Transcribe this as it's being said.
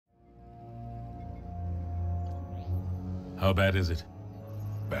How bad is it?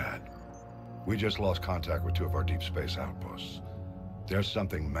 Bad. We just lost contact with 2 of our deep space outposts. There's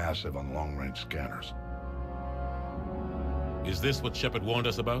something massive on long-range scanners. Is this what Shepard warned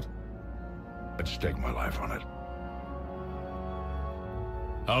us about? I'd stake my life on it.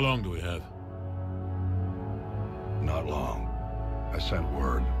 How long do we have? Not long. I sent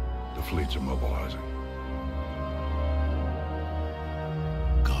word. The fleets are mobilizing.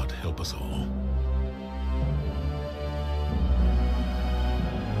 God help us all.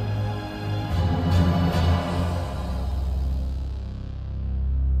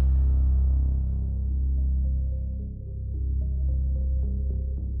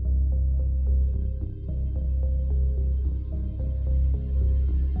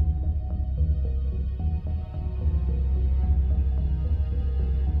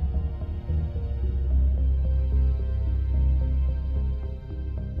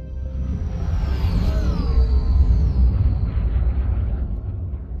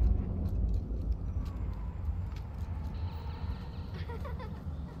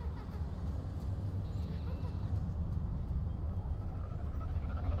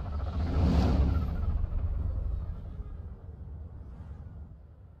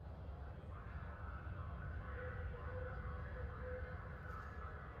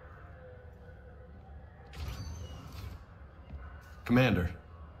 Commander.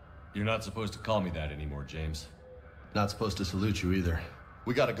 You're not supposed to call me that anymore, James. Not supposed to salute you either.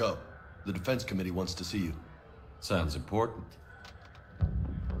 We gotta go. The Defense Committee wants to see you. Sounds important.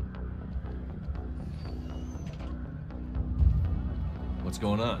 What's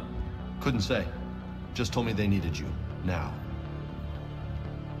going on? Couldn't say. Just told me they needed you. Now.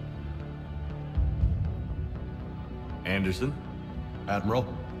 Anderson?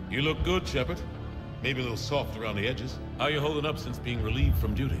 Admiral? You look good, Shepard. Maybe a little soft around the edges. How you holding up since being relieved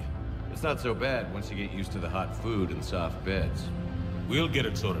from duty? It's not so bad once you get used to the hot food and soft beds. We'll get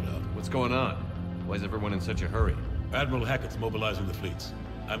it sorted out. What's going on? Why is everyone in such a hurry? Admiral Hackett's mobilizing the fleets.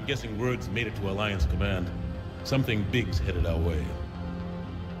 I'm guessing word's made it to Alliance Command. Something big's headed our way.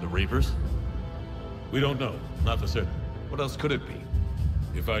 The Reapers? We don't know. Not for certain. What else could it be?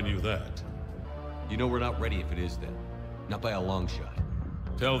 If I knew that. You know we're not ready if it is then. Not by a long shot.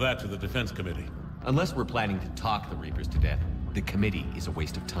 Tell that to the Defense Committee. Unless we're planning to talk the Reapers to death, the committee is a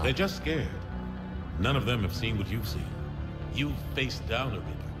waste of time. They're just scared. None of them have seen what you've seen. You faced down a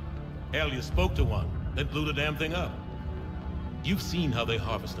Reaper. Hell, you spoke to one, then blew the damn thing up. You've seen how they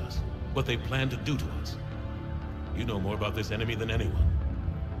harvest us, what they plan to do to us. You know more about this enemy than anyone.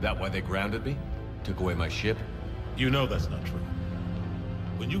 That why they grounded me? Took away my ship? You know that's not true.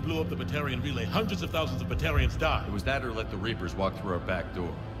 When you blew up the Batarian relay, hundreds of thousands of Batarians died. It was that or let the Reapers walk through our back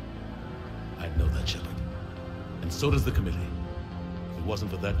door. I know that, Shepard. And so does the committee. If it wasn't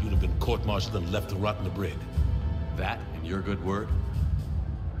for that, you'd have been court-martialed and left to rot in the brig. That and your good word?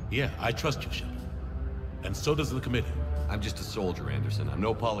 Yeah, I trust you, Shepard. And so does the committee. I'm just a soldier, Anderson. I'm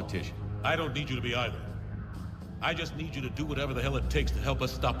no politician. I don't need you to be either. I just need you to do whatever the hell it takes to help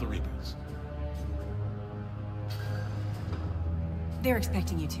us stop the Reapers. They're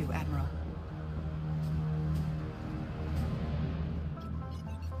expecting you to, Admiral.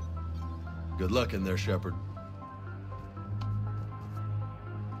 Good luck in there, Shepard.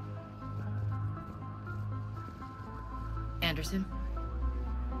 Anderson?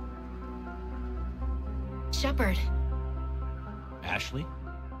 Shepard! Ashley?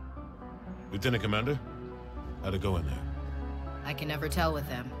 Lieutenant Commander? How'd it go in there? I can never tell with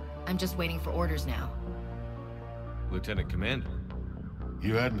them. I'm just waiting for orders now. Lieutenant Commander?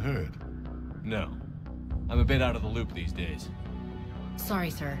 You hadn't heard? No. I'm a bit out of the loop these days.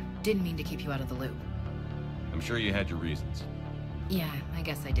 Sorry, sir. Didn't mean to keep you out of the loop. I'm sure you had your reasons. Yeah, I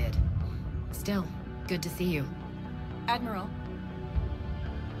guess I did. Still, good to see you. Admiral.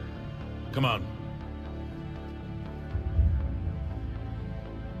 Come on.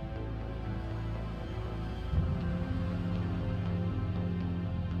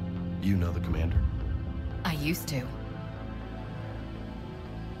 You know the commander? I used to.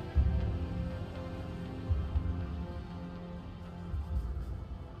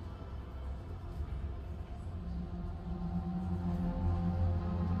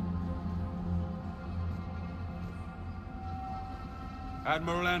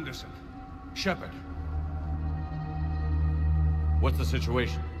 Admiral Anderson. Shepard. What's the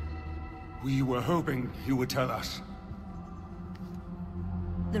situation? We were hoping you would tell us.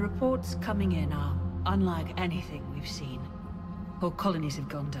 The reports coming in are unlike anything we've seen. Whole colonies have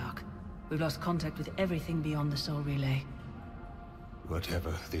gone dark. We've lost contact with everything beyond the Soul Relay.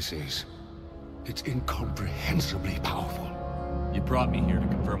 Whatever this is, it's incomprehensibly powerful. You brought me here to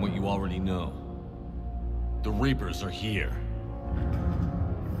confirm what you already know. The Reapers are here.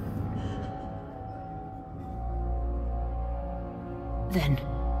 Then,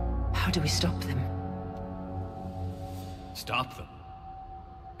 how do we stop them? Stop them?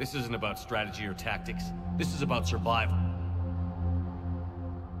 This isn't about strategy or tactics. This is about survival.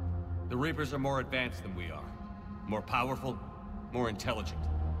 The Reapers are more advanced than we are. More powerful, more intelligent.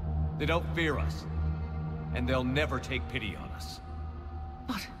 They don't fear us. And they'll never take pity on us.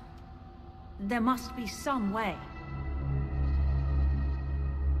 But there must be some way.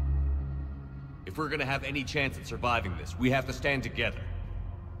 If we're gonna have any chance at surviving this, we have to stand together.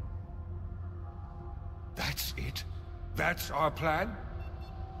 That's it? That's our plan?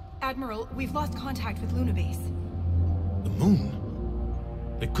 Admiral, we've lost contact with Luna Base. The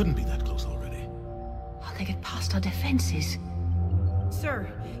moon? They couldn't be that close already. How'd they get past our defenses?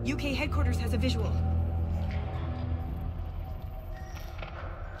 Sir, UK headquarters has a visual.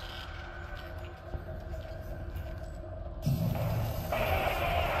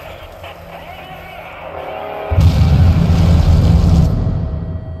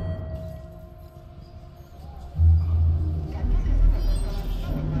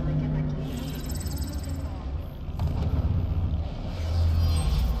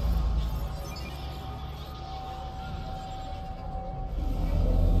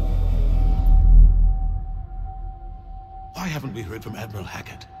 Why haven't we heard from Admiral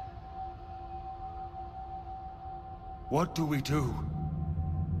Hackett? What do we do?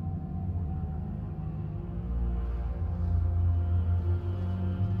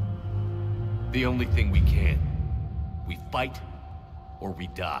 The only thing we can. We fight, or we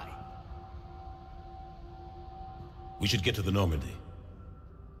die. We should get to the Normandy.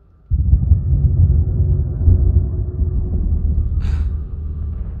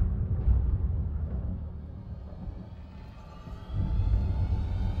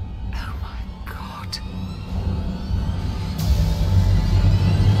 Oh my God.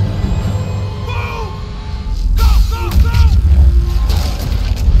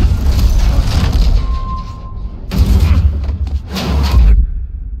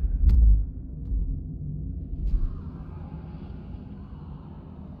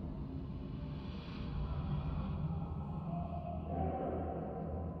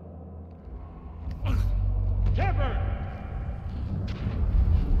 Shepard!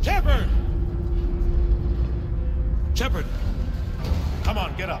 Shepard! Shepard! Come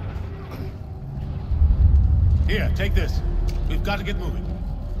on, get up. Here, take this. We've got to get moving.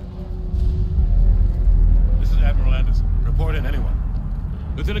 This is Admiral Anderson. Report in, anyone.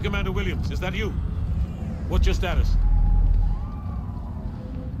 Lieutenant Commander Williams, is that you? What's your status?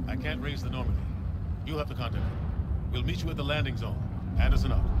 I can't raise the Normandy. You'll have to contact him. We'll meet you at the landing zone.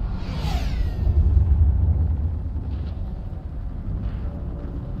 Anderson out.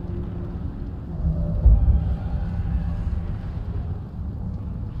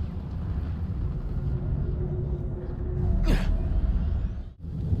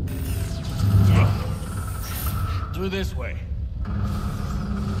 Through this way.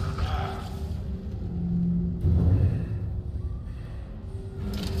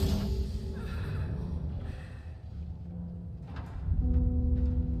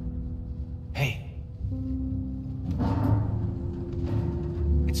 Hey.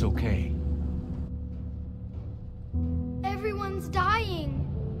 It's okay. Everyone's dying.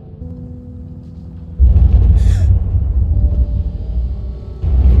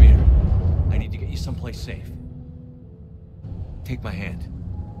 Come here. I need to get you someplace safe. Take my hand.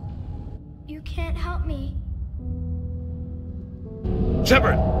 You can't help me.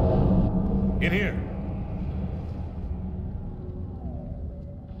 Shepard! In here.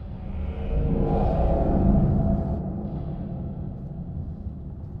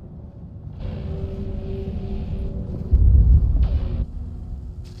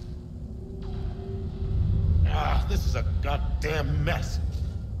 This is a goddamn mess.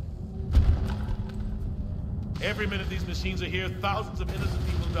 Every minute these machines are here, thousands of innocent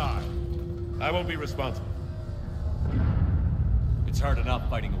people die. I won't be responsible. It's hard enough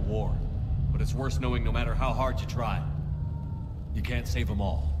fighting a war, but it's worse knowing no matter how hard you try, you can't save them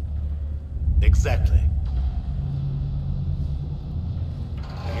all. Exactly.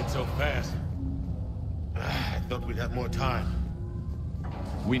 They get so fast. I thought we'd have more time.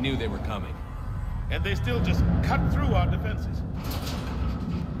 We knew they were coming. And they still just cut through our defenses.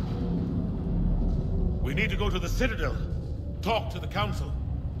 We need to go to the Citadel. Talk to the Council.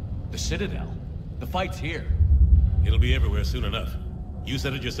 The Citadel? The fight's here. It'll be everywhere soon enough. You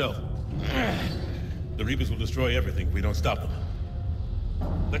said it yourself. The Reapers will destroy everything if we don't stop them.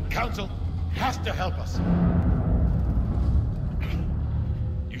 The Council has to help us.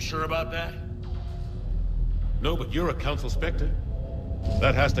 You sure about that? No, but you're a Council Spectre.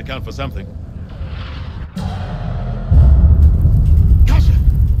 That has to count for something. Gotcha!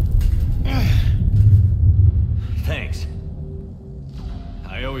 Thanks.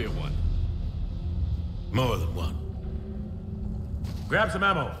 I owe you one. More than one. Grab some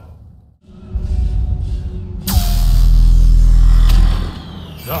ammo.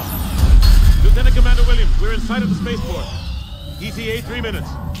 Lieutenant Commander Williams, we're in sight of the spaceport. ETA 3 minutes.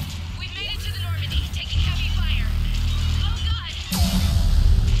 We've made it to the Normandy, taking heavy fire. Oh god!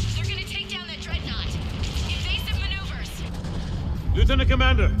 They're gonna take down that dreadnought. Invasive maneuvers. Lieutenant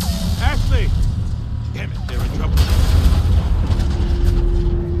Commander, Ashley! Damn it, they're in trouble.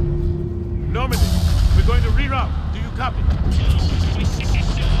 Normandy, we're going to reroute. Do you copy?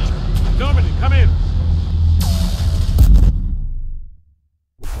 Normandy, come in.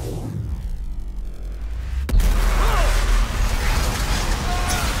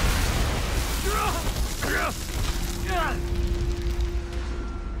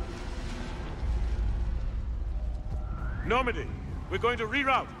 Normandy, we're going to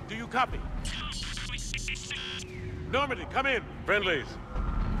reroute. Do you copy? Normandy, come in. Friendlies.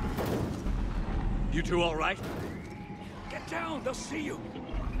 You two all right? Get down, they'll see you.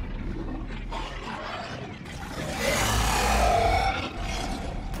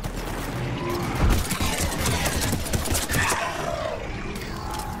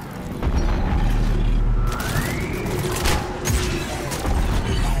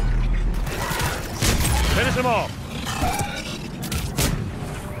 Finish them off.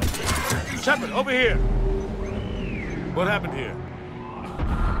 Shepard, over here. What happened here?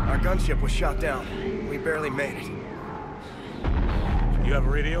 Our gunship was shot down. We barely made it. You have a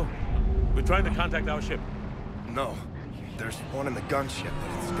radio? We're trying to contact our ship. No. There's one in the gunship,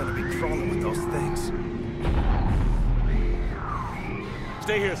 but it's gonna be crawling with those things.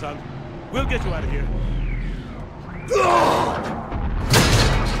 Stay here, son. We'll get you out of here.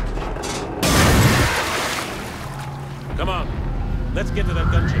 Come on. Let's get to that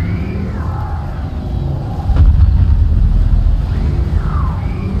gunship.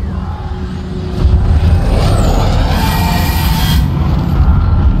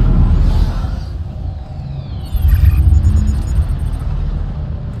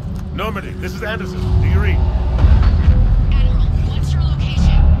 Normandy, this is Anderson. Do you read? Admiral, what's your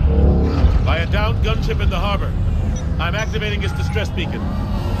location? By a downed gunship in the harbor. I'm activating its distress beacon.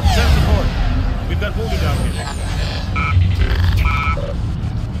 Send support. We've got wounded down here.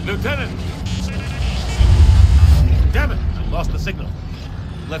 Lieutenant! Damn it! I lost the signal.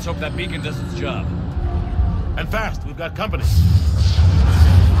 Let's hope that beacon does its job. And fast, we've got company.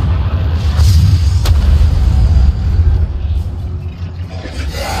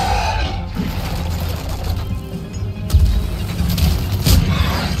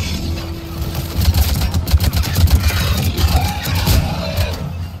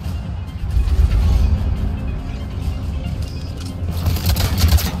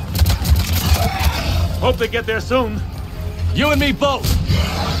 Hope they get there soon. You and me both!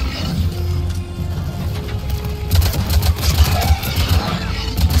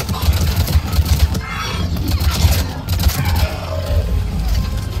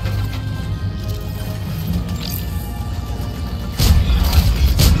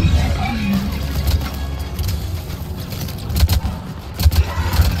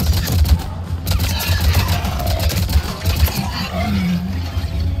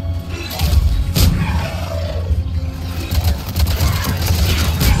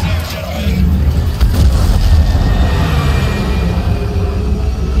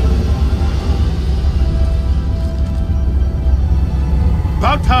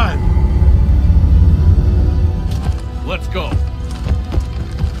 About time! Let's go.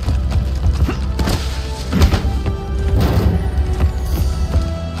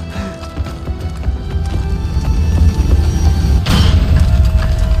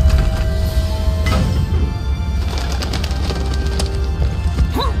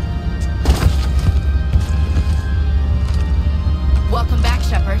 Welcome back,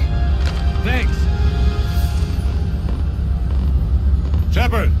 Shepard. Thanks.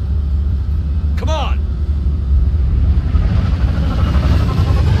 Shepard! Come on!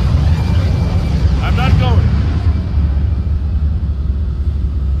 I'm not going.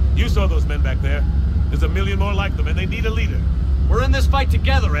 You saw those men back there. There's a million more like them, and they need a leader. We're in this fight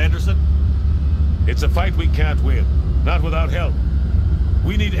together, Anderson. It's a fight we can't win. Not without help.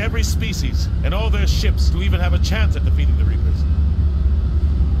 We need every species, and all their ships, to even have a chance at defeating the Reapers.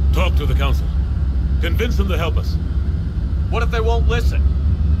 Talk to the Council. Convince them to help us. What if they won't listen?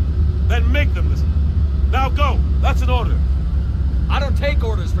 Then make them listen. Now go! That's an order. I don't take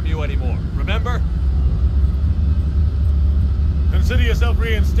orders from you anymore, remember? Consider yourself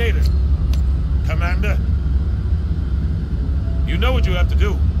reinstated. Commander. You know what you have to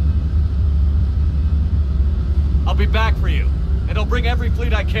do. I'll be back for you, and I'll bring every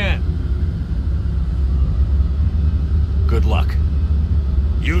fleet I can. Good luck.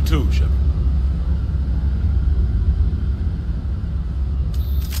 You too, Shepard.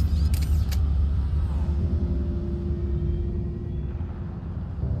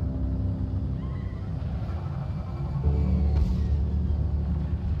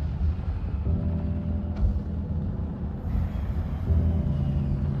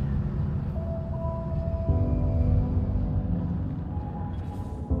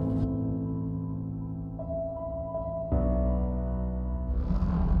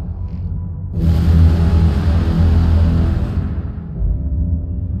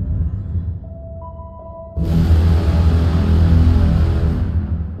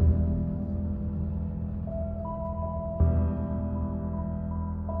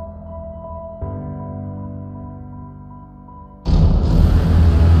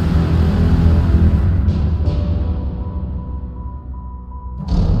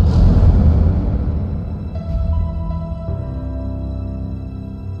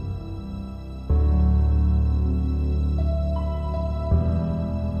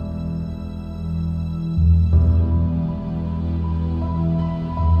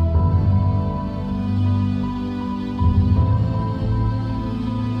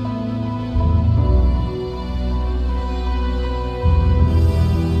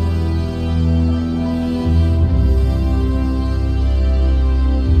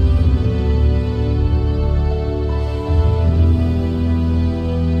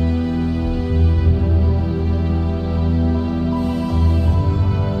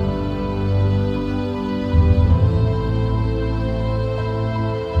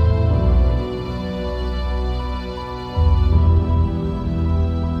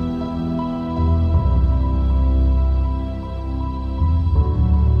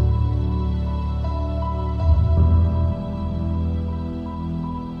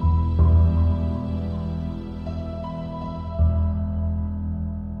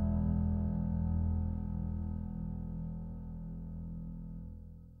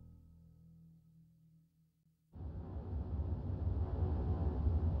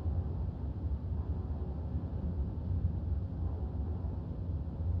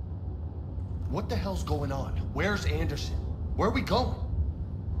 What the hell's going on? Where's Anderson? Where are we going?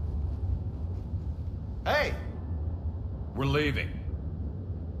 Hey! We're leaving.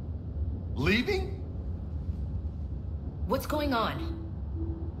 Leaving? What's going on?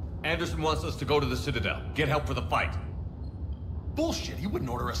 Anderson wants us to go to the Citadel, get help for the fight. Bullshit, he wouldn't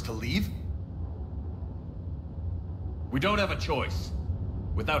order us to leave. We don't have a choice.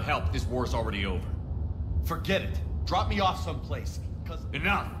 Without help, this war's already over. Forget it. Drop me off someplace, cause...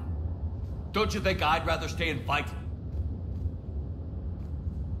 Enough! Don't you think I'd rather stay and fight?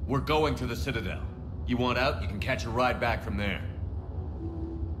 We're going to the Citadel. You want out, you can catch a ride back from there.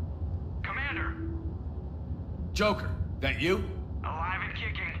 Commander! Joker, that you? Alive and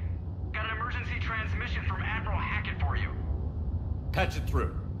kicking. Got an emergency transmission from Admiral Hackett for you. Patch it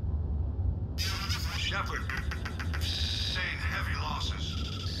through. Shepard, sustained heavy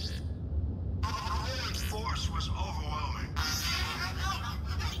losses. The force was overwhelming.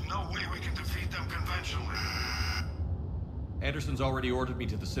 There's no way we can defeat them conventionally. Anderson's already ordered me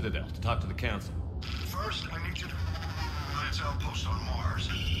to the Citadel to talk to the Council. First, I need you to Alliance outpost on Mars.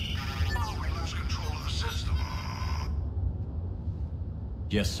 We lose control of the system.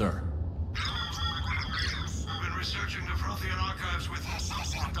 Yes, sir. We've been researching the Prothean archives with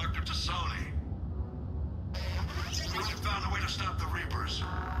Dr. Tassoni. We found a way to stop the Reapers.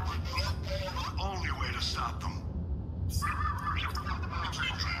 The only way to stop them.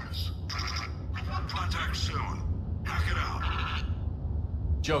 Contact soon. Hack it out.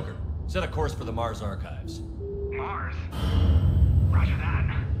 Joker, set a course for the Mars archives. Mars? Roger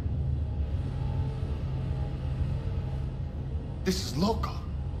that. This is local.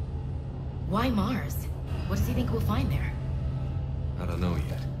 Why Mars? What does he think we'll find there? I don't know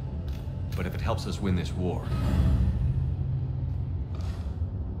yet. But if it helps us win this war...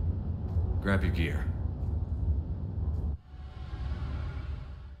 Grab your gear.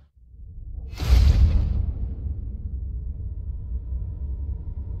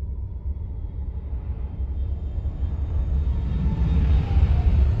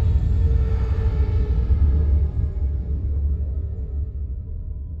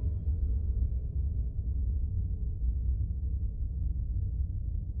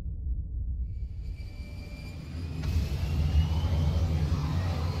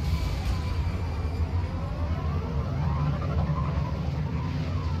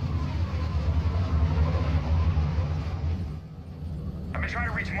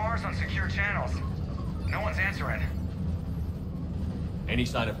 Mars on secure channels. No one's answering. Any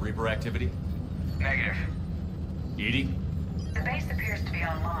sign of Reaper activity? Negative. Edie? The base appears to be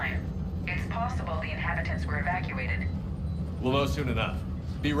online. It's possible the inhabitants were evacuated. We'll know soon enough.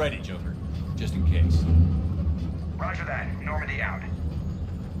 Be ready, Joker. Just in case. Roger that. Normandy out.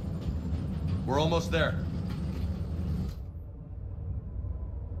 We're almost there.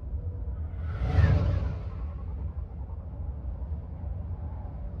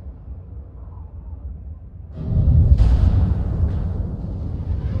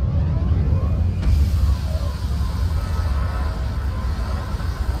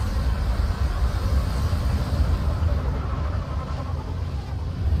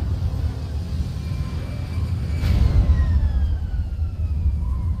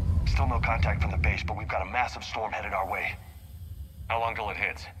 Still no contact from the base, but we've got a massive storm headed our way. How long till it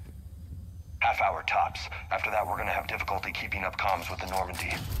hits? Half-hour tops. After that, we're gonna have difficulty keeping up comms with the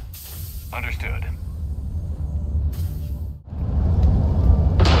Normandy. Understood.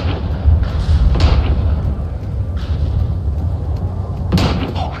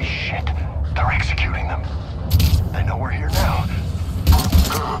 Holy shit! They're executing them. They know we're here now.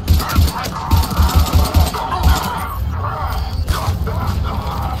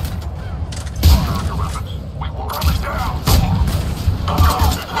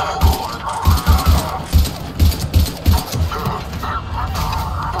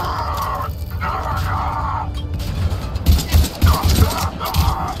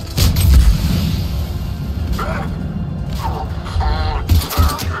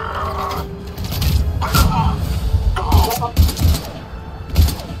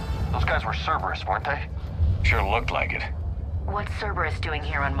 Those guys were Cerberus, weren't they? Sure looked like it. What's Cerberus doing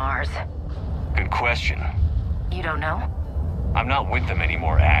here on Mars? Good question. You don't know? I'm not with them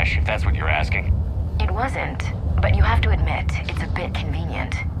anymore, Ash, if that's what you're asking. It wasn't, but you have to admit, it's a bit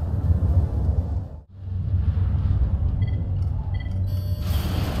convenient.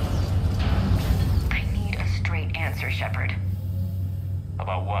 I need a straight answer, Shepard.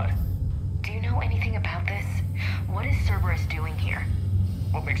 About what? Do you know anything about this? What is Cerberus doing here?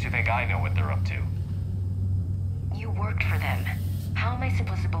 What makes you think I know what they're up to? You worked for them. How am I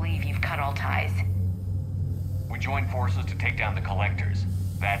supposed to believe you've cut all ties? We joined forces to take down the Collectors.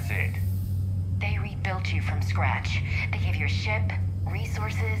 That's it. They rebuilt you from scratch. They gave you a ship,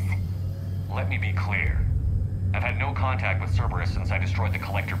 resources. Let me be clear. I've had no contact with Cerberus since I destroyed the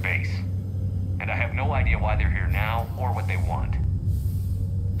Collector base. And I have no idea why they're here now, or what they want.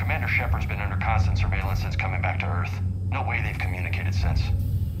 Commander Shepard's been under constant surveillance since coming back to Earth. No way they've communicated since.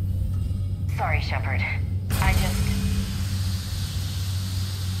 Sorry, Shepard. I just...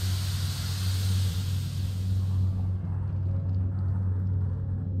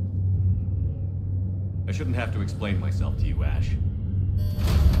 I shouldn't have to explain myself to you, Ash.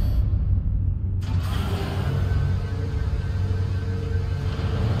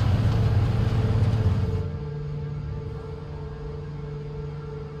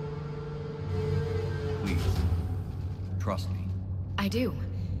 Please, trust me. I do.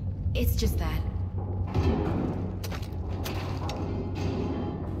 It's just that...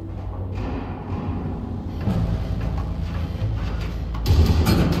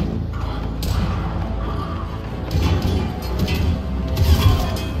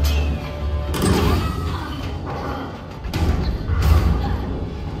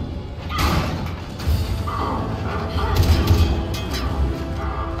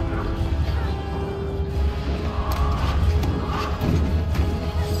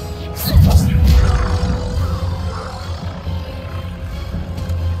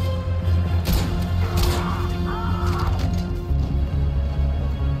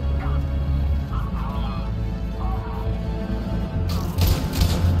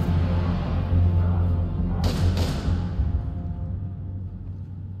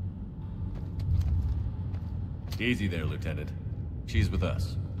 Easy there, Lieutenant. She's with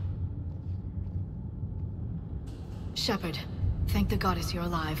us. Shepard, thank the goddess you're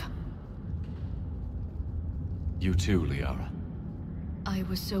alive. You too, Liara. I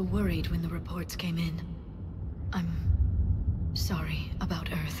was so worried when the reports came in. I'm sorry about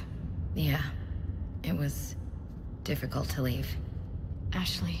Earth. Yeah. It was difficult to leave.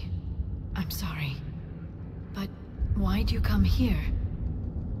 Ashley, I'm sorry. But why'd you come here?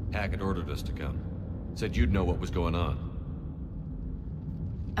 Hackett ordered us to come. Said you'd know what was going on.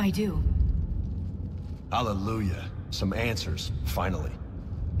 I do. Hallelujah. Some answers, finally.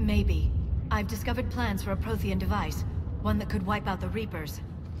 Maybe. I've discovered plans for a Prothean device. One that could wipe out the Reapers.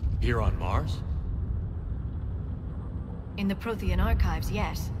 Here on Mars? In the Prothean archives,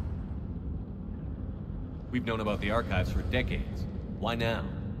 yes. We've known about the archives for decades. Why now?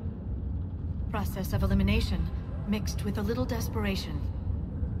 process of elimination, mixed with a little desperation.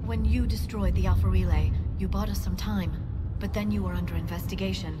 When you destroyed the Alpha Relay, you bought us some time, but then you were under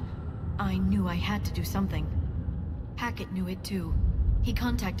investigation. I knew I had to do something. Hackett knew it too. He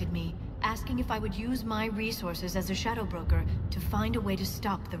contacted me, asking if I would use my resources as a shadow broker to find a way to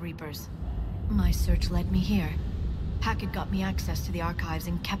stop the Reapers. My search led me here. Hackett got me access to the archives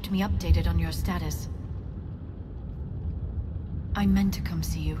and kept me updated on your status. I meant to come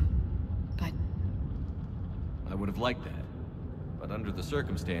see you, but... I would have liked that. But under the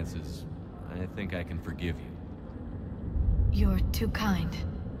circumstances, I think I can forgive you. You're too kind.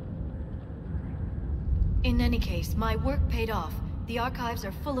 In any case, my work paid off. The archives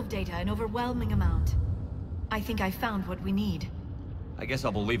are full of data, an overwhelming amount. I think I found what we need. I guess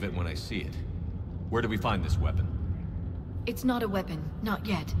I'll believe it when I see it. Where do we find this weapon? It's not a weapon, not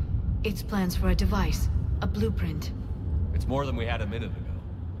yet. It's plans for a device, a blueprint. It's more than we had a minute ago.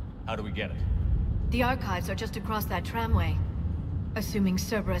 How do we get it? The archives are just across that tramway. Assuming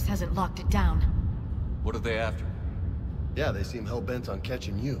Cerberus hasn't locked it down. What are they after? Yeah, they seem hell-bent on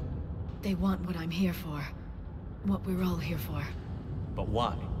catching you. They want what I'm here for. What we're all here for. But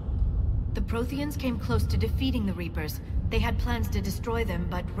why? The Protheans came close to defeating the Reapers. They had plans to destroy them,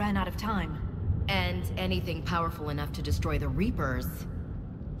 but ran out of time. And anything powerful enough to destroy the Reapers...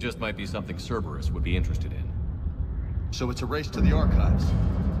 Just might be something Cerberus would be interested in. So it's a race to the archives.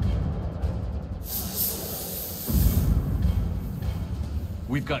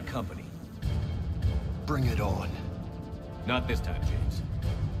 We've got company. Bring it on. Not this time, James.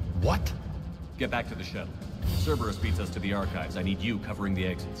 What? Get back to the shuttle. Cerberus beats us to the archives. I need you covering the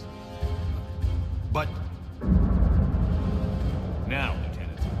exits. But... Now,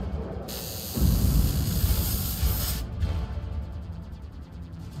 Lieutenant.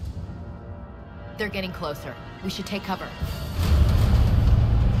 They're getting closer. We should take cover.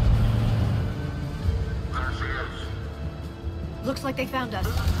 There she is. Looks like they found us.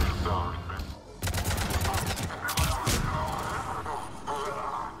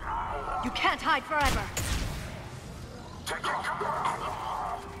 You can't hide forever.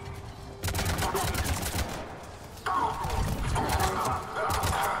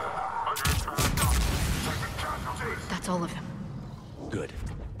 That's all of them. Good.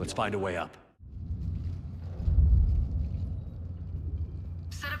 Let's find a way up.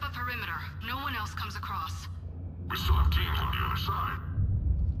 Set up a perimeter. No one else comes across. We still have teams on the other side.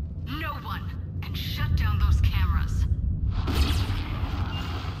 No one! And shut down those cameras.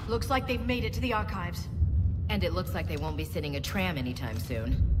 Looks like they've made it to the archives. And it looks like they won't be sitting a tram anytime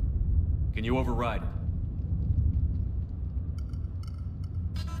soon. Can you override it?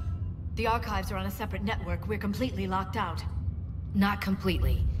 The archives are on a separate network. We're completely locked out. Not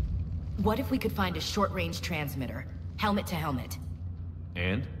completely. What if we could find a short-range transmitter? Helmet to helmet.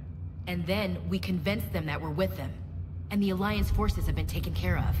 And? And then we convince them that we're with them. And the Alliance forces have been taken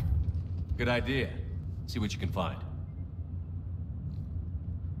care of. Good idea. See what you can find.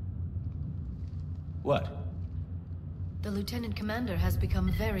 What? The Lieutenant Commander has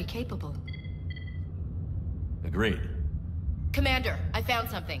become very capable. Agreed. Commander, I found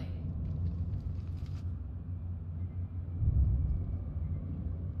something.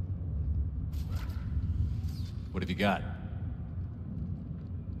 What have you got?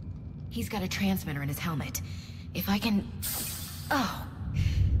 He's got a transmitter in his helmet. If I can... Oh.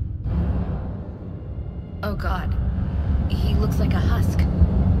 Oh God. He looks like a husk.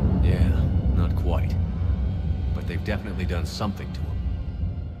 Yeah, not quite. But they've definitely done something to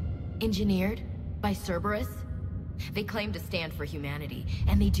him. Engineered by Cerberus? They claim to stand for humanity,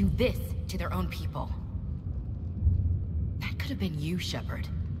 and they do this to their own people. That could have been you, Shepard.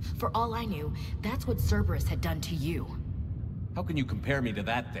 For all I knew, that's what Cerberus had done to you. How can you compare me to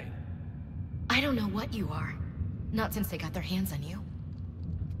that thing? I don't know what you are. Not since they got their hands on you.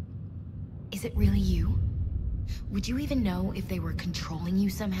 Is it really you? Would you even know if they were controlling you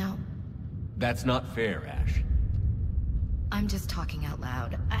somehow? That's not fair, Ash. I'm just talking out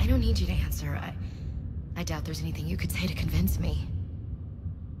loud. I don't need you to answer. I doubt there's anything you could say to convince me.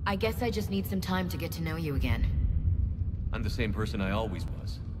 I guess I just need some time to get to know you again. I'm the same person I always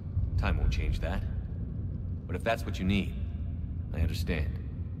was. Time won't change that. But if that's what you need, I understand.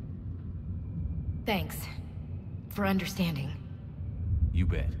 Thanks. For understanding. You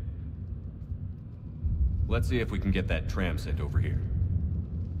bet. Let's see if we can get that tram sent over here.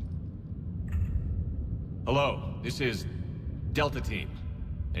 Hello, this is Delta Team.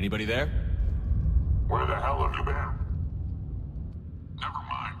 Anybody there? Where the hell have you been? Never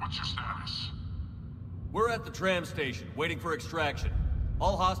mind, what's your status? We're at the tram station, waiting for extraction.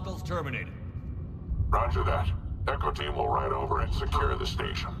 All hostiles terminated. Roger that. Echo Team will ride over and secure the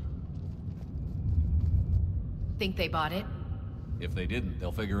station. Think they bought it? If they didn't,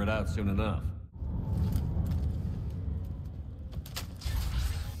 they'll figure it out soon enough.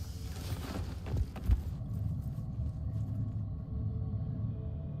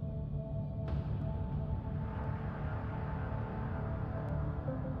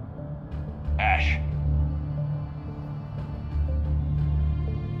 Ash.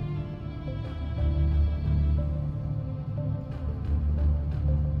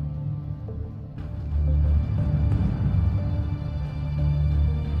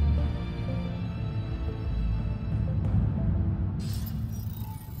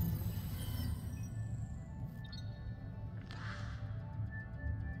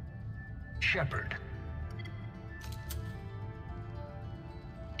 Shepard.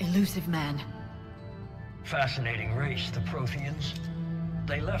 Elusive man. Fascinating race, the Protheans.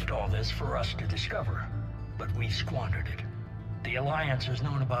 They left all this for us to discover, but we squandered it. The Alliance has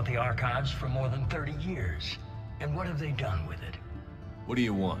known about the archives for more than 30 years. And what have they done with it? What do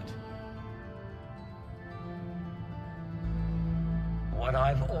you want? What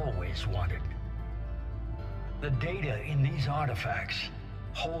I've always wanted. The data in these artifacts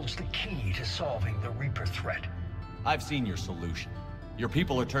holds the key to solving the Reaper threat. I've seen your solution. Your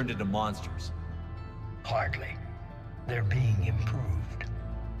people are turned into monsters. Hardly. They're being improved.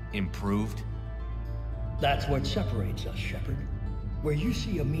 Improved? That's what separates us, Shepard. Where you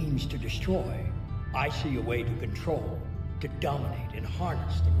see a means to destroy, I see a way to control, to dominate and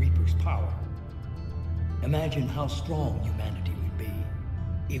harness the Reaper's power. Imagine how strong humanity would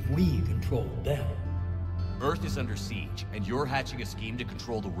be if we controlled them. Earth is under siege, and you're hatching a scheme to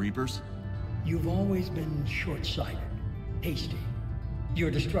control the Reapers? You've always been short-sighted, hasty.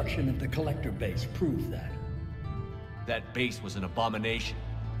 Your destruction of the Collector base proved that. That base was an abomination.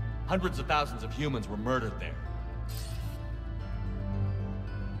 Hundreds of thousands of humans were murdered there.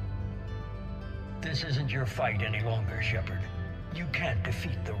 This isn't your fight any longer, Shepard. You can't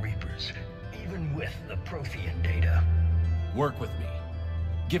defeat the Reapers, even with the Prothean data. Work with me.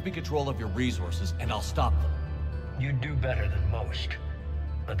 Give me control of your resources, and I'll stop them. You'd do better than most,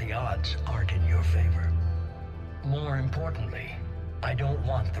 but the odds aren't in your favor. More importantly, I don't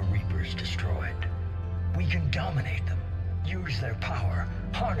want the Reapers destroyed. We can dominate them, use their power,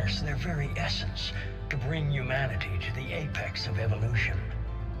 harness their very essence, to bring humanity to the apex of evolution.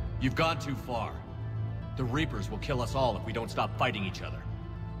 You've gone too far. The Reapers will kill us all if we don't stop fighting each other.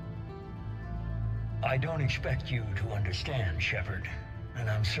 I don't expect you to understand, Shepard, and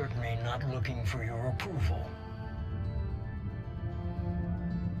I'm certainly not looking for your approval.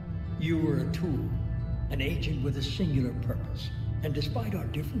 You were a tool, an agent with a singular purpose, and despite our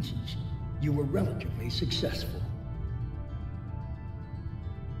differences, you were relatively successful.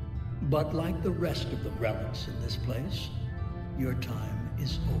 But like the rest of the relics in this place, your time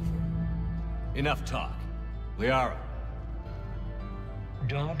is over. Enough talk. Liara.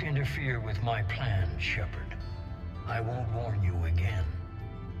 Don't interfere with my plans, Shepard. I won't warn you again.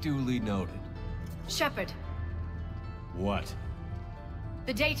 Duly noted. Shepard. What?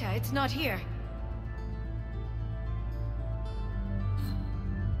 The data, it's not here.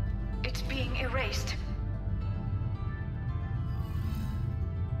 It's being erased.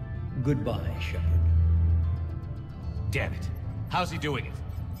 Goodbye, Shepard. Damn it. How's he doing it?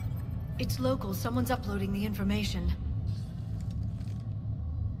 It's local. Someone's uploading the information.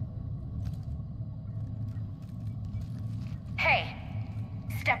 Hey!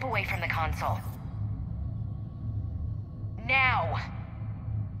 Step away from the console. Now!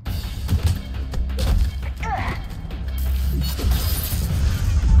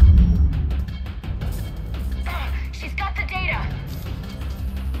 She's got the data!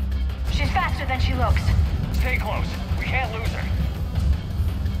 She's faster than she looks. Stay close. We can't lose her.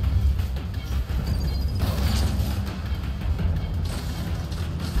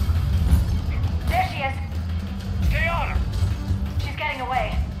 There she is! Stay on her! She's getting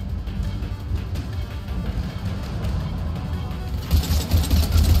away.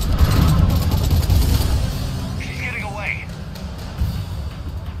 She's getting away.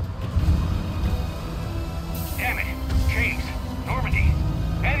 Damn it. James. Normandy.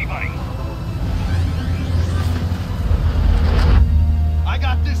 Anybody.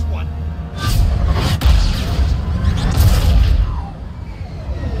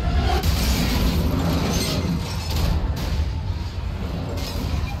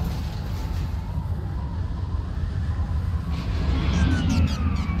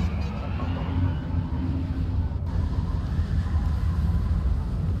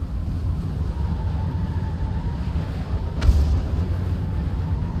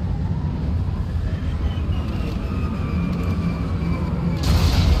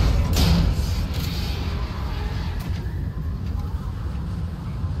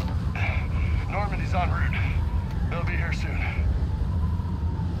 He's en route. They'll be here soon.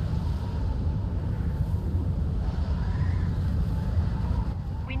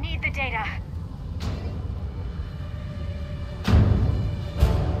 We need the data.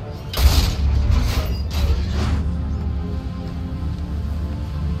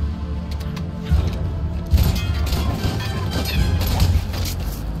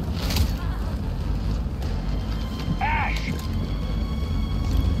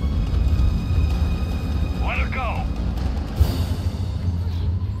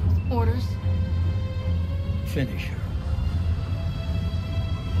 Finish her.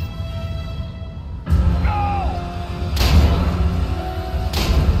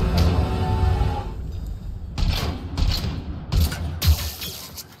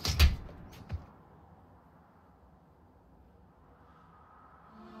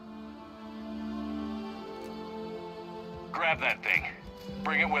 Grab that thing.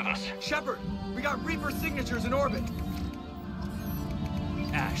 Bring it with us. Shepard, we got Reaper signatures in orbit.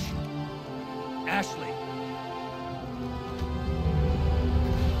 Ashley.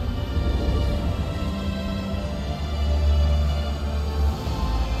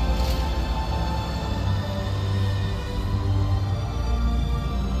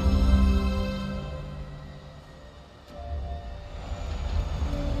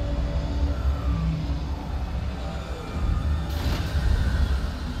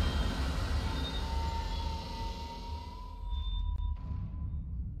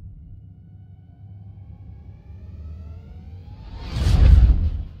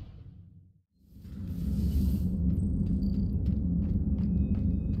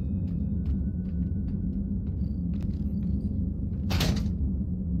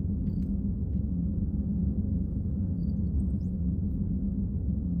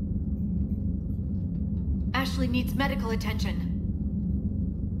 Ashley needs medical attention.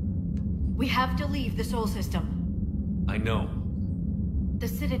 We have to leave the Sol system. I know. The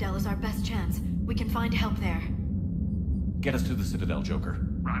Citadel is our best chance. We can find help there. Get us to the Citadel, Joker.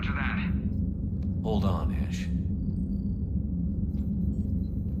 Roger that. Hold on, Ash.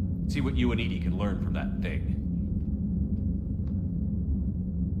 See what you and Edie can learn from that thing.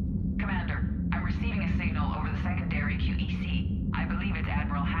 Commander, I'm receiving a signal over the secondary QEC. I believe it's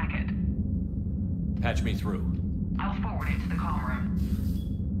Admiral Hackett. Patch me through. I'll forward it to the comm room.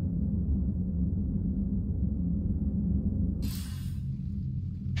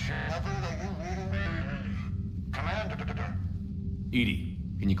 Shepard, are you reading me? Commander. Edie,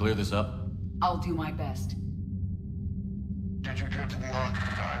 can you clear this up? I'll do my best. Did you get to the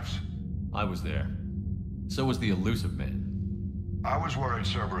archives? I was there. So was the elusive man. I was worried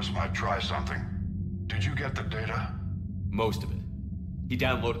Cerberus might try something. Did you get the data? Most of it. He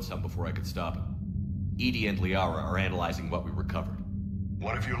downloaded some before I could stop him. Edie and Liara are analyzing what we recovered.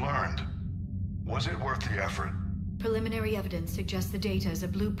 What have you learned? Was it worth the effort? Preliminary evidence suggests the data is a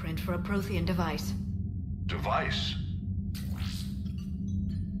blueprint for a Prothean device. Device?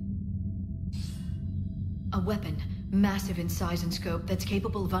 A weapon, massive in size and scope, that's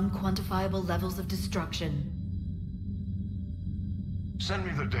capable of unquantifiable levels of destruction. Send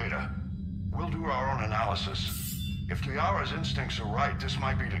me the data. We'll do our own analysis. If Liara's instincts are right, this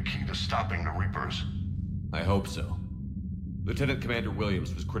might be the key to stopping the Reapers. I hope so. Lieutenant Commander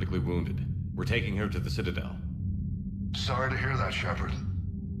Williams was critically wounded. We're taking her to the Citadel. Sorry to hear that, Shepard.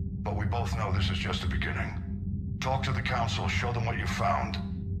 But we both know this is just the beginning. Talk to the Council, show them what you found.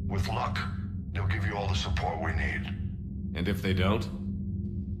 With luck, they'll give you all the support we need. And if they don't?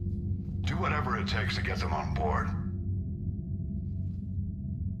 Do whatever it takes to get them on board.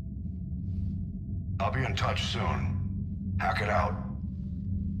 I'll be in touch soon. Hack it out.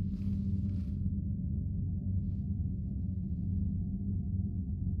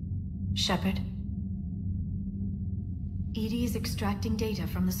 Shepard? Edie is extracting data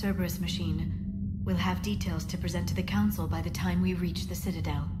from the Cerberus machine. We'll have details to present to the Council by the time we reach the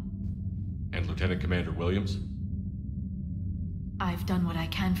Citadel. And Lieutenant Commander Williams? I've done what I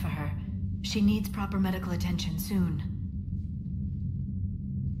can for her. She needs proper medical attention soon.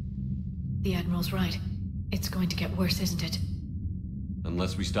 The Admiral's right. It's going to get worse, isn't it?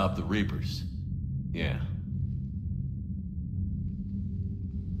 Unless we stop the Reapers. Yeah.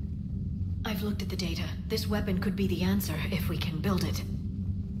 I've looked at the data. This weapon could be the answer if we can build it.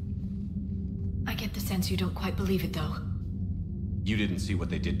 I get the sense you don't quite believe it, though. You didn't see what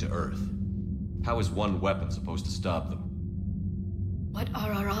they did to Earth. How is one weapon supposed to stop them? What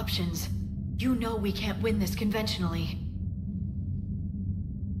are our options? You know we can't win this conventionally.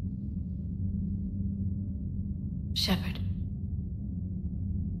 Shepard.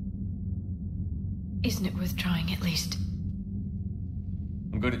 Isn't it worth trying at least?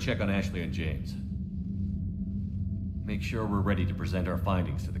 I'm going to check on Ashley and James. Make sure we're ready to present our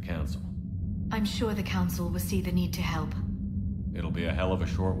findings to the Council. I'm sure the Council will see the need to help. It'll be a hell of a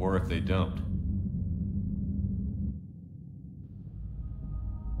short war if they don't.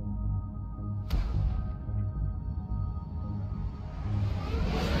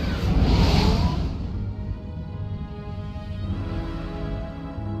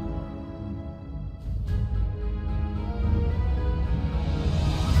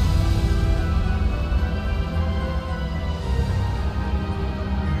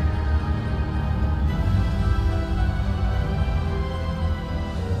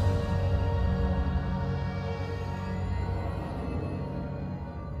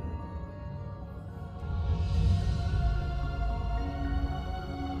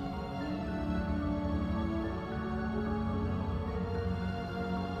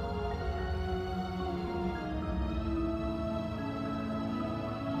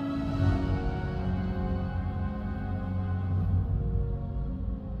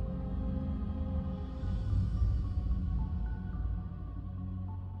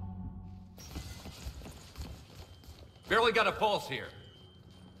 Barely got a pulse here.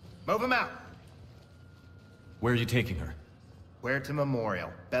 Move him out. Where are you taking her? Where to Memorial.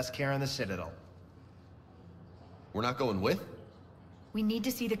 Best care in the Citadel. We're not going with? We need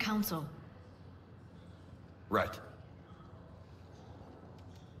to see the Council. Right.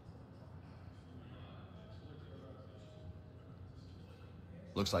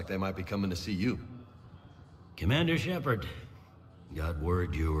 Looks like they might be coming to see you. Commander Shepard. Got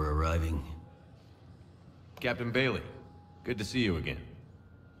word you were arriving. Captain Bailey, good to see you again.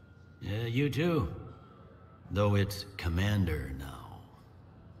 Yeah, you too. Though it's Commander now.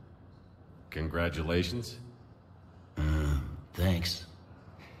 Congratulations. Thanks.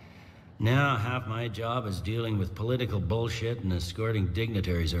 Now half my job is dealing with political bullshit and escorting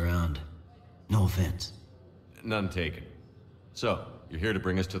dignitaries around. No offense. None taken. So, you're here to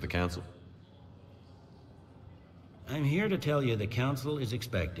bring us to the Council? I'm here to tell you the Council is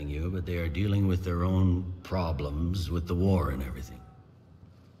expecting you, but they are dealing with their own problems with the war and everything.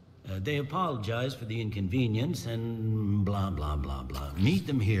 They apologize for the inconvenience and blah, blah, blah, blah. Meet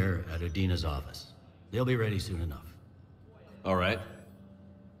them here at Adina's office. They'll be ready soon enough. All right.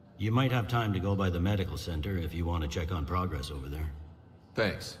 You might have time to go by the medical center if you want to check on progress over there.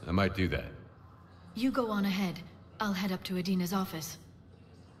 Thanks. I might do that. You go on ahead. I'll head up to Adina's office.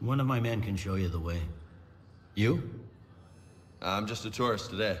 One of my men can show you the way. You? I'm just a tourist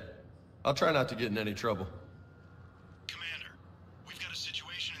today. I'll try not to get in any trouble. Commander, we've got a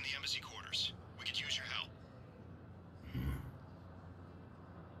situation in the embassy quarters. We could use your help.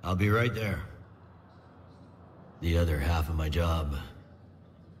 I'll be right there. The other half of my job.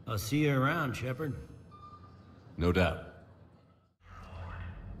 I'll see you around, Shepard. No doubt.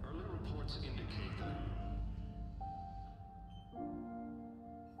 Early reports indicate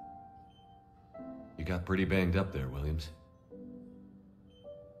You got pretty banged up there, Williams.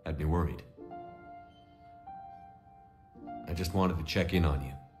 Had me worried. I just wanted to check in on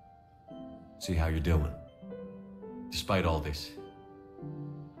you. See how you're doing. Despite all this,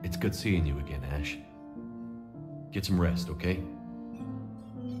 it's good seeing you again, Ash. Get some rest, okay?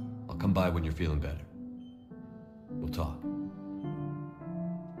 I'll come by when you're feeling better. We'll talk.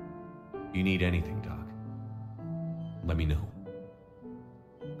 You need anything, Doc, let me know.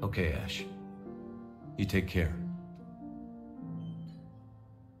 Okay, Ash. You take care.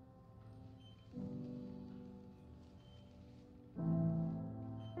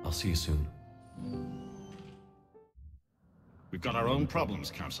 I'll see you soon. We've got our own problems,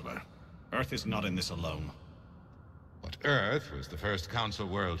 Counselor. Earth is not in this alone. But Earth was the first Council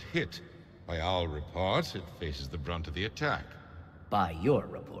world hit. By all reports, it faces the brunt of the attack. By your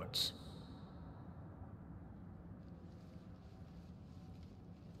reports.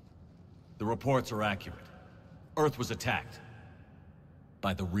 The reports are accurate. Earth was attacked.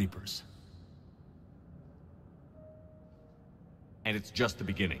 By the Reapers. And it's just the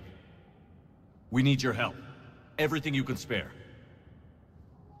beginning. We need your help. Everything you can spare.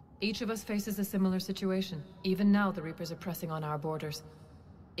 Each of us faces a similar situation. Even now, the Reapers are pressing on our borders.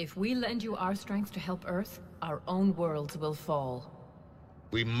 If we lend you our strength to help Earth, our own worlds will fall.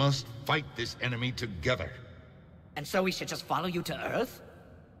 We must fight this enemy together. And so we should just follow you to Earth?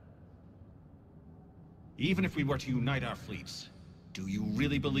 Even if we were to unite our fleets, do you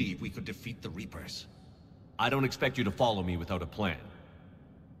really believe we could defeat the Reapers? I don't expect you to follow me without a plan.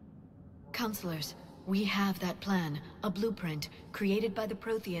 Counselors, we have that plan. A blueprint, created by the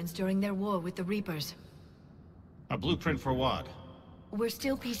Protheans during their war with the Reapers. A blueprint for what? We're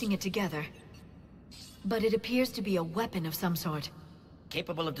still piecing it together. But it appears to be a weapon of some sort.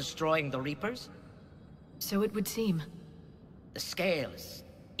 Capable of destroying the Reapers? So it would seem. The scales.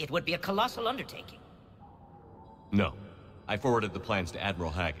 It would be a colossal undertaking. No. I forwarded the plans to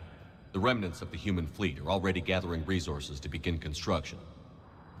Admiral Hackett. The remnants of the human fleet are already gathering resources to begin construction.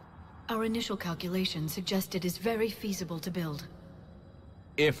 Our initial calculations suggest it is very feasible to build.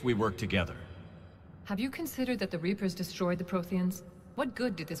 If we work together. Have you considered that the Reapers destroyed the Protheans? What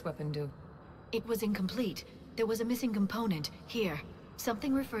good did this weapon do? It was incomplete. There was a missing component, here.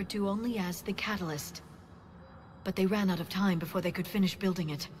 Something referred to only as the catalyst. But they ran out of time before they could finish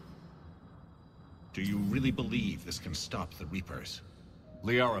building it. Do you really believe this can stop the Reapers?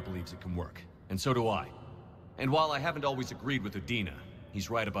 Liara believes it can work, and so do I. And while I haven't always agreed with Udina, he's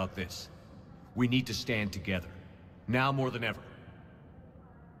right about this. We need to stand together. Now more than ever.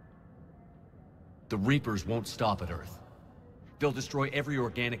 The Reapers won't stop at Earth. They'll destroy every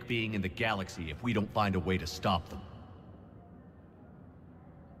organic being in the galaxy if we don't find a way to stop them.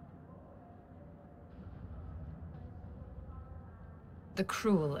 The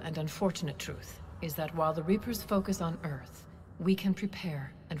cruel and unfortunate truth is that while the Reapers focus on Earth, we can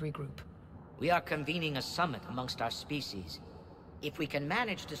prepare and regroup. We are convening a summit amongst our species. If we can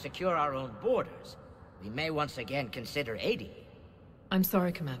manage to secure our own borders, we may once again consider aiding you. I'm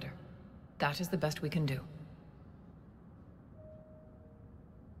sorry, Commander. That is the best we can do.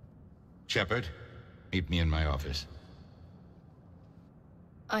 Shepard, meet me in my office.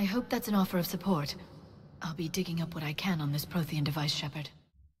 I hope that's an offer of support. I'll be digging up what I can on this Prothean device, Shepard.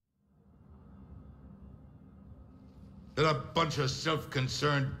 They're a bunch of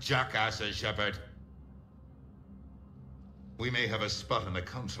self-concerned jackasses, Shepard. We may have a spot in the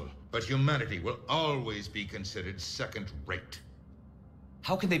Council, but humanity will always be considered second-rate.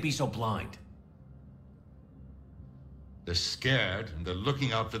 How can they be so blind? They're scared, and they're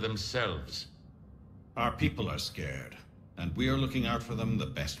looking out for themselves. Our people are scared, and we are looking out for them the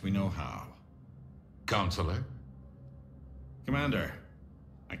best we know how. Counselor? Commander,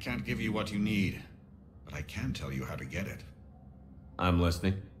 I can't give you what you need, but I can tell you how to get it. I'm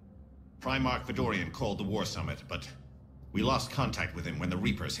listening. Primarch Vidorian called the War Summit, but we lost contact with him when the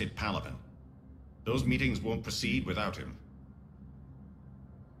Reapers hit Palaven. Those meetings won't proceed without him.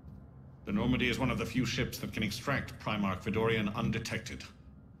 The Normandy is one of the few ships that can extract Primarch Vidorian undetected.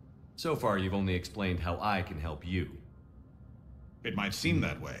 So far, you've only explained how I can help you. It might seem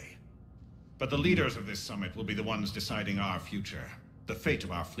that way. But the leaders of this summit will be the ones deciding our future. The fate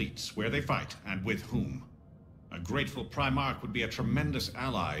of our fleets, where they fight, and with whom. A grateful Primarch would be a tremendous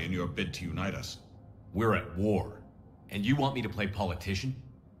ally in your bid to unite us. We're at war. And you want me to play politician?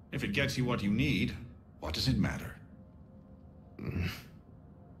 If it gets you what you need, what does it matter?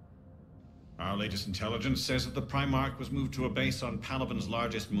 Our latest intelligence says that the Primarch was moved to a base on Palaven's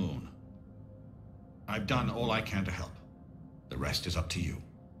largest moon. I've done all I can to help. The rest is up to you.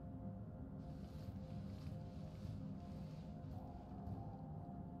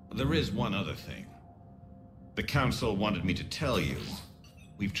 There is one other thing. The Council wanted me to tell you,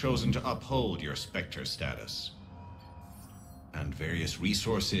 we've chosen to uphold your Spectre status. And various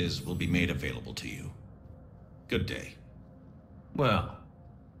resources will be made available to you. Good day. Well,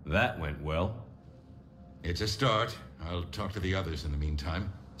 that went well. It's a start. I'll talk to the others in the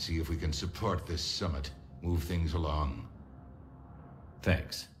meantime. See if we can support this summit. Move things along.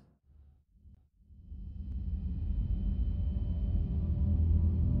 Thanks.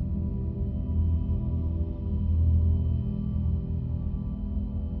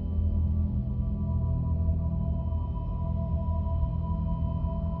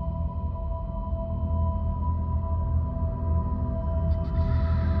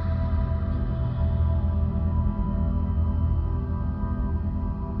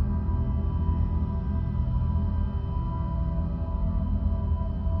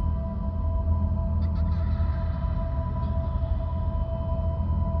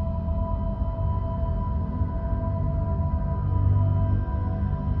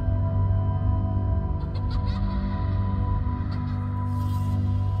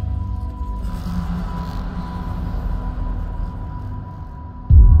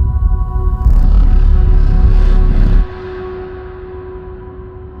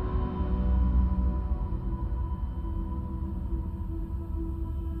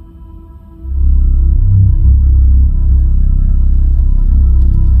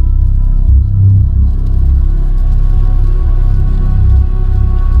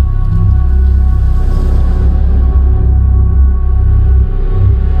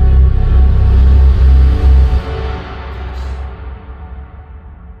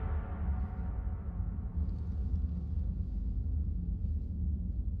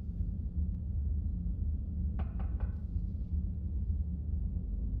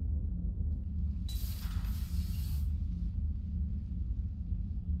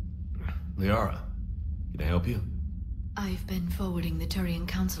 Liara, can I help you? I've been forwarding the Turian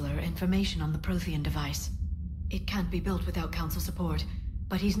Counselor information on the Prothean device. It can't be built without Council support,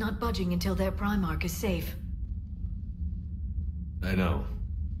 but he's not budging until their Primarch is safe. I know.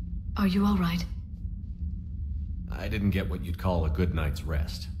 Are you all right? I didn't get what you'd call a good night's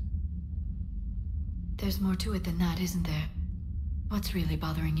rest. There's more to it than that, isn't there? What's really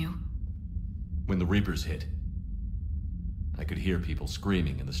bothering you? When the Reapers hit, I could hear people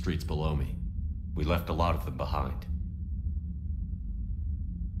screaming in the streets below me. We left a lot of them behind.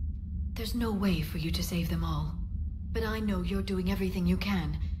 There's no way for you to save them all. But I know you're doing everything you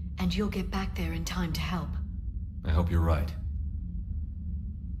can, and you'll get back there in time to help. I hope you're right.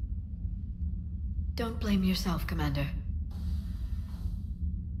 Don't blame yourself, Commander.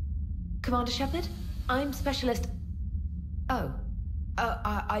 Commander Shepard? I'm Specialist... Oh.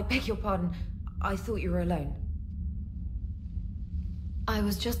 I beg your pardon. I thought you were alone. I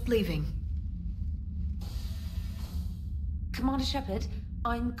was just leaving. Commander Shepard,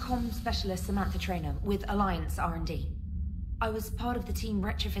 I'm Comm Specialist Samantha Traynor with Alliance R&D. I was part of the team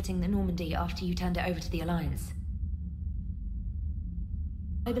retrofitting the Normandy after you turned it over to the Alliance.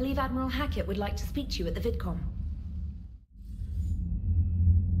 I believe Admiral Hackett would like to speak to you at the VidCom.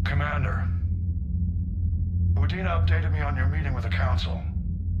 Commander, Udina updated me on your meeting with the Council.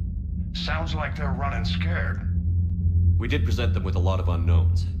 Sounds like they're running scared. We did present them with a lot of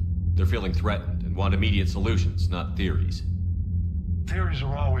unknowns. They're feeling threatened and want immediate solutions, not theories. Theories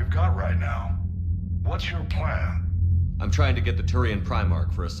are all we've got right now. What's your plan? I'm trying to get the Turian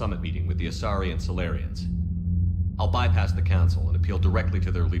Primarch for a summit meeting with the Asari and Solarians. I'll bypass the Council and appeal directly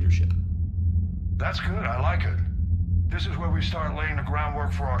to their leadership. That's good, I like it. This is where we start laying the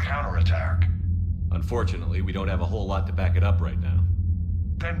groundwork for our counterattack. Unfortunately, we don't have a whole lot to back it up right now.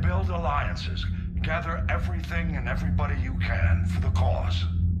 Then build alliances. Gather everything and everybody you can for the cause.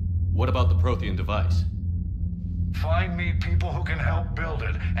 What about the Prothean device? Find me people who can help build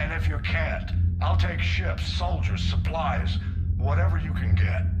it, and if you can't, I'll take ships, soldiers, supplies, whatever you can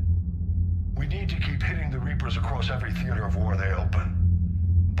get. We need to keep hitting the Reapers across every theater of war they open.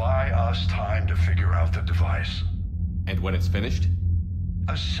 Buy us time to figure out the device. And when it's finished?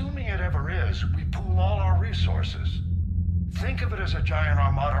 Assuming it ever is, we pool all our resources. Think of it as a giant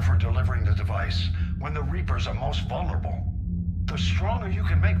armada for delivering the device, when the Reapers are most vulnerable. The stronger you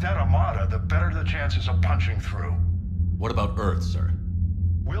can make that armada, the better the chances of punching through. What about Earth, sir?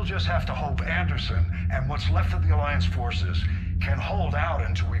 We'll just have to hope Anderson, and what's left of the Alliance forces, can hold out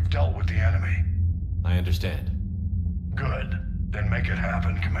until we've dealt with the enemy. I understand. Good. Then make it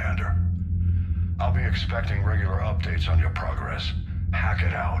happen, Commander. I'll be expecting regular updates on your progress. Hack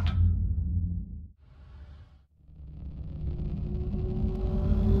it out.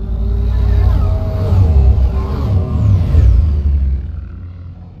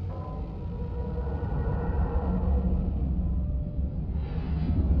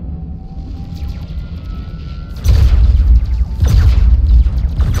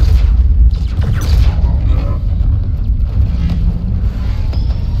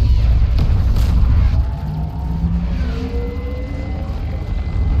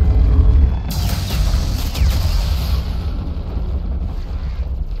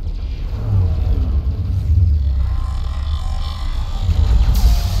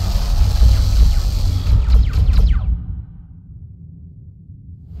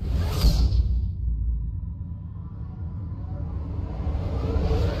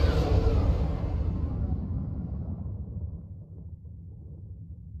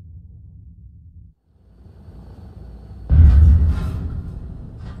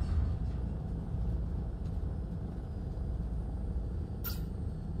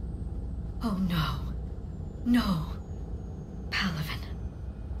 Oh no. No. Palaven.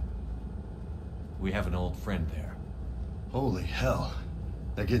 We have an old friend there. Holy hell.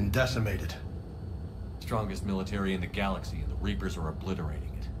 They're getting decimated. Strongest military in the galaxy, and the Reapers are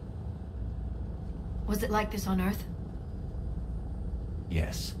obliterating it. Was it like this on Earth?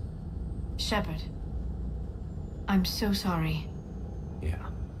 Yes. Shepard. I'm so sorry. Yeah.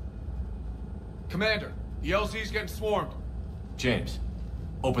 Commander, the LZ's getting swarmed. James,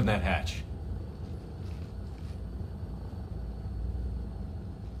 open that hatch.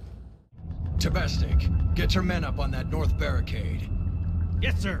 Tabestic, get your men up on that north barricade.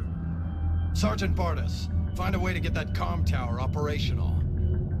 Yes, sir. Sergeant Bartas, find a way to get that comm tower operational.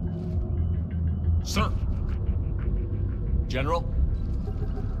 Sir. General?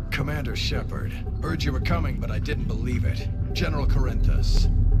 Commander Shepard. Heard you were coming, but I didn't believe it. General Corinthus.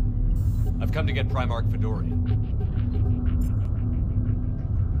 I've come to get Primarch Fedorian.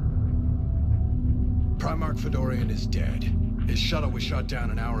 Primarch Fedorian is dead. His shuttle was shot down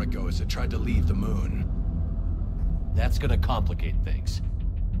an hour ago as it tried to leave the moon. That's gonna complicate things.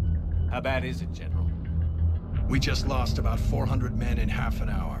 How bad is it, General? We just lost about 400 men in half an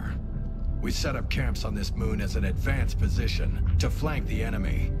hour. We set up camps on this moon as an advanced position to flank the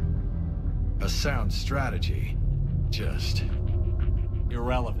enemy. A sound strategy. Just...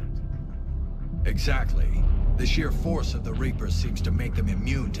 irrelevant. Exactly. The sheer force of the Reapers seems to make them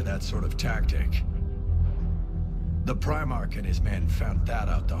immune to that sort of tactic. The Primarch and his men found that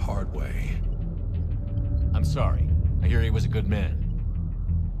out the hard way. I'm sorry. I hear he was a good man.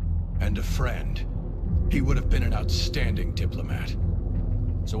 And a friend. He would have been an outstanding diplomat.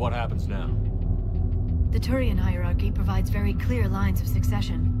 So what happens now? The Turian hierarchy provides very clear lines of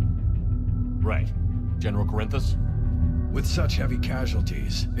succession. Right. General Corinthus? With such heavy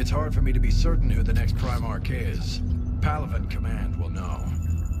casualties, it's hard for me to be certain who the next Primarch is. Palaven Command will know.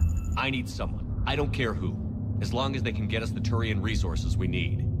 I need someone. I don't care who. As long as they can get us the Turian resources we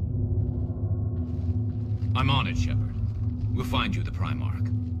need. I'm on it, Shepard. We'll find you the Primarch.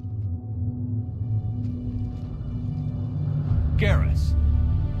 Garrus.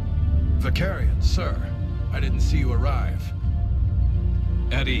 Vicarian, sir. I didn't see you arrive.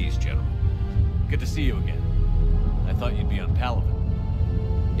 At ease, General. Good to see you again. I thought you'd be on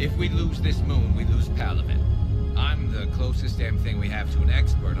Palaven. If we lose this moon, we lose Palaven. I'm the closest damn thing we have to an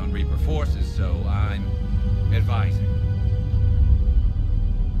expert on Reaper forces, so I'm advising.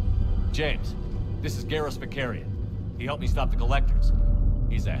 James, this is Garrus Vicarian. He helped me stop the Collectors.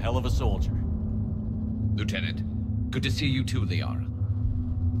 He's a hell of a soldier. Lieutenant, good to see you too, Liara.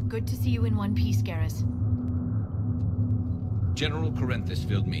 Good to see you in one piece, Garrus. General Corinthus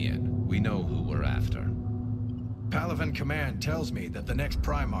filled me in. We know who we're after. Palaven Command tells me that the next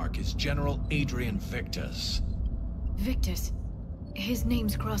Primarch is General Adrian Victus. Victus? His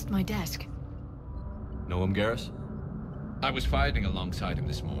name's crossed my desk. Know him, Garrus? I was fighting alongside him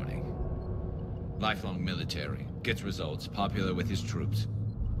this morning. Lifelong military, gets results, popular with his troops.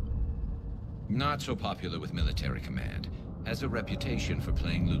 Not so popular with military command. Has a reputation for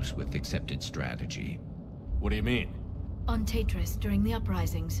playing loose with accepted strategy. What do you mean? On Tatris, during the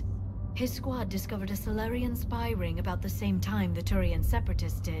uprisings, his squad discovered a Solarian spy ring about the same time the Turian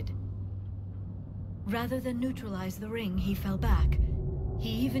separatists did. Rather than neutralize the ring, he fell back. He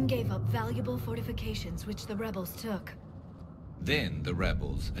even gave up valuable fortifications which the rebels took. Then the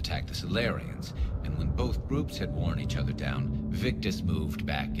rebels attacked the Solarians, and when both groups had worn each other down, Victus moved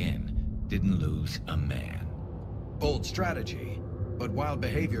back in. Didn't lose a man. Bold strategy, but wild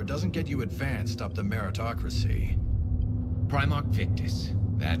behavior doesn't get you advanced up the meritocracy. Primarch Victus.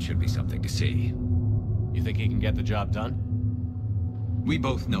 That should be something to see. You think he can get the job done? We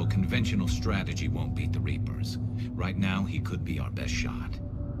both know conventional strategy won't beat the Reapers. Right now, he could be our best shot.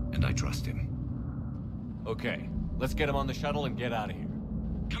 And I trust him. Okay, let's get him on the shuttle and get out of here.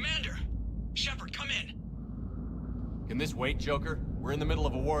 Commander! Shepard, come in! Can this wait, Joker? We're in the middle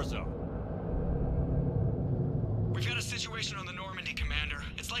of a war zone. We've got a situation on the Normandy, Commander.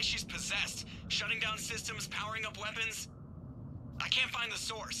 It's like she's possessed. Shutting down systems, powering up weapons. I can't find the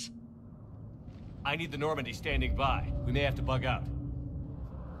source. I need the Normandy standing by. We may have to bug out.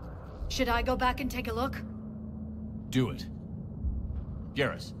 Should I go back and take a look? Do it.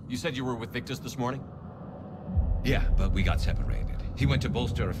 Garrus, you said you were with Victus this morning? Yeah, but we got separated. He went to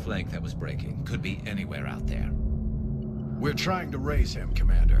bolster a flank that was breaking. Could be anywhere out there. We're trying to raise him,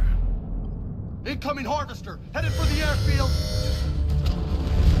 Commander. Incoming Harvester! Headed for the airfield!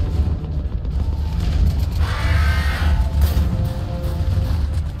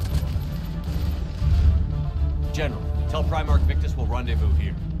 General, tell Primarch Victus we'll rendezvous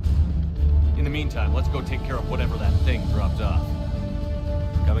here. In the meantime, let's go take care of whatever that thing dropped off.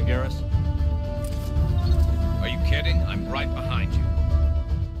 Coming, Garrus? Are you kidding? I'm right behind you.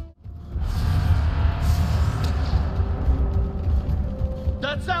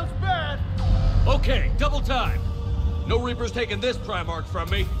 That sounds bad! Okay, double time! No Reaper's taking this Primarch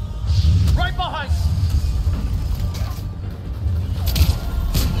from me. Right behind!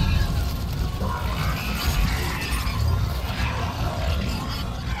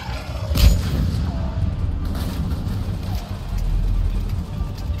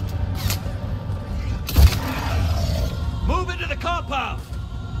 Move into the compound!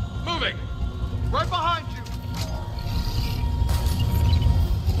 Moving! Right behind you!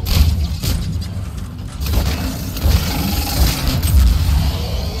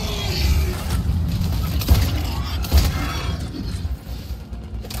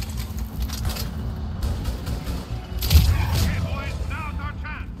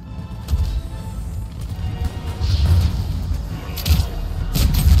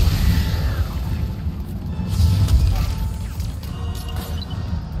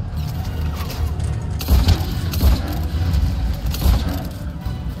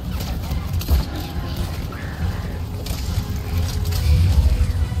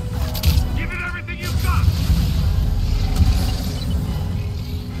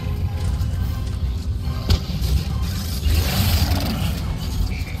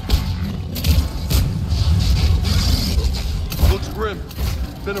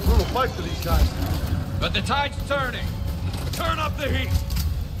 Been a brutal fight for these guys. But the tide's turning. Turn up the heat.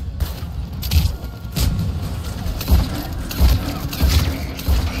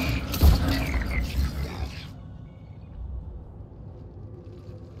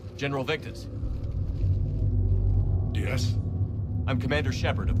 General Victus. Yes? I'm Commander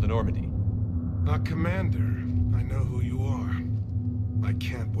Shepard of the Normandy. Commander. I know who you are. I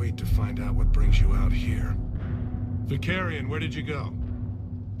can't wait to find out what brings you out here. Vicarian, where did you go?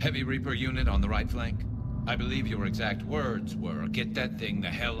 Heavy Reaper unit on the right flank. I believe your exact words were, "Get that thing the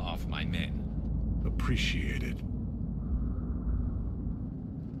hell off my men." Appreciated.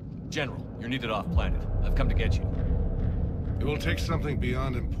 General, you're needed off-planet. I've come to get you. It will take something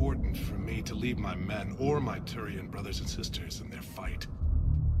beyond important for me to leave my men or my Turian brothers and sisters in their fight.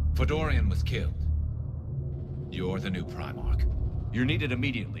 Fedorian was killed. You're the new Primarch. You're needed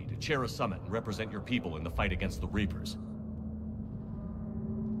immediately to chair a summit and represent your people in the fight against the Reapers.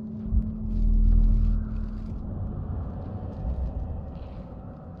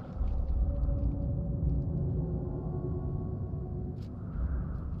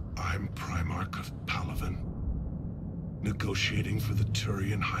 I'm Primarch of Palaven, negotiating for the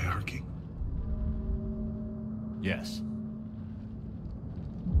Turian hierarchy. Yes.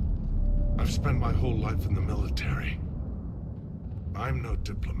 I've spent my whole life in the military. I'm no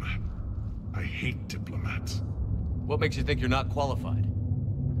diplomat. I hate diplomats. What makes you think you're not qualified?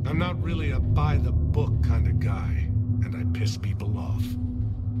 I'm not really a by-the-book kind of guy, and I piss people off.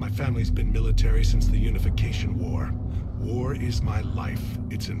 My family's been military since the Unification War. War is my life.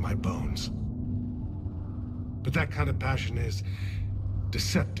 It's in my bones. But that kind of passion is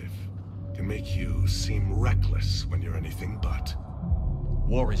deceptive. Can make you seem reckless when you're anything but.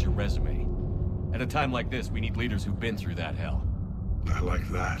 War is your resume. At a time like this, we need leaders who've been through that hell. I like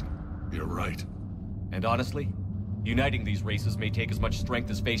that. You're right. And honestly, uniting these races may take as much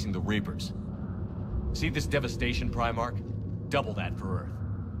strength as facing the Reapers. See this devastation, Primarch? Double that for Earth.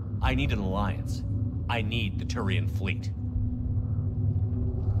 I need an alliance. I need the Turian fleet.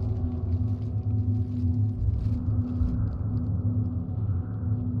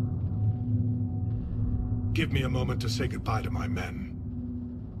 Give me a moment to say goodbye to my men.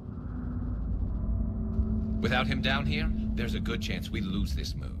 Without him down here, there's a good chance we lose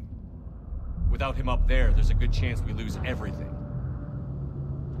this moon. Without him up there, there's a good chance we lose everything.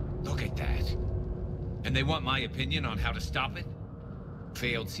 Look at that. And they want my opinion on how to stop it?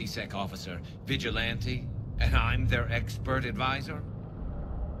 Failed C-Sec officer, vigilante, and I'm their expert advisor?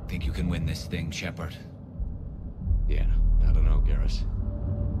 Think you can win this thing, Shepard? Yeah, I don't know, Garrus.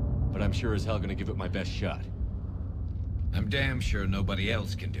 But I'm sure as hell gonna give it my best shot. I'm damn sure nobody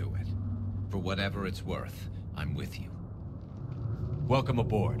else can do it. For whatever it's worth, I'm with you. Welcome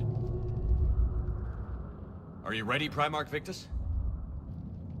aboard. Are you ready, Primarch Victus?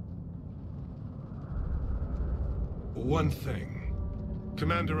 One thing.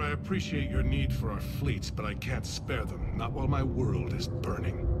 Commander, I appreciate your need for our fleets, but I can't spare them, not while my world is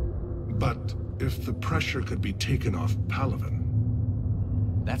burning. But if the pressure could be taken off Palaven...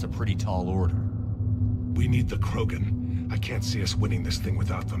 That's a pretty tall order. We need the Krogan. I can't see us winning this thing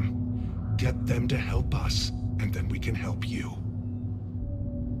without them. Get them to help us, and then we can help you.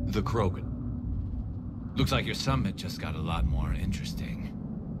 The Krogan. Looks like your summit just got a lot more interesting.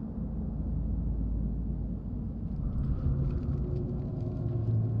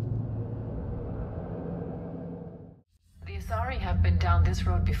 The Asari have been down this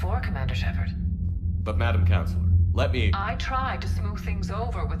road before, Commander Shepard. But Madam Counselor, let me... I tried to smooth things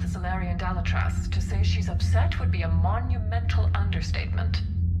over with the Solarian Dalatras. To say she's upset would be a monumental understatement.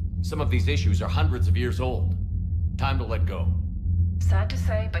 Some of these issues are hundreds of years old. Time to let go. Sad to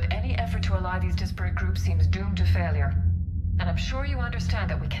say, but any effort to ally these disparate groups seems doomed to failure. And I'm sure you understand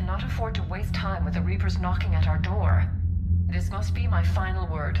that we cannot afford to waste time with the Reapers knocking at our door. This must be my final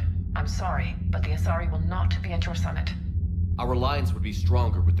word. I'm sorry, but the Asari will not be at your summit. Our alliance would be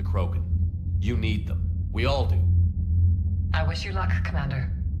stronger with the Krogan. You need them. We all do. I wish you luck,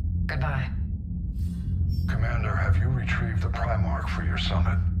 Commander. Goodbye. Commander, have you retrieved the Primarch for your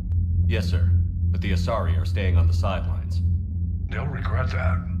summit? Yes, sir. But the Asari are staying on the sidelines. They'll regret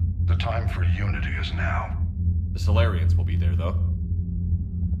that. The time for unity is now. The Solarians will be there, though.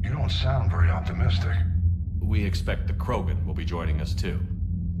 You don't sound very optimistic. We expect the Krogan will be joining us, too.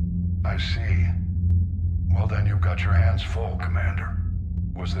 I see. Well, then you've got your hands full, Commander.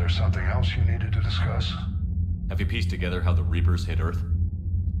 Was there something else you needed to discuss? Have you pieced together how the Reapers hit Earth?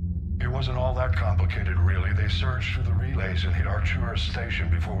 It wasn't all that complicated, really. They surged through the relays and hit Arcturus Station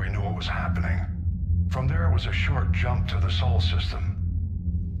before we knew what was happening. From there, it was a short jump to the Sol system.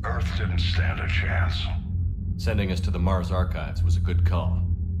 Earth didn't stand a chance. Sending us to the Mars Archives was a good call.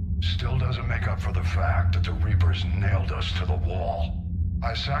 Still doesn't make up for the fact that the Reapers nailed us to the wall.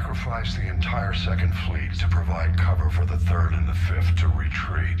 I sacrificed the entire Second Fleet to provide cover for the Third and the Fifth to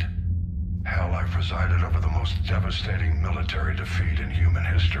retreat. Hell, I presided over the most devastating military defeat in human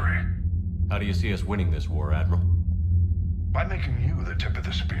history. How do you see us winning this war, Admiral? By making you the tip of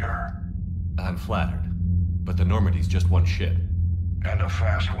the spear. I'm flattered, but the Normandy's just one ship. And a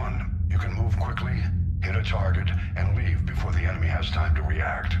fast one. You can move quickly, hit a target, and leave before the enemy has time to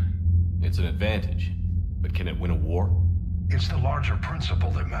react. It's an advantage, but can it win a war? It's the larger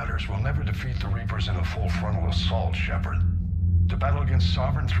principle that matters. We'll never defeat the Reapers in a full frontal assault, Shepard. The battle against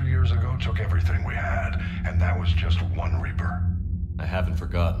Sovereign 3 years ago took everything we had, and that was just one Reaper. I haven't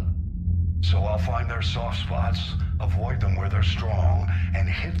forgotten. So I'll find their soft spots, avoid them where they're strong, and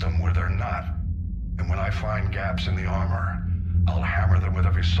hit them where they're not. And when I find gaps in the armor, I'll hammer them with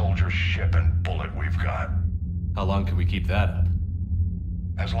every soldier, ship, and bullet we've got. How long can we keep that up?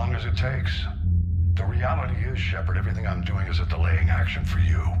 As long as it takes. The reality is, Shepard, everything I'm doing is a delaying action for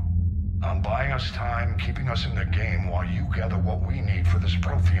you. I'm buying us time, keeping us in the game while you gather what we need for this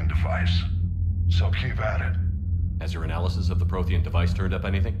Prothean device. So keep at it. Has your analysis of the Prothean device turned up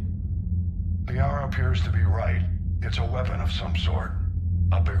anything? The hour appears to be right. It's a weapon of some sort.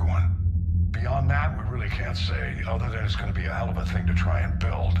 A big one. Beyond that, we really can't say, other than it's going to be a hell of a thing to try and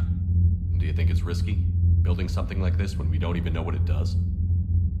build. Do you think it's risky, building something like this when we don't even know what it does?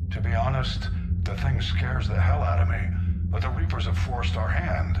 To be honest, the thing scares the hell out of me, but the Reapers have forced our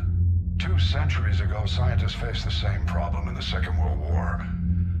hand. 2 centuries ago, scientists faced the same problem in the Second World War.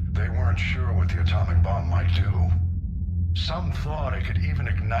 They weren't sure what the atomic bomb might do. Some thought it could even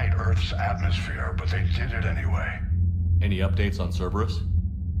ignite Earth's atmosphere, but they did it anyway. Any updates on Cerberus?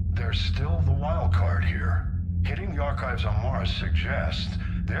 They're still the wild card here. Hitting the archives on Mars suggests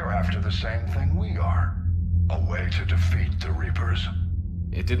they're after the same thing we are. A way to defeat the Reapers.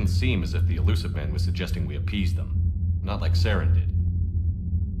 It didn't seem as if the Elusive Man was suggesting we appease them. Not like Saren did.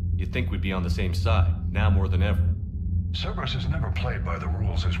 You'd think we'd be on the same side, now more than ever. Cerberus has never played by the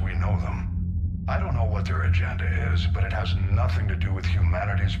rules as we know them. I don't know what their agenda is, but it has nothing to do with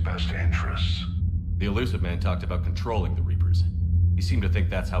humanity's best interests. The Elusive Man talked about controlling the Reapers. He seemed to think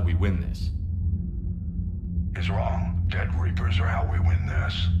that's how we win this. He's wrong. Dead Reapers are how we win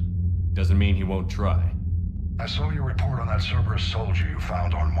this. Doesn't mean he won't try. I saw your report on that Cerberus soldier you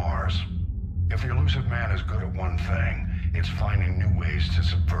found on Mars. If the Elusive Man is good at one thing, it's finding new ways to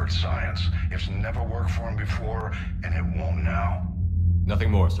subvert science. It's never worked for him before, and it won't now.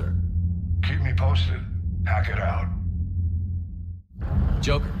 Nothing more, sir. Keep me posted. Hack it out.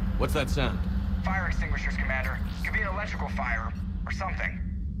 Joker, what's that sound? Fire extinguishers, Commander. Could be an electrical fire, or something.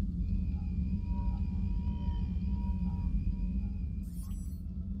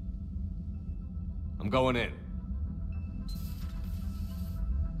 I'm going in.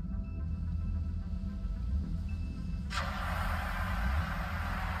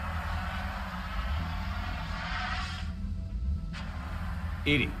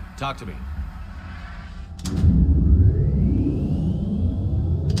 Edie, talk to me.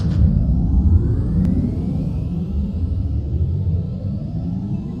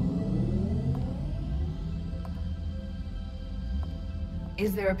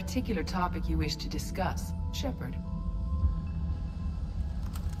 Is there a particular topic you wish to discuss, Shepard?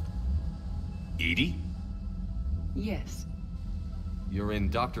 Edie? Yes. You're in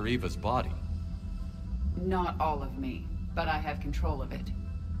Dr. Eva's body. Not all of me, but I have control of it.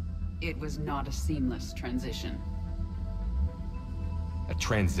 It was not a seamless transition. A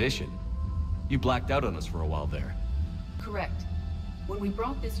transition? You blacked out on us for a while there. Correct. When we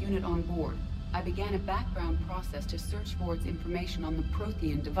brought this unit on board, I began a background process to search for its information on the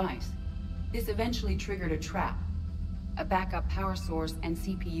Prothean device. This eventually triggered a trap. A backup power source and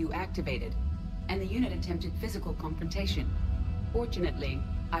CPU activated, and the unit attempted physical confrontation. Fortunately,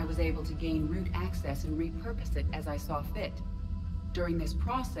 I was able to gain root access and repurpose it as I saw fit. During this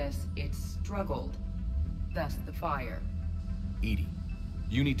process, it struggled. Thus the fire. Edie,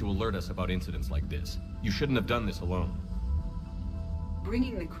 you need to alert us about incidents like this. You shouldn't have done this alone.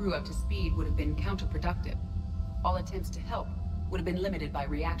 Bringing the crew up to speed would have been counterproductive. All attempts to help would have been limited by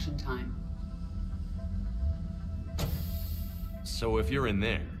reaction time. So if you're in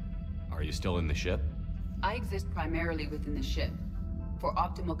there, are you still in the ship? I exist primarily within the ship. For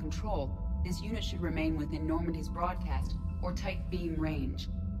optimal control, this unit should remain within Normandy's broadcast or tight beam range.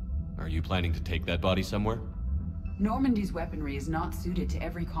 Are you planning to take that body somewhere? Normandy's weaponry is not suited to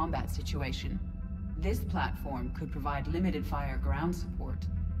every combat situation. This platform could provide limited fire ground support.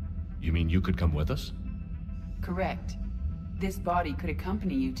 You mean you could come with us? Correct. This body could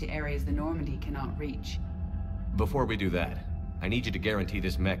accompany you to areas the Normandy cannot reach. Before we do that, I need you to guarantee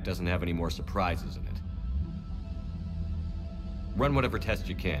this mech doesn't have any more surprises in it. Run whatever tests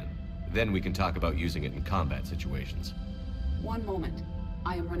you can. Then we can talk about using it in combat situations. One moment.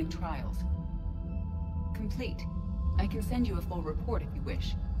 I am running trials. Complete. I can send you a full report if you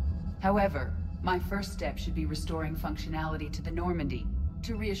wish. However, my first step should be restoring functionality to the Normandy,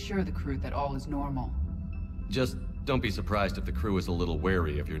 to reassure the crew that all is normal. Just don't be surprised if the crew is a little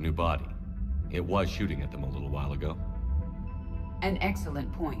wary of your new body. It was shooting at them a little while ago. An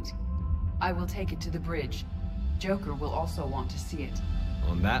excellent point. I will take it to the bridge. Joker will also want to see it.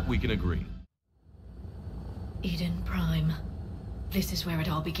 On that, we can agree. Eden Prime. This is where it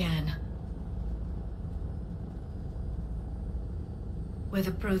all began. Where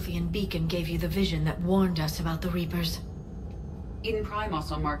the Prothean beacon gave you the vision that warned us about the Reapers. Eden Prime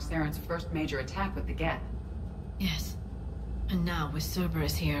also marks Theron's first major attack with the Geth. Yes. And now, with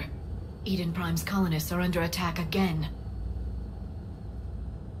Cerberus here, Eden Prime's colonists are under attack again.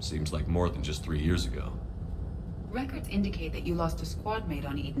 Seems like more than just 3 years ago. Records indicate that you lost a squad mate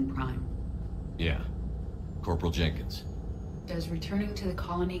on Eden Prime. Yeah. Corporal Jenkins. Does returning to the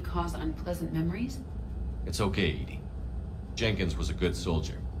colony cause unpleasant memories? It's okay, Edie. Jenkins was a good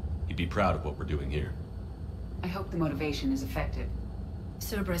soldier. He'd be proud of what we're doing here. I hope the motivation is effective.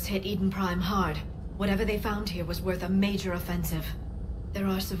 Cerberus hit Eden Prime hard. Whatever they found here was worth a major offensive. There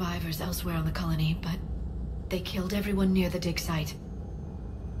are survivors elsewhere on the colony, but they killed everyone near the dig site.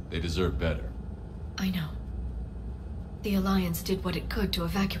 They deserve better. I know. The Alliance did what it could to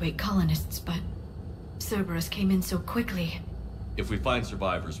evacuate colonists, but Cerberus came in so quickly. If we find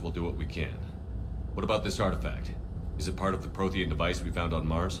survivors, we'll do what we can. What about this artifact? Is it part of the Prothean device we found on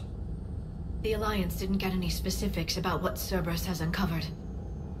Mars? The Alliance didn't get any specifics about what Cerberus has uncovered.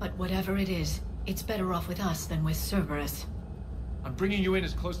 But whatever it is, it's better off with us than with Cerberus. I'm bringing you in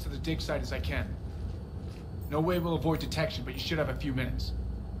as close to the dig site as I can. No way we'll avoid detection, but you should have a few minutes.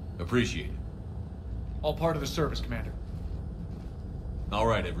 Appreciate it. All part of the service, Commander. All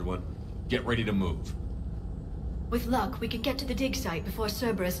right, everyone. Get ready to move. With luck, we can get to the dig site before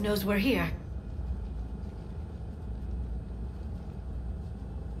Cerberus knows we're here.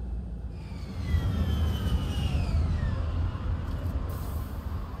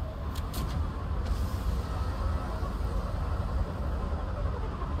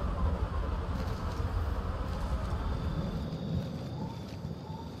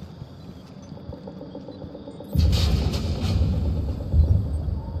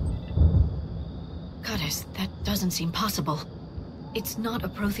 Doesn't seem possible. It's not a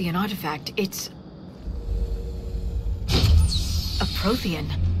Prothean artifact, it's a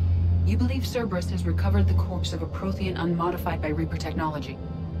Prothean. You believe Cerberus has recovered the corpse of a Prothean unmodified by Reaper technology?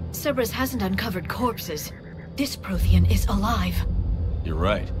 Cerberus hasn't uncovered corpses. This Prothean is alive. You're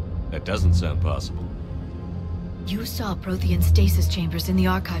right. That doesn't sound possible. You saw Prothean stasis chambers in the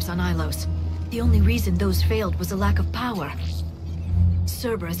archives on Ilos. The only reason those failed was a lack of power.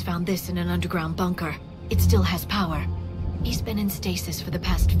 Cerberus found this in an underground bunker. It still has power. He's been in stasis for the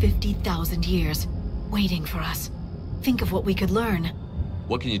past 50,000 years, waiting for us. Think of what we could learn.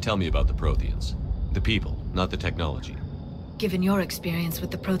 What can you tell me about the Protheans? The people, not the technology. Given your experience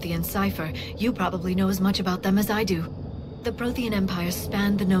with the Prothean cipher, you probably know as much about them as I do. The Prothean Empire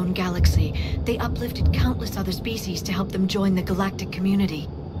spanned the known galaxy. They uplifted countless other species to help them join the galactic community.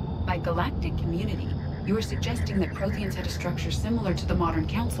 By galactic community, you are suggesting that Protheans had a structure similar to the modern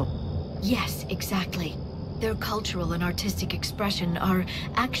Council? Yes, exactly. Their cultural and artistic expression are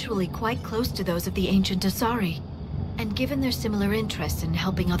actually quite close to those of the ancient Asari. And given their similar interests in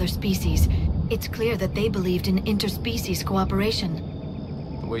helping other species, it's clear that they believed in interspecies cooperation.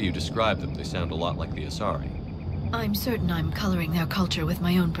 The way you describe them, they sound a lot like the Asari. I'm certain I'm coloring their culture with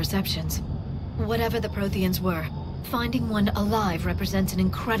my own perceptions. Whatever the Protheans were, finding one alive represents an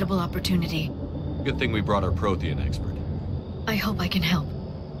incredible opportunity. Good thing we brought our Prothean expert. I hope I can help.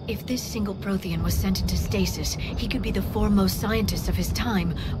 If this single Prothean was sent into stasis, he could be the foremost scientist of his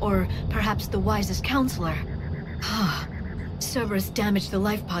time, or perhaps the wisest counselor. Cerberus damaged the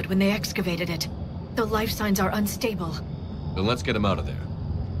life pod when they excavated it. The life signs are unstable. Then let's get him out of there.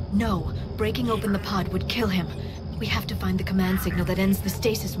 No, breaking open the pod would kill him. We have to find the command signal that ends the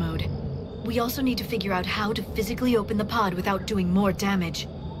stasis mode. We also need to figure out how to physically open the pod without doing more damage.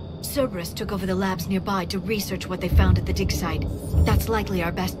 Cerberus took over the labs nearby to research what they found at the dig site. That's likely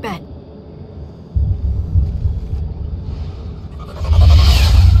our best bet.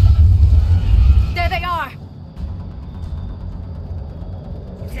 There they are!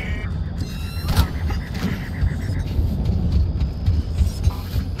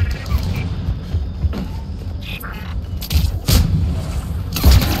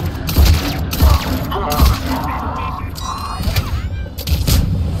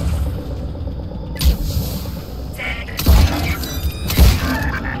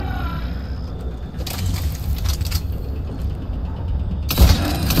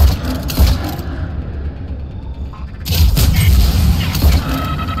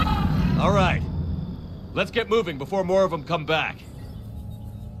 Let's get moving before more of them come back.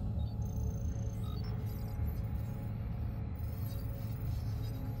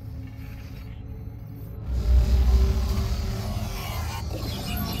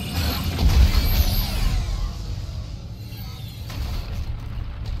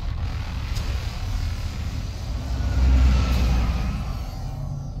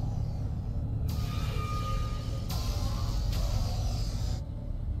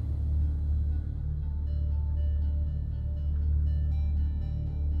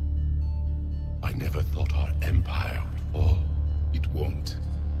 I never thought our empire would fall. It won't.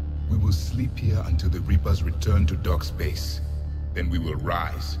 We will sleep here until the Reapers return to dock space. Then we will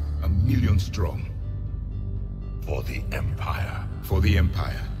rise, 1,000,000 strong. For the Empire. For the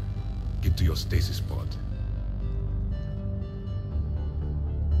Empire. Get to your stasis pod.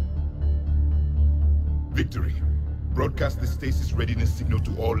 Victory. Broadcast the stasis readiness signal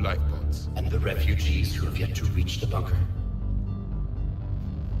to all life pods. And the refugees who have yet to reach the bunker.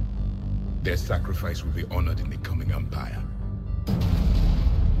 Their sacrifice will be honored in the coming Empire.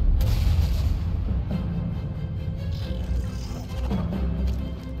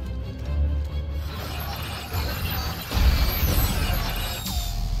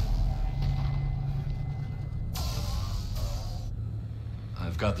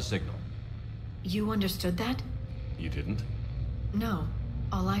 I've got the signal. You understood that? You didn't? No.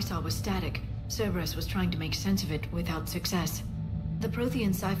 All I saw was static. Cerberus was trying to make sense of it without success. The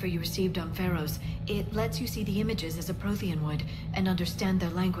Prothean cipher you received on Pharaohs, it lets you see the images as a Prothean would, and understand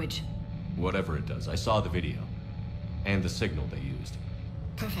their language. Whatever it does, I saw the video. And the signal they used.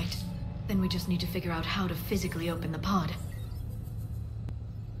 Perfect. Then we just need to figure out how to physically open the pod.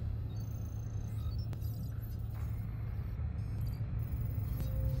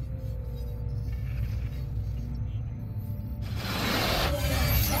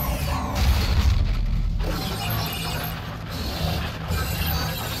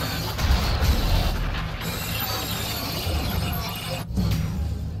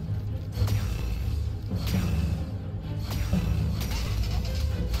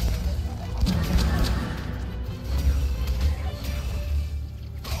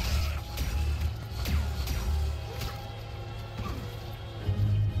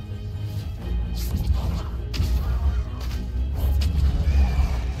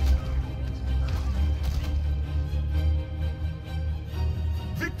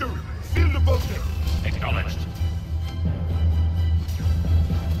 Acknowledged.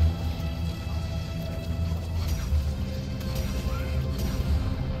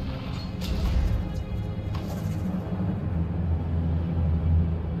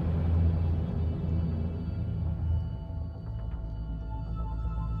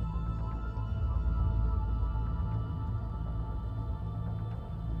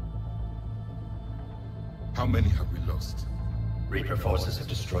 How many have we lost? Reaper forces have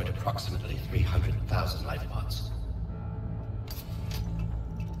destroyed approximately 300,000 life pods.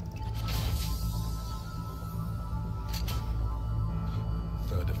 A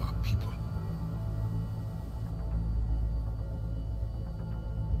third of our people.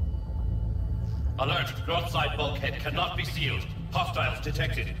 Alert! Broadside bulkhead cannot be sealed. Hostiles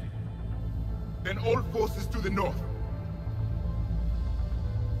detected. Then all forces to the north.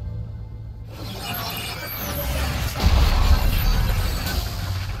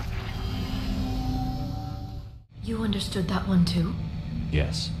 You understood that one too?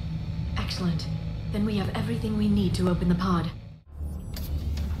 Yes. Excellent. Then we have everything we need to open the pod.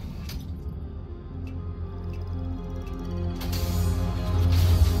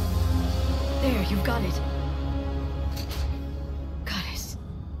 There, you've got it. Goddess.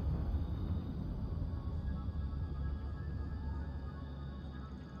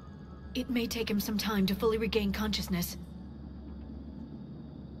 It may take him some time to fully regain consciousness.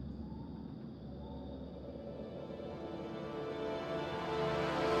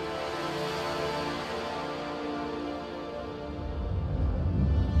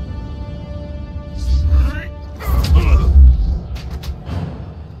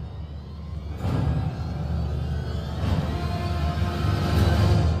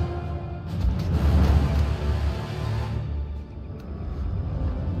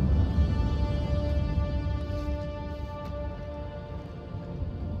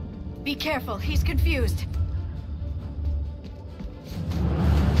 Be careful, he's confused.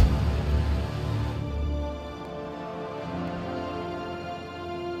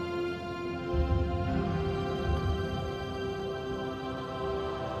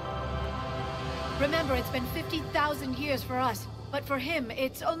 Remember, it's been 50,000 years for us, but for him,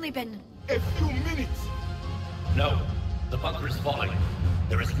 it's only been... a few minutes! No, the bunker is falling.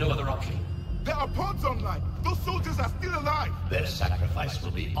 There is no other option. There are pods online! Those soldiers are still alive! Their sacrifice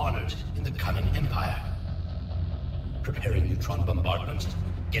will be honored in the coming Empire. Preparing neutron bombardment.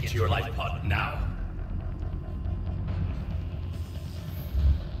 Get to your life pod now.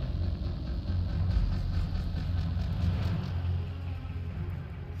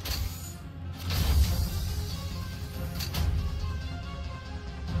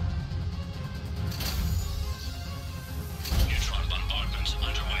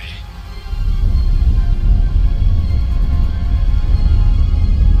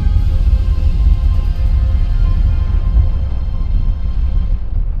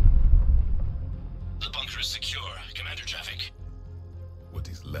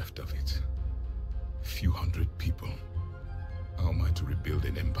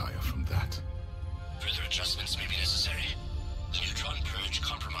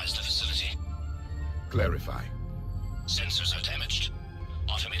 Clarify. Sensors are damaged.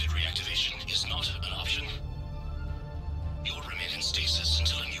 Automated reactivation is not an option. You'll remain in stasis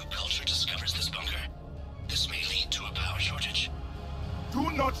until a new culture discovers this bunker. This may lead to a power shortage. Do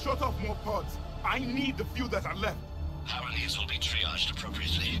not shut off more pods. I need the few that are left. Power needs will be triaged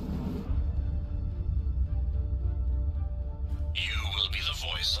appropriately. You will be the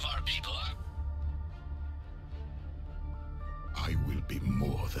voice of our people. I will be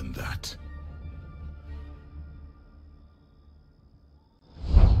more than that.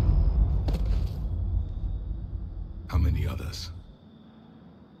 How many others?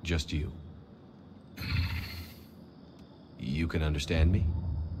 Just you. You can understand me?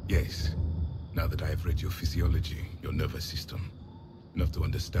 Yes. Now that I have read your physiology, your nervous system, enough to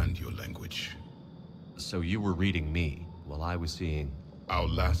understand your language. So you were reading me, while I was seeing... Our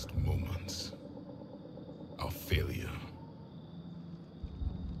last moments. Our failure.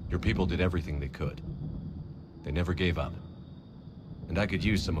 Your people did everything they could. They never gave up. And I could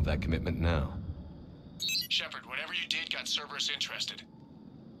use some of that commitment now. Shepard, whatever you did got Cerberus interested.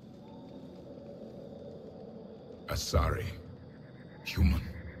 Asari. Human.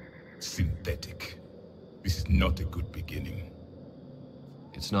 Synthetic. This is not a good beginning.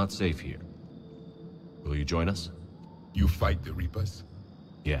 It's not safe here. Will you join us? You fight the Reapers?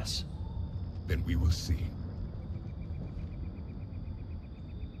 Yes. Then we will see.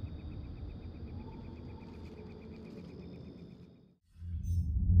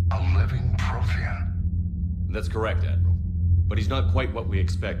 A living Prothean. That's correct, Admiral. But he's not quite what we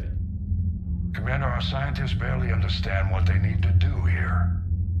expected. Commander, our scientists barely understand what they need to do here.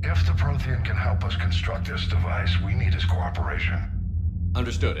 If the Prothean can help us construct this device, we need his cooperation.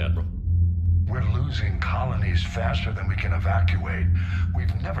 Understood, Admiral. We're losing colonies faster than we can evacuate.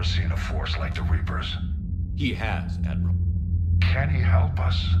 We've never seen a force like the Reapers. He has, Admiral. Can he help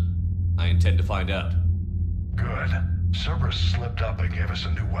us? I intend to find out. Good. Cerberus slipped up and gave us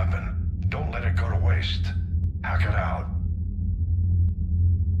a new weapon. Don't let it go to waste. Hack it out.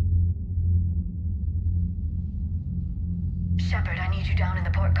 Shepard, I need you down in the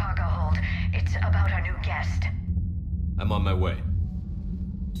port cargo hold. It's about our new guest. I'm on my way.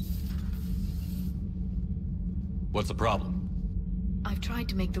 What's the problem? I've tried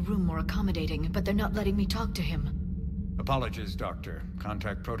to make the room more accommodating, but they're not letting me talk to him. Apologies, Doctor.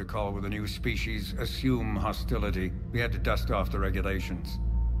 Contact protocol with a new species. Assume hostility. We had to dust off the regulations.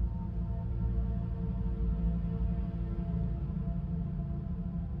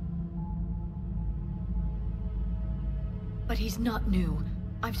 But he's not new.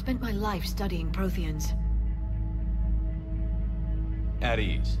 I've spent my life studying Protheans. At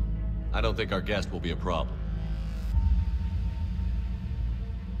ease. I don't think our guest will be a problem.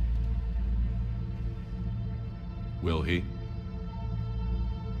 Will he?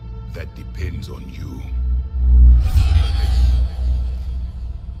 That depends on you.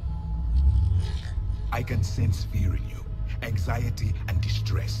 I can sense fear in you. Anxiety and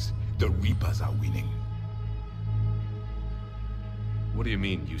distress. The Reapers are winning. What do you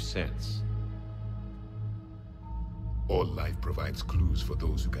mean, you sense? All life provides clues for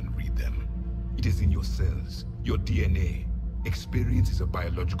those who can read them. It is in your cells, your DNA. Experience is a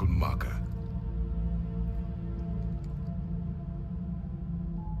biological marker.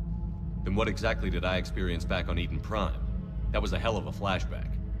 Then what exactly did I experience back on Eden Prime? That was a hell of a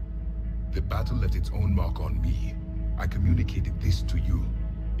flashback. The battle left its own mark on me. I communicated this to you.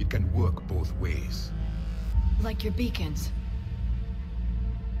 It can work both ways. Like your beacons.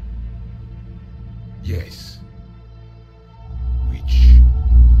 Yes. Which...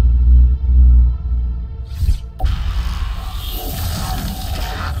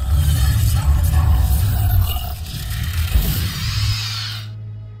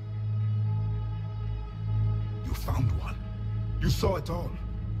 You found one. You saw it all.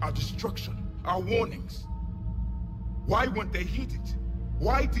 Our destruction, Our warnings? Why weren't they heeded?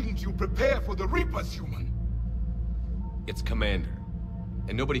 Why didn't you prepare for the Reapers, human? It's Commander.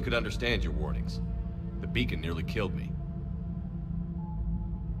 And nobody could understand your warnings. The beacon nearly killed me.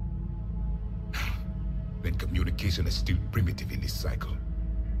 Then communication is still primitive in this cycle.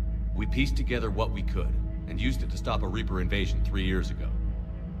 We pieced together what we could, and used it to stop a Reaper invasion 3 years ago.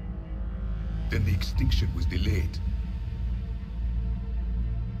 Then the extinction was delayed.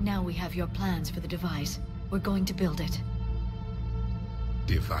 Now we have your plans for the device. We're going to build it.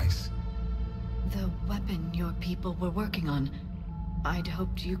 Device? The weapon your people were working on. I'd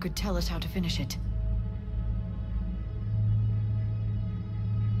hoped you could tell us how to finish it.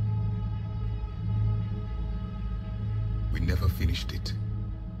 We never finished it.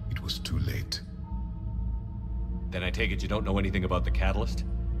 It was too late. Then I take it you don't know anything about the catalyst?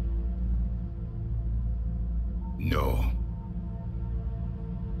 No.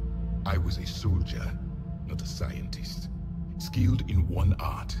 I was a soldier, not a scientist. Skilled in one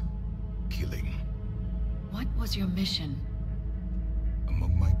art: killing. What was your mission?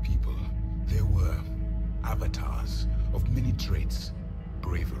 Among my people, there were avatars of many traits.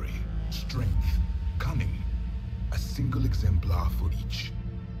 Bravery, strength, cunning. A single exemplar for each.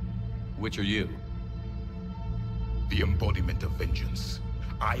 Which are you? The embodiment of vengeance.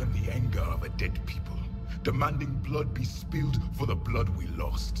 I am the anger of a dead people, demanding blood be spilled for the blood we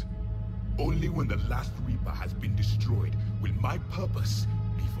lost. Only when the last Reaper has been destroyed will my purpose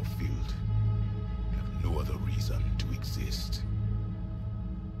be fulfilled. I have no other reason to exist.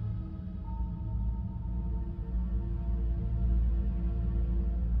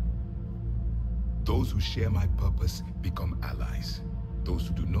 Those who share my purpose become allies. Those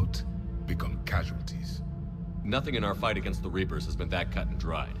who do not become casualties. Nothing in our fight against the Reapers has been that cut and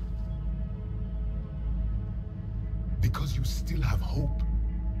dried. Because you still have hope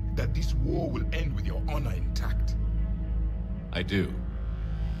that this war will end with your honor intact. I do.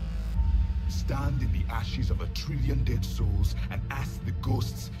 Stand in the ashes of 1 trillion dead souls and ask the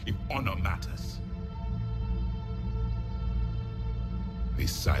ghosts if honor matters.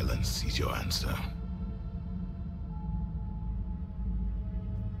 This silence is your answer.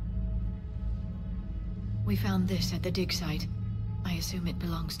 We found this at the dig site. I assume it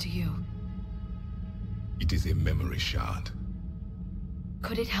belongs to you. It is a memory shard.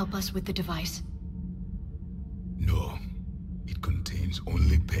 Could it help us with the device? No. It contains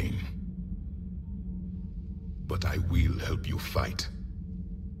only pain. But I will help you fight.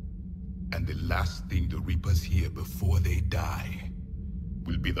 And the last thing the Reapers hear before they die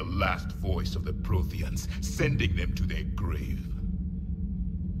will be the last voice of the Protheans, sending them to their grave.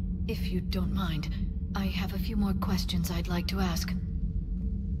 If you don't mind, I have a few more questions I'd like to ask.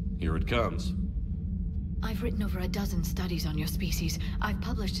 Here it comes. I've written over a dozen studies on your species. I've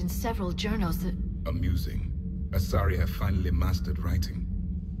published in several journals that... Amusing. Asari have finally mastered writing.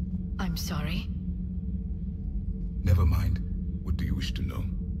 I'm sorry? Never mind. What do you wish to know?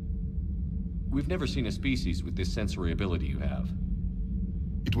 We've never seen a species with this sensory ability you have.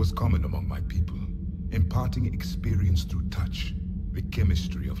 It was common among my people, imparting experience through touch, the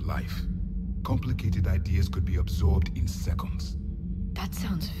chemistry of life. Complicated ideas could be absorbed in seconds. That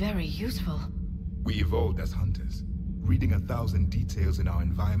sounds very useful. We evolved as hunters. Reading 1,000 details in our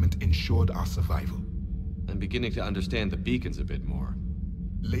environment ensured our survival. I'm beginning to understand the beacons a bit more.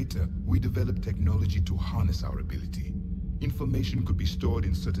 Later, we developed technology to harness our ability. Information could be stored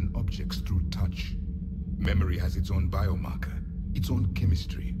in certain objects through touch. Memory has its own biomarker, its own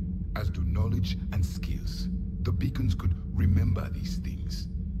chemistry, as do knowledge and skills. The beacons could remember these things.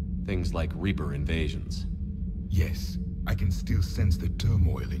 Things like Reaper invasions. Yes, I can still sense the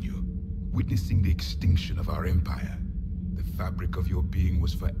turmoil in you, witnessing the extinction of our empire. The fabric of your being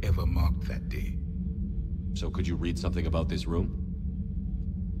was forever marked that day. So could you read something about this room?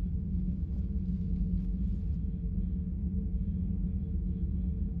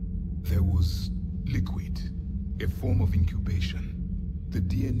 There was liquid, a form of incubation. The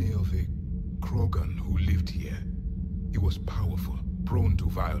DNA of a Krogan who lived here. He was powerful, prone to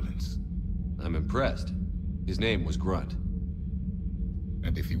violence. I'm impressed. His name was Grunt.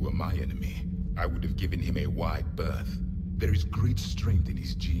 And if he were my enemy, I would have given him a wide berth. There is great strength in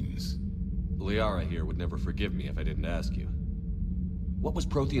his genes. Liara here would never forgive me if I didn't ask you. What was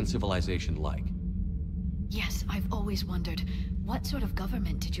Prothean civilization like? Yes, I've always wondered. What sort of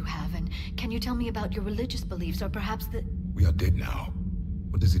government did you have, and can you tell me about your religious beliefs, or perhaps the... We are dead now.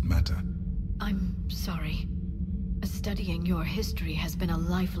 What does it matter? I'm sorry. Studying your history has been a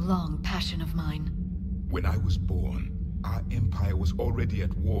lifelong passion of mine. When I was born, our empire was already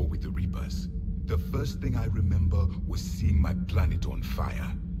at war with the Reapers. The first thing I remember was seeing my planet on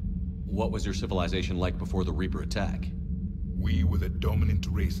fire. What was your civilization like before the Reaper attack? We were the dominant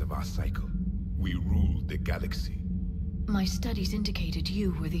race of our cycle. We ruled the galaxy. My studies indicated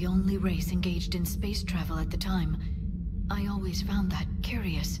you were the only race engaged in space travel at the time. I always found that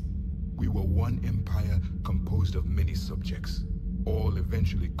curious. We were one empire composed of many subjects. All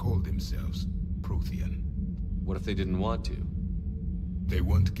eventually called themselves Prothean. What if they didn't want to? They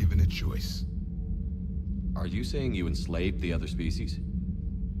weren't given a choice. Are you saying you enslaved the other species?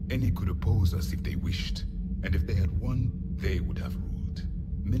 Any could oppose us if they wished, and if they had won, they would have ruled.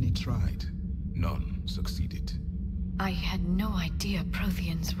 Many tried. None succeeded. I had no idea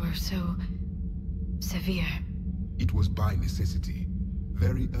Protheans were so... severe. It was by necessity.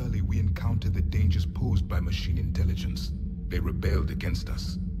 Very early we encountered the dangers posed by machine intelligence. They rebelled against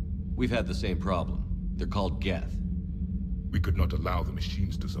us. We've had the same problem. They're called Geth. We could not allow the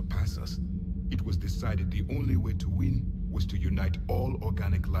machines to surpass us. It was decided the only way to win was to unite all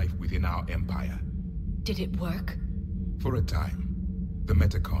organic life within our empire. Did it work? For a time. The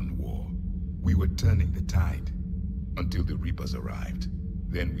Metacon War. We were turning the tide. Until the Reapers arrived.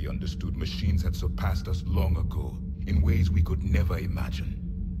 Then we understood machines had surpassed us long ago, in ways we could never imagine.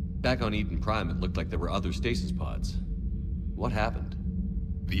 Back on Eden Prime, it looked like there were other stasis pods. What happened?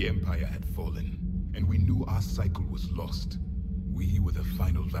 The Empire had fallen, and we knew our cycle was lost. We were the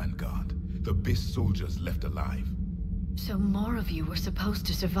final vanguard, the best soldiers left alive. So more of you were supposed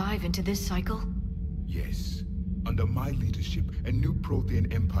to survive into this cycle? Yes. Under my leadership, a new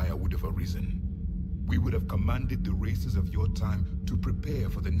Prothean empire would have arisen. We would have commanded the races of your time to prepare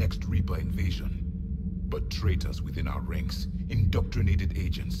for the next Reaper invasion. But traitors within our ranks, indoctrinated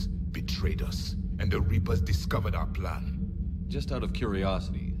agents, betrayed us, and the Reapers discovered our plan. Just out of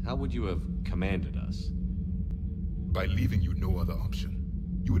curiosity, how would you have commanded us? By leaving you no other option.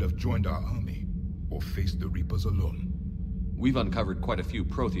 You would have joined our army, or faced the Reapers alone. We've uncovered quite a few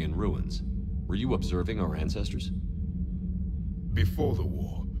Prothean ruins. Were you observing our ancestors? Before the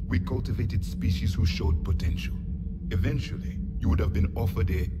war, we cultivated species who showed potential. Eventually, you would have been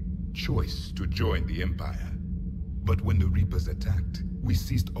offered a choice to join the Empire. But when the Reapers attacked, we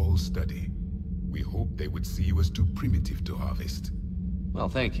ceased all study. We hoped they would see you as too primitive to harvest. Well,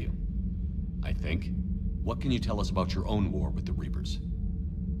 thank you. I think. What can you tell us about your own war with the Reapers?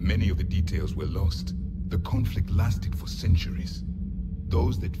 Many of the details were lost. The conflict lasted for centuries.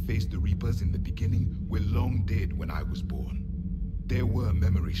 Those that faced the Reapers in the beginning were long dead when I was born. There were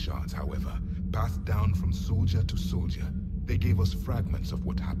memory shards, however, passed down from soldier to soldier. They gave us fragments of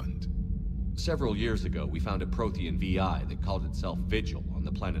what happened. Several years ago, we found a Prothean VI that called itself Vigil on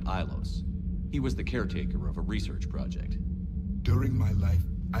the planet Ilos. He was the caretaker of a research project. During my life,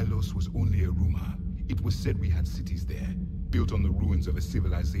 Ilos was only a rumor. It was said we had cities there, built on the ruins of a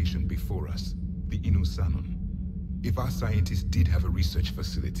civilization before us, the Inusanon. If our scientists did have a research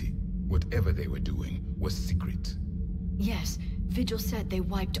facility, whatever they were doing was secret. Yes, Vigil said they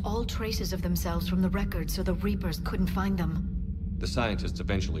wiped all traces of themselves from the records so the Reapers couldn't find them. The scientists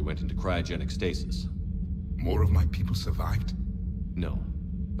eventually went into cryogenic stasis. More of my people survived? No,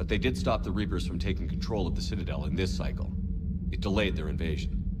 but they did stop the Reapers from taking control of the Citadel in this cycle. It delayed their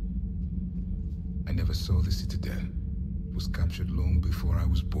invasion. I never saw the Citadel. It was captured long before I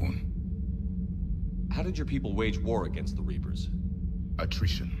was born. How did your people wage war against the Reapers?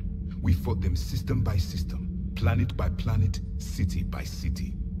 Attrition. We fought them system by system, planet by planet, city by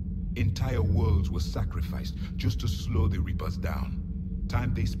city. Entire worlds were sacrificed just to slow the Reapers down.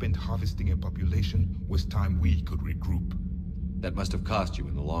 Time they spent harvesting a population was time we could regroup. That must have cost you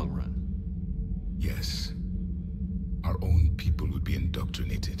in the long run. Yes. Our own people would be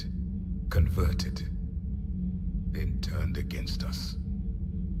indoctrinated, converted, then turned against us.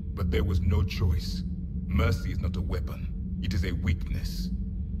 But there was no choice. Mercy is not a weapon. It is a weakness.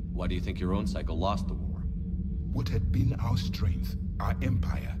 Why do you think your own cycle lost the war? What had been our strength, our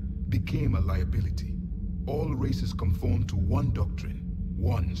empire, became a liability. All races conformed to one doctrine,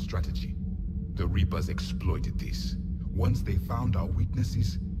 one strategy. The Reapers exploited this. Once they found our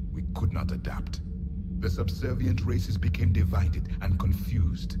weaknesses, we could not adapt. The subservient races became divided and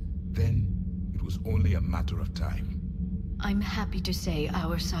confused. Then, it was only a matter of time. I'm happy to say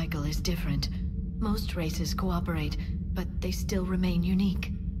our cycle is different. Most races cooperate, but they still remain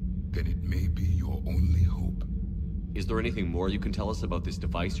unique. Then it may be your only hope. Is there anything more you can tell us about this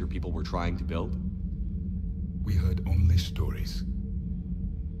device your people were trying to build? We heard only stories.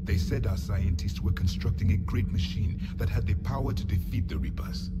 They said our scientists were constructing a great machine that had the power to defeat the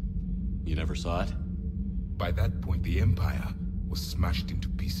Reapers. You never saw it? By that point, the Empire was smashed into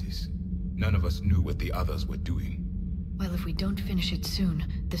pieces. None of us knew what the others were doing. Well, if we don't finish it soon,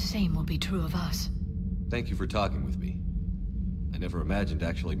 the same will be true of us. Thank you for talking with me. And never imagined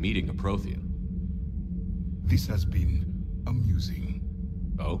actually meeting a Prothean. This has been amusing.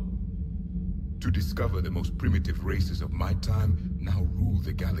 Oh? To discover the most primitive races of my time now rule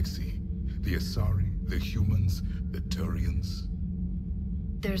the galaxy. The Asari, the humans, the Turians.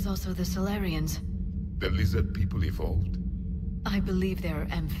 There's also the Solarians. The lizard people evolved? I believe they're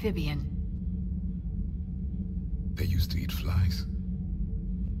amphibian. They used to eat flies.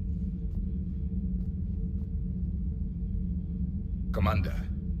 Commander,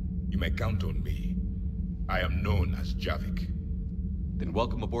 you may count on me. I am known as Javik. Then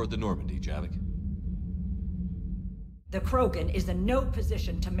welcome aboard the Normandy, Javik. The Krogan is in no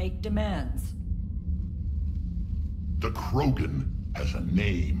position to make demands. The Krogan has a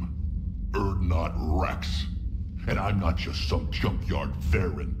name. Urdnot Rex. And I'm not just some junkyard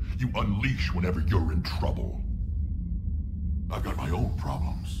Varen you unleash whenever you're in trouble. I've got my own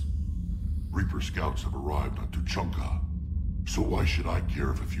problems. Reaper scouts have arrived on Tuchanka. So why should I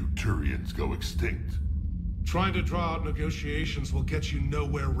care if a few Turians go extinct? Trying to draw out negotiations will get you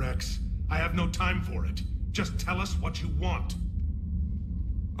nowhere, Rex. I have no time for it. Just tell us what you want.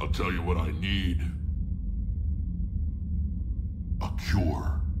 I'll tell you what I need. A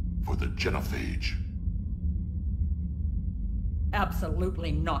cure for the genophage.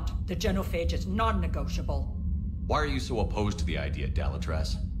 Absolutely not. The genophage is non-negotiable. Why are you so opposed to the idea,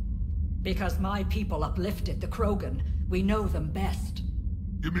 Dalatras? Because my people uplifted the Krogan. We know them best.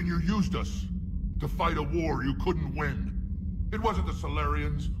 You mean you used us to fight a war you couldn't win? It wasn't the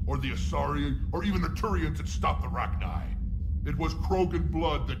Solarians, or the Asari, or even the Turians that stopped the Rachni. It was Krogan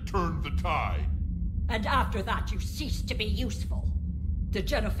blood that turned the tide. And after that, you ceased to be useful. The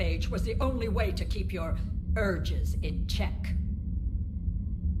genophage was the only way to keep your urges in check.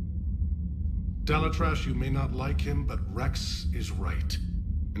 Dalatras, you may not like him, but Rex is right.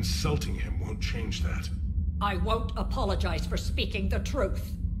 Insulting him won't change that. I won't apologize for speaking the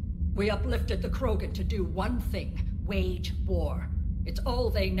truth. We uplifted the Krogan to do one thing. Wage war. It's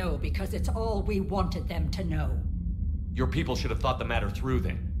all they know because it's all we wanted them to know. Your people should have thought the matter through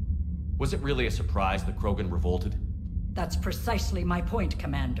then. Was it really a surprise that Krogan revolted? That's precisely my point,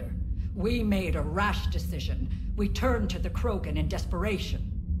 Commander. We made a rash decision. We turned to the Krogan in desperation.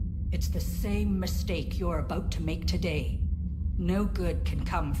 It's the same mistake you're about to make today. No good can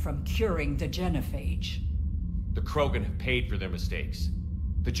come from curing the genophage. The Krogan have paid for their mistakes.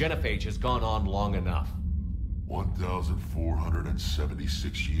 The genophage has gone on long enough.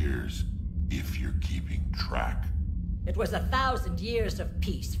 1,476 years, if you're keeping track. It was 1,000 years of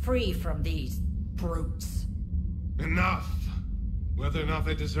peace, free from these brutes. Enough! Whether or not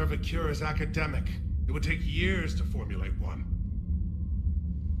they deserve a cure is academic. It would take years to formulate one.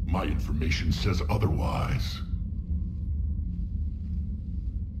 My information says otherwise.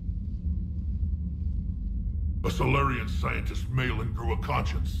 A Solarian scientist, Malin, grew a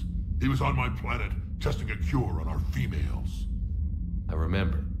conscience. He was on my planet, testing a cure on our females. I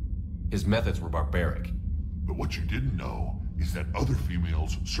remember. His methods were barbaric. But what you didn't know is that other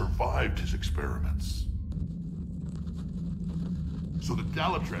females survived his experiments. So the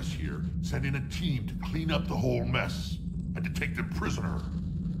Dalatras here sent in a team to clean up the whole mess and to take them prisoner.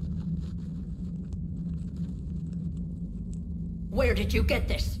 Where did you get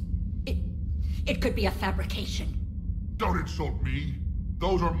this? It could be a fabrication. Don't insult me.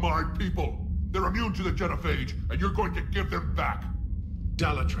 Those are my people. They're immune to the genophage, and you're going to give them back.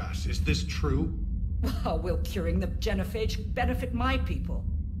 Dalatras, is this true? How will curing the genophage benefit my people?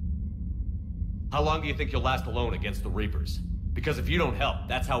 How long do you think you'll last alone against the Reapers? Because if you don't help,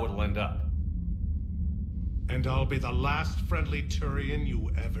 that's how it'll end up. And I'll be the last friendly Turian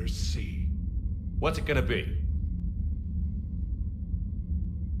you ever see. What's it gonna be?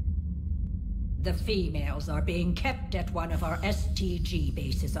 The females are being kept at one of our STG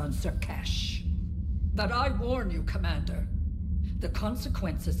bases on Surkash. But I warn you, Commander. The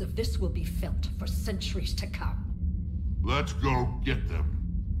consequences of this will be felt for centuries to come. Let's go get them.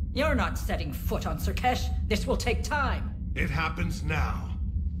 You're not setting foot on Surkash. This will take time. It happens now.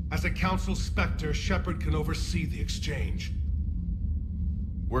 As a Council Spectre, Shepard can oversee the exchange.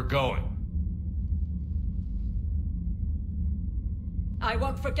 We're going. I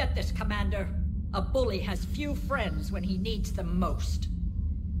won't forget this, Commander. A bully has few friends when he needs them most.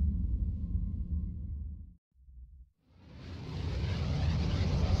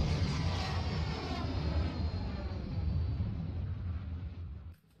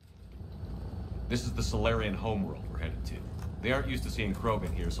 This is the Solarian homeworld we're headed to. They aren't used to seeing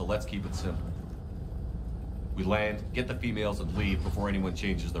Krogan here, so let's keep it simple. We land, get the females, and leave before anyone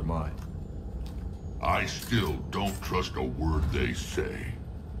changes their mind. I still don't trust a word they say.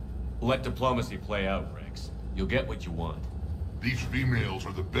 Let diplomacy play out, Rex. You'll get what you want. These females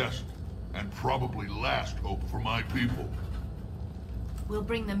are the best, and probably last hope for my people. We'll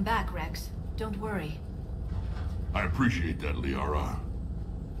bring them back, Rex. Don't worry. I appreciate that, Liara.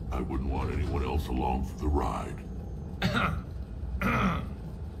 I wouldn't want anyone else along for the ride.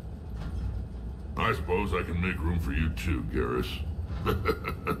 I suppose I can make room for you too, Garrus.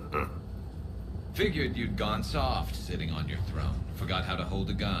 Figured you'd gone soft sitting on your throne. Forgot how to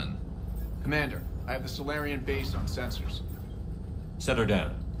hold a gun. Commander, I have the Solarian base on sensors. Set her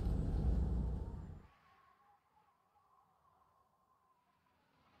down.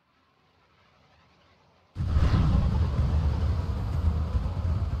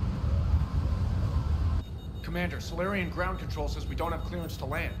 Commander, Solarian ground control says we don't have clearance to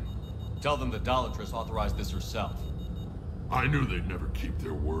land. Tell them the Dolatress authorized this herself. I knew they'd never keep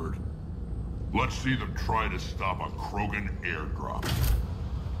their word. Let's see them try to stop a Krogan airdrop.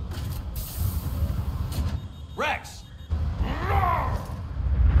 Rex!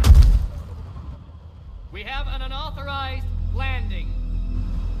 We have an unauthorized landing.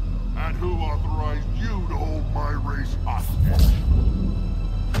 And who authorized you to hold my race hostage?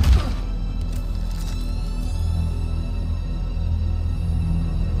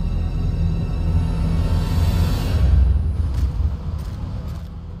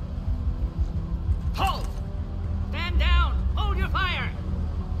 Halt! Stand down! Hold your fire!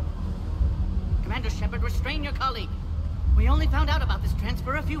 Commander Shepard, restrain your colleague. We only found out about this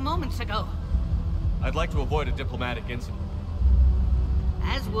transfer a few moments ago. I'd like to avoid a diplomatic incident.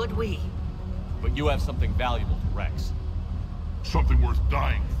 As would we. But you have something valuable to Rex. Something worth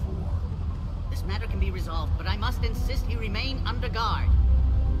dying for. This matter can be resolved, but I must insist he remain under guard.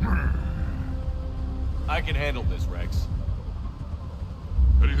 I can handle this, Rex.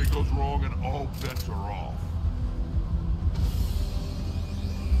 Anything goes wrong and all bets are off.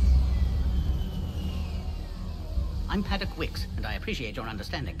 I'm Paddock Wicks, and I appreciate your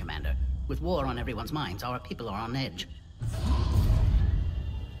understanding, Commander. With war on everyone's minds, our people are on edge.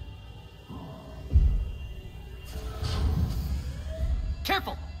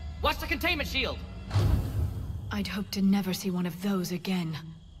 Careful! Watch the containment shield! I'd hope to never see one of those again.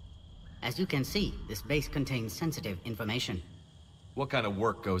 As you can see, this base contains sensitive information. What kind of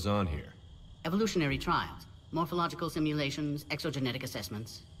work goes on here? Evolutionary trials, morphological simulations, exogenetic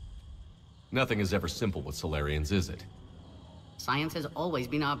assessments. Nothing is ever simple with Solarians, is it? Science has always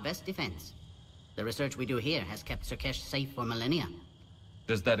been our best defense. The research we do here has kept Surkesh safe for millennia.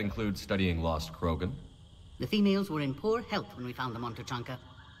 Does that include studying lost Krogan? The females were in poor health when we found them on Tuchanka.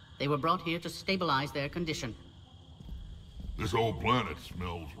 They were brought here to stabilize their condition. This whole planet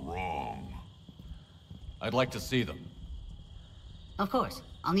smells wrong. I'd like to see them. Of course.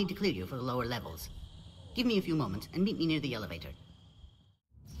 I'll need to clear you for the lower levels. Give me a few moments and meet me near the elevator.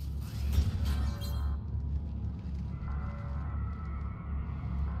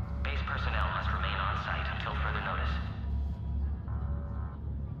 Base personnel must remain on site until further notice.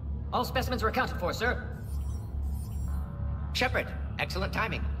 All specimens are accounted for, sir. Shepard, excellent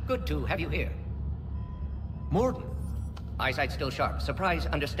timing. Good to have you here. Morden. Eyesight still sharp. Surprise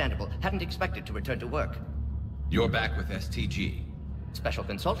understandable. Hadn't expected to return to work. You're back with STG. Special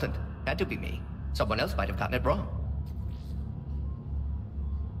consultant. Had to be me. Someone else might have gotten it wrong.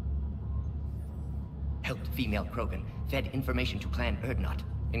 Helped female Krogan. Fed information to Clan Erdnot.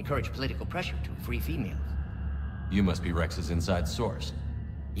 Encouraged political pressure to free females. You must be Rex's inside source.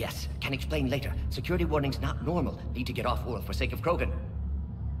 Yes, can explain later. Security warnings not normal. Need to get off world for sake of Krogan.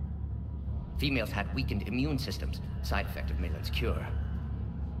 Females had weakened immune systems. Side effect of Malin's cure.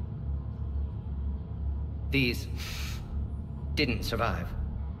 These didn't survive.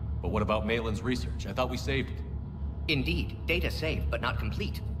 But what about Malin's research? I thought we saved it. Indeed, data saved, but not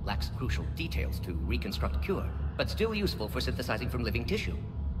complete. Lacks crucial details to reconstruct cure, but still useful for synthesizing from living tissue.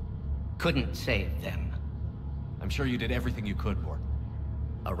 Couldn't save them. I'm sure you did everything you could, Mort.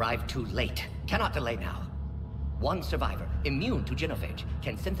 Arrived too late. Cannot delay now. One survivor, immune to genophage,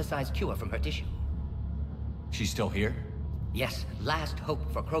 can synthesize cure from her tissue. She's still here? Yes, last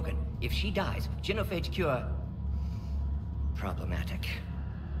hope for Krogan. If she dies, genophage cure... problematic.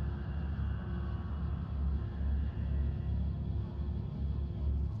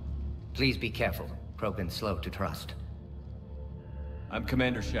 Please be careful. Krogan's slow to trust. I'm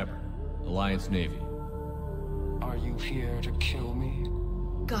Commander Shepard, Alliance Navy. Are you here to kill me?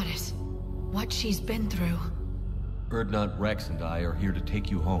 Goddess, what she's been through. Erdnot, Rex, and I are here to take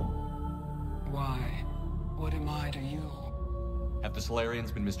you home. Why? What am I to you? Have the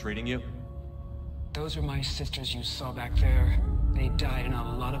Solarians been mistreating you? Those are my sisters you saw back there. They died in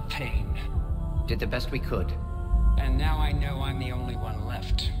a lot of pain. Did the best we could. And now I know I'm the only one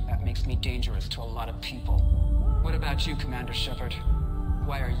left. That makes me dangerous to a lot of people. What about you, Commander Shepard?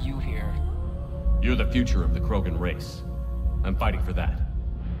 Why are you here? You're the future of the Krogan race. I'm fighting for that.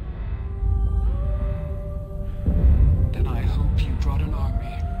 Then I hope you brought an army.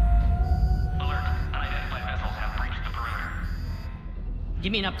 Alert. Unidentified vessels have breached the perimeter.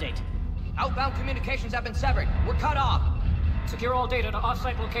 Give me an update. Outbound communications have been severed. We're cut off. Secure all data to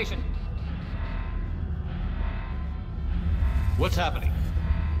off-site location. What's happening?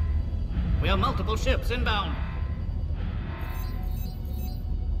 We have multiple ships inbound.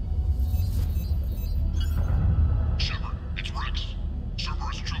 Shepard, it's Rex.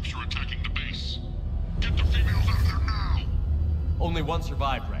 Cerberus troops are attacking the base. Get the females out of there now! Only one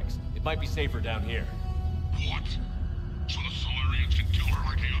survived, Rex. It might be safer down here. What? So the Solarians can kill her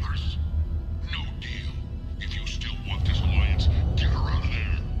like the others? No deal. If you still want this alliance, get her out of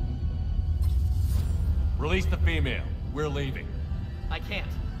there. Release the female. We're leaving. I can't.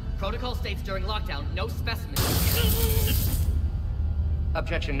 Protocol states during lockdown, no specimens.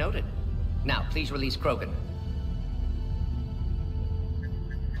 Objection noted. Now, please release Krogan.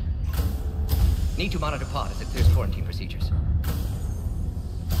 Need to monitor pod as it clears quarantine procedures.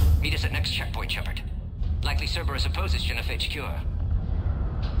 Meet us at next checkpoint, Shepard. Likely Cerberus opposes genophage cure.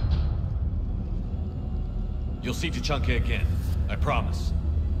 You'll see Tuchanka again. I promise.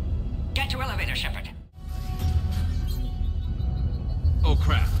 Get to elevator, Shepard. Oh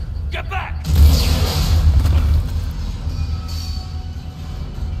crap. Get back!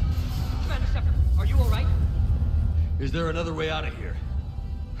 Commander Shepard, are you alright? Is there another way out of here?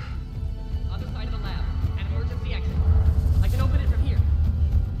 Other side of the lab. An emergency exit. I can open it from here.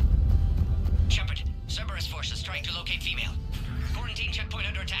 Shepard, Cerberus forces trying to locate female. Quarantine checkpoint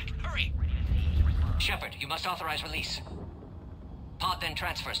under attack. Hurry! Shepard, you must authorize release. Pod then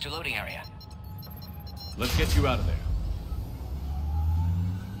transfers to loading area. Let's get you out of there.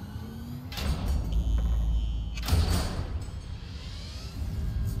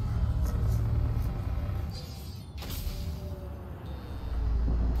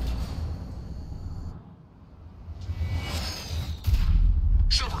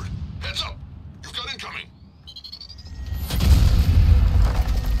 Shepard, heads up! You've got incoming!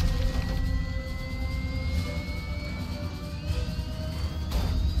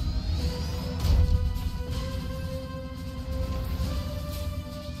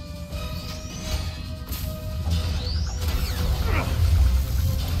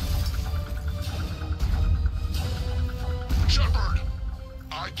 Shepard!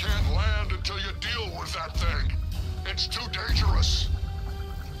 I can't land until you deal with that thing. It's too dangerous.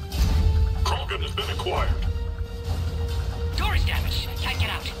 Krogan has been acquired. Door is damaged. Can't get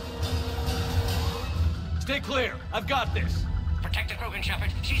out. Stay clear. I've got this. Protect the Krogan,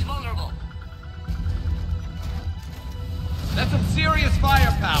 Shepard. She's vulnerable. That's some serious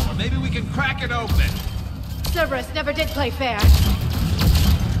firepower. Maybe we can crack it open. Cerberus never did play fair.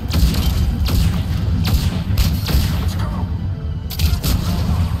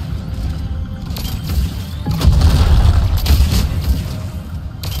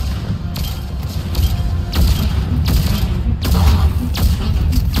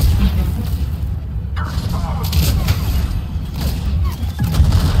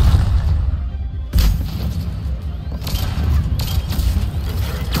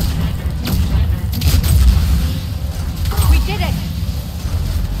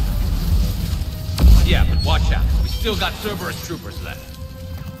 Yeah, but watch out. We still got Cerberus troopers left.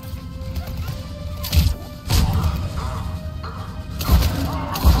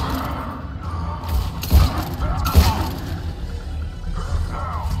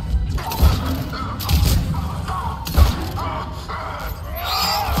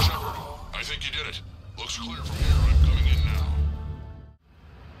 I think you did it. Looks clear from here. I'm coming in now.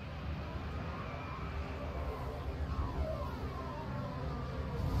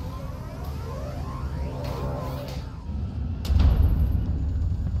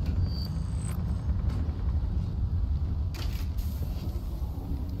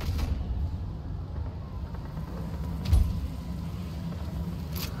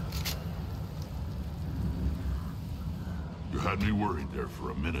 You had me worried there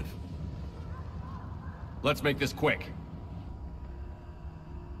for a minute. Let's make this quick.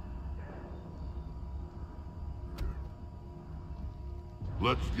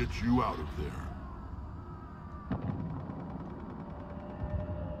 Let's get you out of there.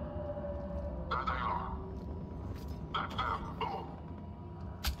 There they are. That's them. Boom.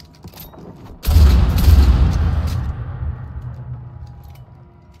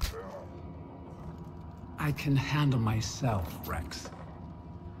 I can handle myself, Rex.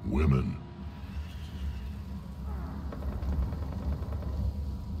 Women.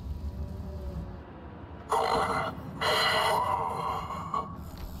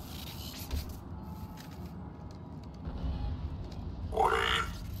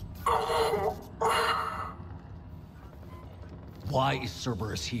 Why is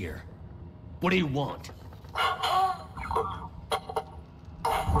Cerberus here? What do you want?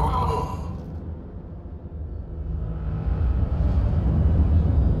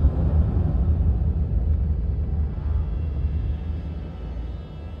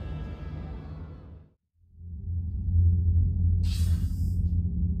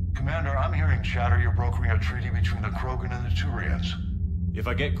 Commander, I'm hearing chatter you're brokering a treaty between the Krogan and the Turians. If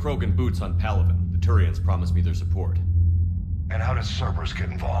I get Krogan boots on Palaven, the Turians promise me their support. And how did Cerberus get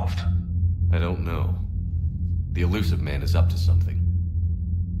involved? I don't know. The Elusive Man is up to something.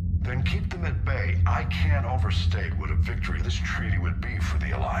 Then keep them at bay. I can't overstate what a victory this treaty would be for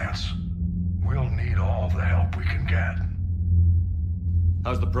the Alliance. We'll need all the help we can get.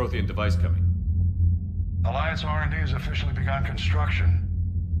 How's the Prothean device coming? Alliance R&D has officially begun construction.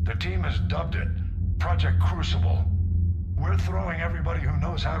 The team has dubbed it Project Crucible. We're throwing everybody who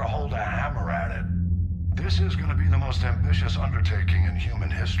knows how to hold a hammer at it. This is going to be the most ambitious undertaking in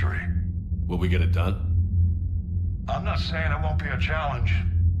human history. Will we get it done? I'm not saying it won't be a challenge,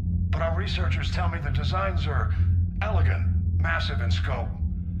 but our researchers tell me the designs are elegant, massive in scope,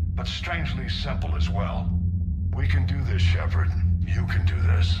 but strangely simple as well. We can do this, Shepard. You can do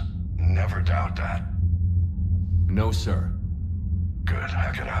this. Never doubt that. No, sir. Good.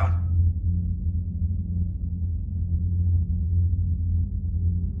 Hack it out.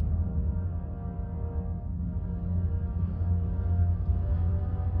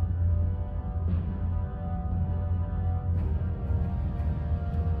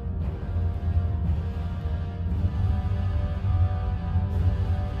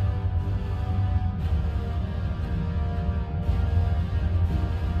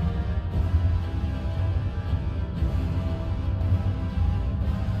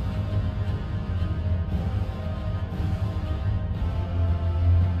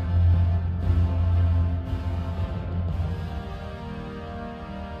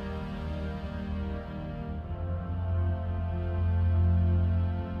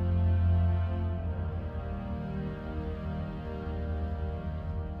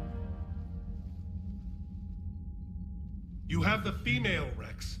 You have the female,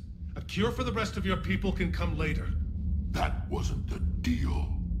 Rex. A cure for the rest of your people can come later. That wasn't the deal.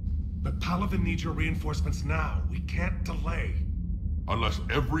 But Palaven needs your reinforcements now. We can't delay. Unless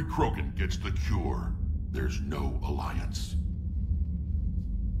every Krogan gets the cure, there's no alliance.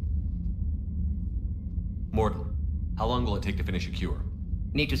 Morton, how long will it take to finish a cure?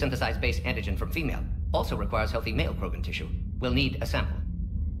 Need to synthesize base antigen from female. Also requires healthy male Krogan tissue. We'll need a sample.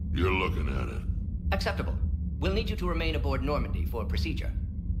 You're looking at it. Acceptable. We'll need you to remain aboard Normandy for procedure.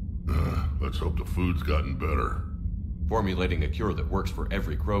 Let's hope the food's gotten better. Formulating a cure that works for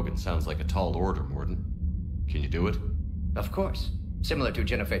every Krogan sounds like a tall order, Morton. Can you do it? Of course. Similar to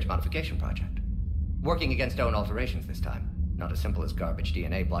Genophage Modification Project. Working against own alterations this time. Not as simple as garbage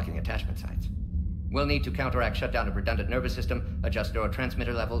DNA blocking attachment sites. We'll need to counteract shutdown of redundant nervous system, adjust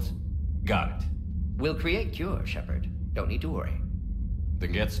neurotransmitter levels. Got it. We'll create cure, Shepard. Don't need to worry.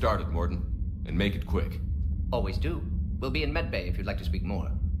 Then get started, Morton. And make it quick. Always do. We'll be in medbay if you'd like to speak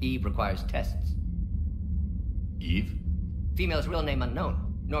more. Eve requires tests. Eve? Female's real name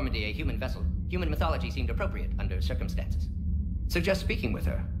unknown. Normandy, a human vessel. Human mythology seemed appropriate under circumstances. Suggest speaking with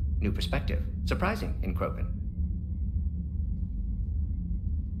her. New perspective. Surprising in Krogan.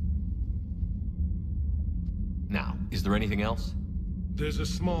 Now, is there anything else? There's a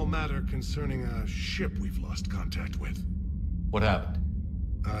small matter concerning a ship we've lost contact with. What happened?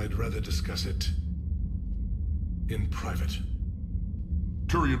 I'd rather discuss it in private.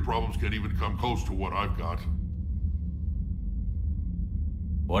 Turian problems can't even come close to what I've got.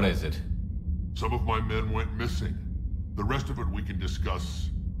 What is it? Some of my men went missing. The rest of it we can discuss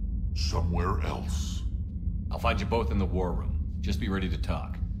somewhere else. I'll find you both in the war room. Just be ready to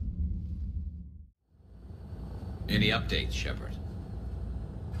talk. Any updates, Shepard?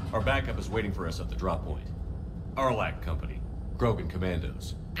 Our backup is waiting for us at the drop point. Arlac Company. Krogan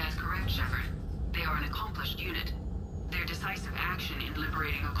Commandos. That's correct, Shepard. They are an accomplished unit. Their decisive action in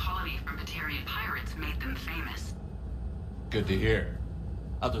liberating a colony from Batarian pirates made them famous. Good to hear.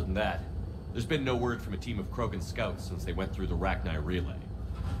 Other than that, there's been no word from a team of Krogan scouts since they went through the Rachni relay.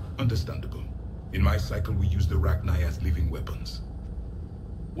 Understandable. In my cycle, we use the Rachni as living weapons.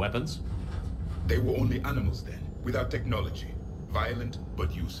 Weapons? They were only animals then, without technology. Violent,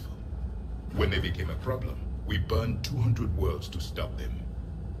 but useful. When they became a problem, we burned 200 worlds to stop them.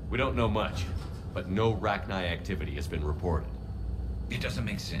 We don't know much, but no Rachni activity has been reported. It doesn't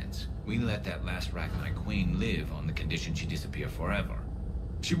make sense. We let that last Rachni queen live on the condition she disappear forever.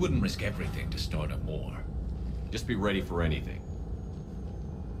 She wouldn't risk everything to start a war. Just be ready for anything.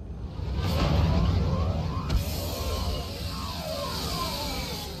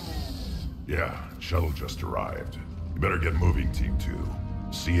 Yeah, shuttle just arrived. You better get moving, Team 2.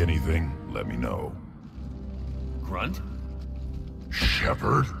 See anything, let me know. Grunt?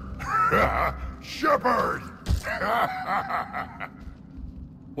 Shepard? Shepard!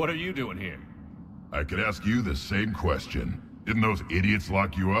 What are you doing here? I could ask you the same question. Didn't those idiots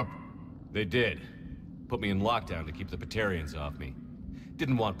lock you up? They did. Put me in lockdown to keep the Batarians off me.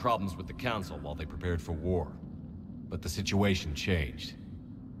 Didn't want problems with the Council while they prepared for war. But the situation changed.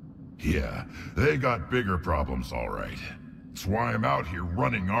 Yeah, they got bigger problems, all right. That's why I'm out here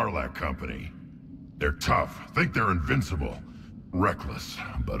running Arlac Company. They're tough, think they're invincible. Reckless,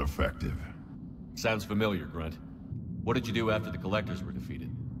 but effective. Sounds familiar, Grunt. What did you do after the Collectors were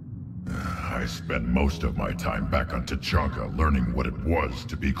defeated? I spent most of my time back on Tachanka learning what it was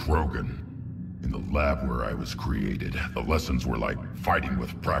to be Krogan. In the lab where I was created, the lessons were like fighting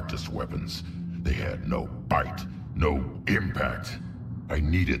with practice weapons. They had no bite, no impact. I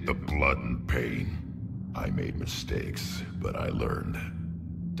needed the blood and pain. I made mistakes, but I learned.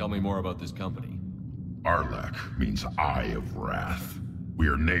 Tell me more about this company. Arlac means Eye of Wrath. We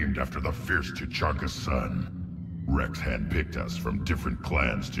are named after the fierce Tachanka sun. Rex handpicked us from different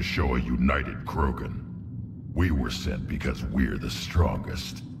clans to show a united Krogan. We were sent because we're the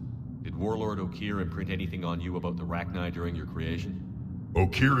strongest. Did Warlord Okir imprint anything on you about the Rachni during your creation?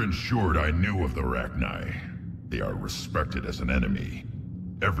 Okir ensured I knew of the Rachni. They are respected as an enemy.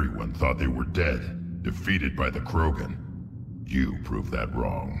 Everyone thought they were dead, defeated by the Krogan. You proved that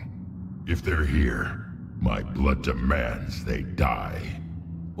wrong. If they're here, my blood demands they die.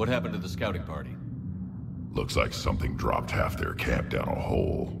 What happened to the scouting party? Looks like something dropped half their camp down a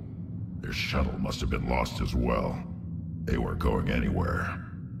hole. Their shuttle must have been lost as well. They weren't going anywhere.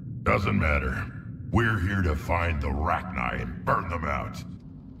 Doesn't matter. We're here to find the Rachni and burn them out.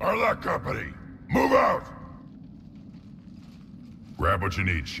 Arlac Company, move out! Grab what you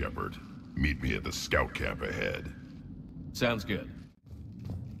need, Shepard. Meet me at the scout camp ahead. Sounds good.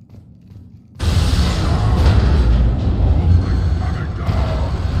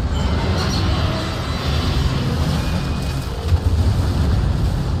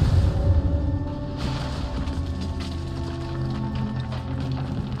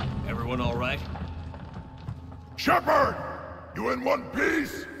 Everyone all right? Shepard! You in one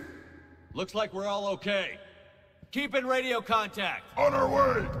piece? Looks like we're all okay. Keep in radio contact! On our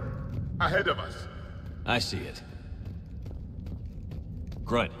way! Ahead of us. I see it.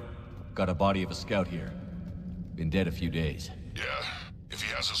 Grunt, got a body of a scout here. Been dead a few days. Yeah, if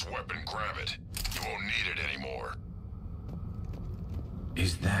he has his weapon, grab it. You won't need it anymore.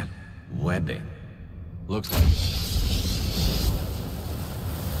 Is that webbing? Looks like it.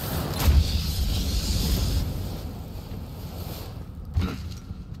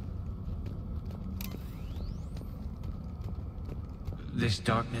 This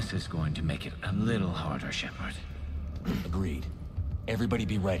darkness is going to make it a little harder, Shepard. Agreed. Everybody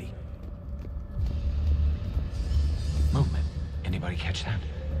be ready. Movement. Anybody catch that?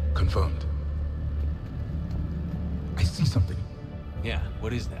 Confirmed. I see something. Yeah,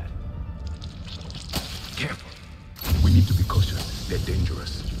 what is that? Careful. We need to be cautious. They're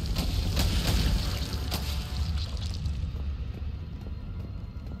dangerous.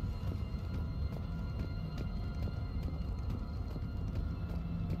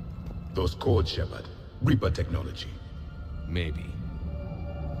 Those codes, Shepard. Reaper technology. Maybe.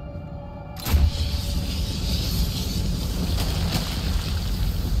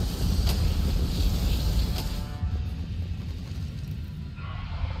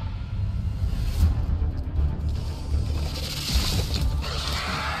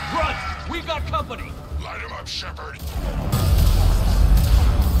 Run! We've got company! Light him up, Shepard.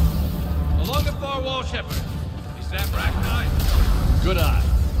 Along the far wall, Shepard. Is that Rachni? Good eye.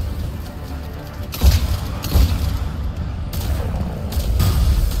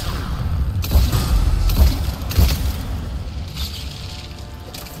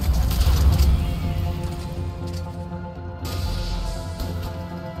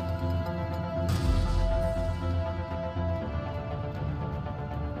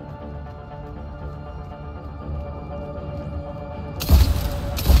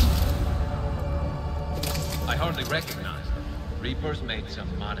 I hardly recognize them. Reapers made some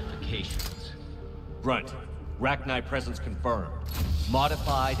modifications. Grunt, Rachni presence confirmed.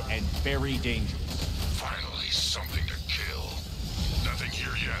 Modified and very dangerous. Finally, something to kill. Nothing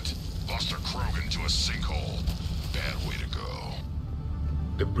here yet. Lost a Krogan to a sinkhole. Bad way to go.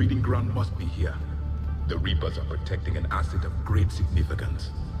 The breeding ground must be here. The Reapers are protecting an asset of great significance.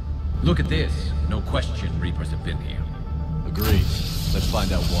 Look at this. No question Reapers have been here. Agreed. Let's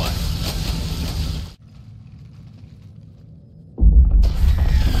find out why.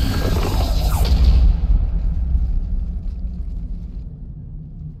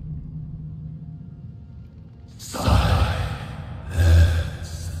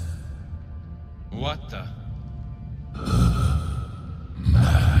 What the?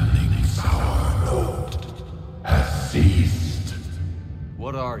 Maddening's our note has ceased.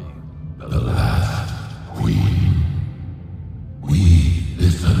 What are you? The last queen. We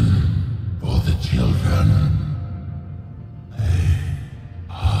listen for the children. They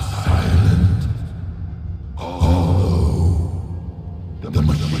are silent. Although the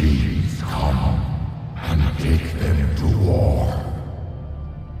machines come and take them to war,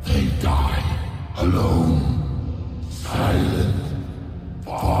 they die alone, silent,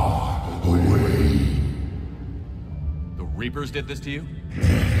 far away. The Reapers did this to you?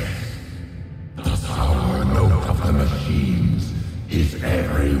 The sour note of the machines is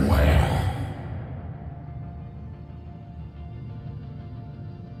everywhere.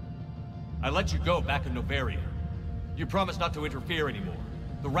 I let you go back in Novaria. You promised not to interfere anymore.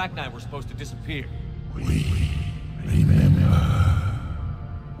 The Rachni were supposed to disappear. We remember.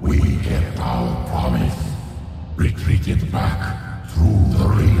 We kept our promise. Retreated back through the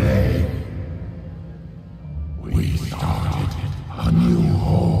relay. We started a new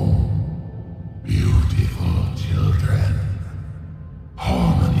home. Beautiful children.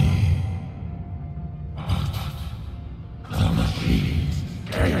 Harmony. But the machines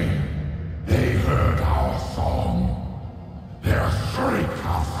came. They heard our song. Their shriek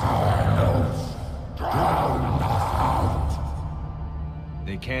of sour notes drowned us out.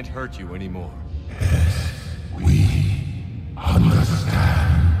 They can't hurt you anymore. Yes, we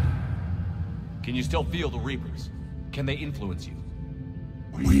understand. Can you still feel the Reapers? Can they influence you?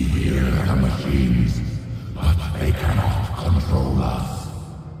 We hear the machines, but they cannot control us.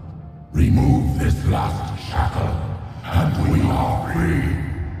 Remove this last shackle, and we are free.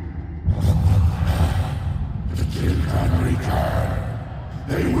 The children return.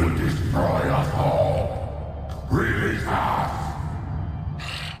 They will destroy us all. Release us!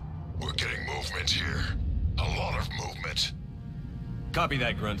 We're getting movement here. A lot of movement. Copy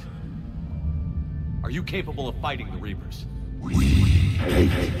that, Grunt. Are you capable of fighting the Reapers? We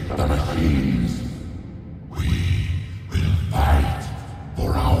hate the machines. We will fight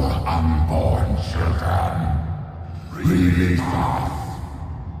for our unborn children. Release us!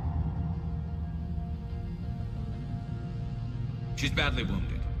 She's badly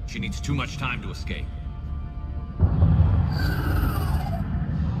wounded. She needs too much time to escape.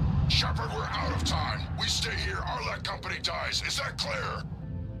 Shepard, we're out of time. We stay here, Arlac Company dies. Is that clear?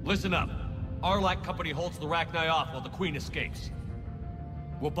 Listen up. Arlac Company holds the Rachni off while the Queen escapes.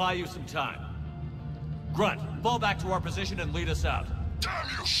 We'll buy you some time. Grunt, fall back to our position and lead us out. Damn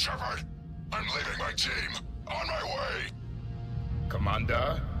you, Shepard! I'm leaving my team. On my way!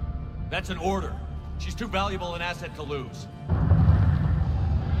 Commander? That's an order. She's too valuable an asset to lose.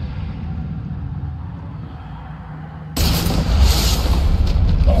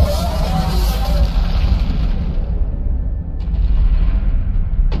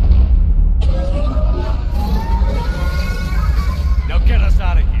 Now get us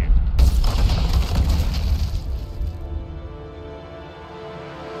out of here.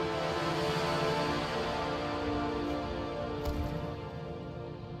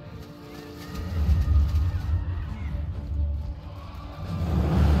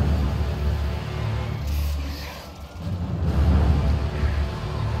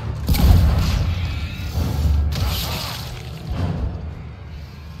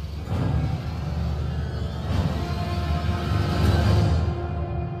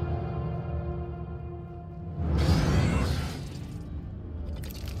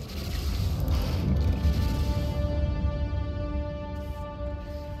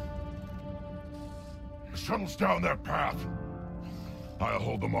 Shuttles down that path. I'll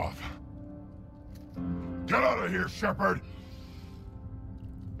hold them off. Get out of here, Shepard!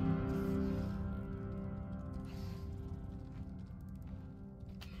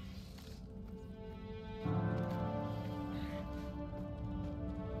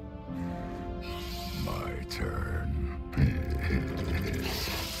 My turn.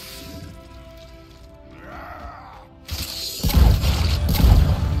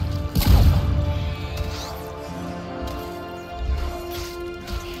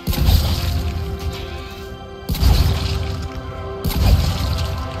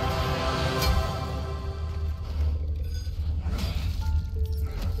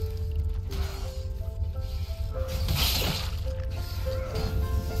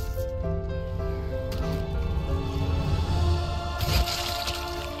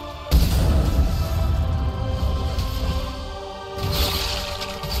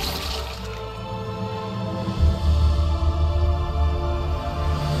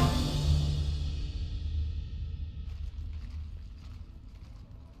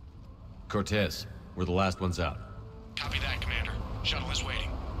 Cortez, we're the last ones out. Copy that, Commander. Shuttle is waiting.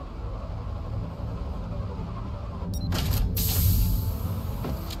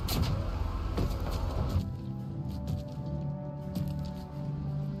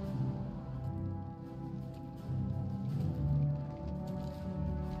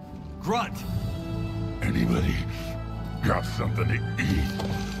 Grunt! Anybody got something to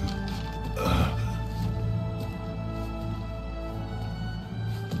eat?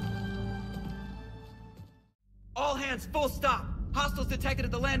 All hands, full stop! Hostiles detected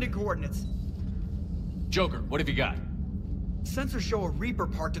at the landing coordinates. Joker, what have you got? Sensors show a Reaper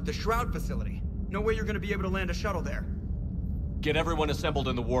parked at the Shroud facility. No way you're gonna be able to land a shuttle there. Get everyone assembled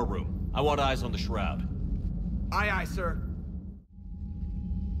in the war room. I want eyes on the Shroud. Aye, aye, sir.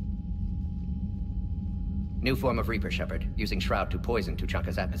 New form of Reaper, Shepard, using Shroud to poison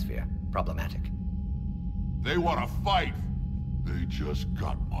Tuchanka's atmosphere. Problematic. They want to fight. They just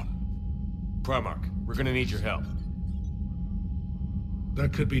got one. Primarch, we're gonna need your help.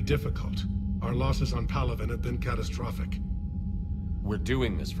 That could be difficult. Our losses on Palaven have been catastrophic. We're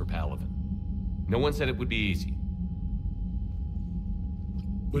doing this for Palaven. No one said it would be easy.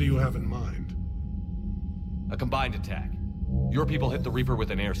 What do you have in mind? A combined attack. Your people hit the Reaper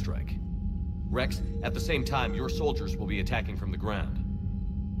with an airstrike. Rex, at the same time, your soldiers will be attacking from the ground.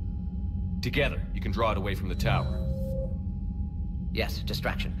 Together, you can draw it away from the tower. Yes,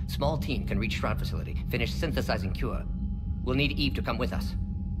 distraction. Small team can reach Shroud facility, finish synthesizing cure. We'll need Eve to come with us.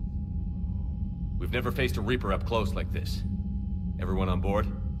 We've never faced a Reaper up close like this. Everyone on board?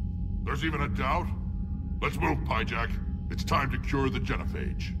 There's even a doubt? Let's move, Pyjack. It's time to cure the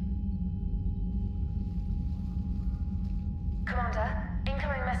genophage. Commander,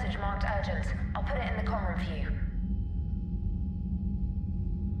 incoming message marked urgent. I'll put it in the comm room for you.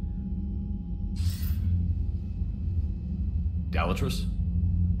 Dalatrus?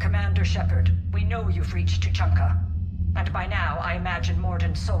 Commander Shepard, we know you've reached Tuchanka. And by now, I imagine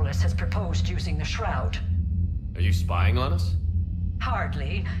Morden Solus has proposed using the Shroud. Are you spying on us?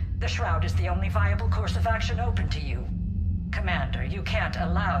 Hardly. The Shroud is the only viable course of action open to you. Commander, you can't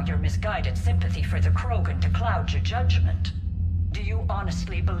allow your misguided sympathy for the Krogan to cloud your judgment. Do you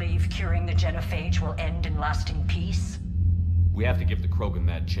honestly believe curing the genophage will end in lasting peace? We have to give the Krogan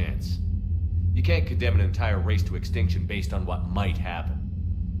that chance. You can't condemn an entire race to extinction based on what might happen.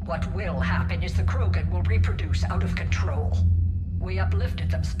 What will happen is the Krogan will reproduce out of control. We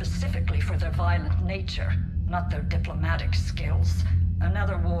uplifted them specifically for their violent nature, not their diplomatic skills.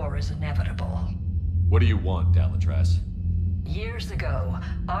 Another war is inevitable. What do you want, Dalatrus? Years ago,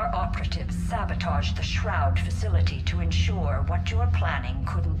 our operatives sabotaged the Shroud facility to ensure what you were planning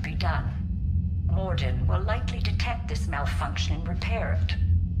couldn't be done. Morden will likely detect this malfunction and repair it.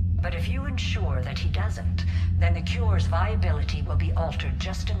 But if you ensure that he doesn't, then the cure's viability will be altered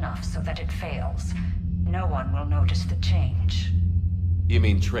just enough so that it fails. No one will notice the change. You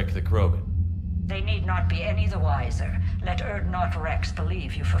mean trick the Krogan? They need not be any the wiser. Let Urdnot Rex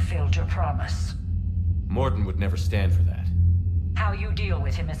believe you fulfilled your promise. Morden would never stand for that. How you deal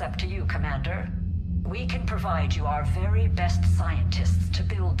with him is up to you, Commander. We can provide you our very best scientists to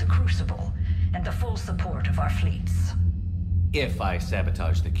build the Crucible, and the full support of our fleets. If I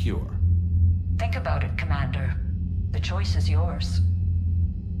sabotage the cure. Think about it, Commander. The choice is yours.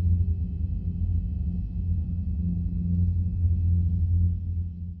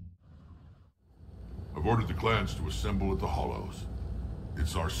 I've ordered the clans to assemble at the Hollows.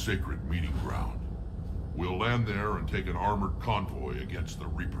 It's our sacred meeting ground. We'll land there and take an armored convoy against the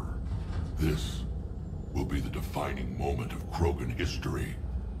Reaper. This will be the defining moment of Krogan history.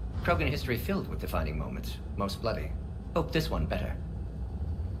 Krogan history filled with defining moments, most bloody. Hope this one better.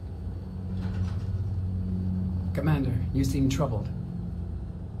 Commander, you seem troubled.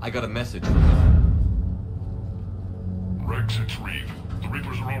 I got a message. Rex, it's Reeve. The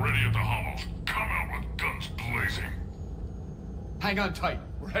Reapers are already at the Hollows. Come out with guns blazing. Hang on tight.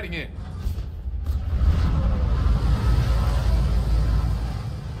 We're heading in.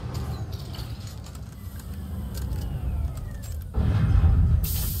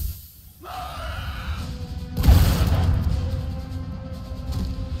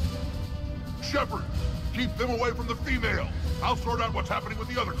 Shepard, keep them away from the female. I'll sort out what's happening with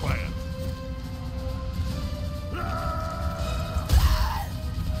the other clans.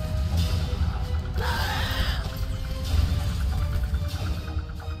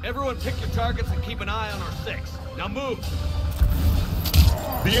 Everyone pick your targets and keep an eye on our 6. Now move!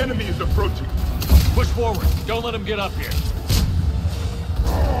 The enemy is approaching. Push forward. Don't let him get up here. It's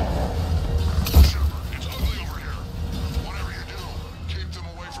ugly over here. Whatever you do, keep them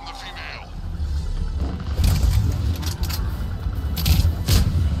away from the female.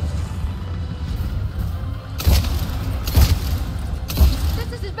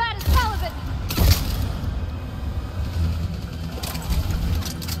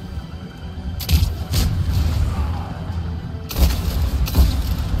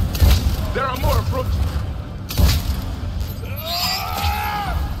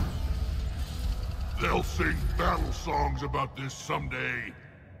 songs about this someday.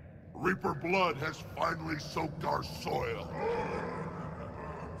 Reaper blood has finally soaked our soil.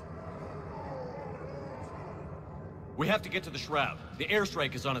 We have to get to the Shroud. The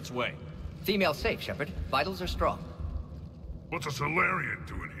airstrike is on its way. Female safe, Shepard. Vitals are strong. What's a Solarian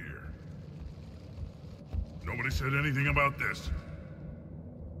doing here? Nobody said anything about this.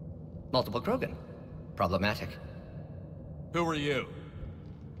 Multiple Krogan. Problematic. Who are you?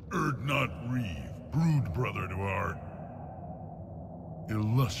 Urdnot Reeve, brood brother to our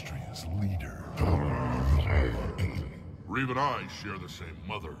illustrious leader. Reeve and I share the same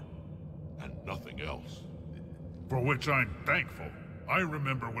mother, and nothing else. For which I'm thankful. I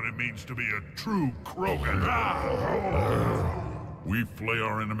remember what it means to be a true Krogan. We flay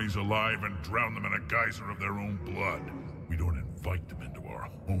our enemies alive and drown them in a geyser of their own blood. We don't invite them into our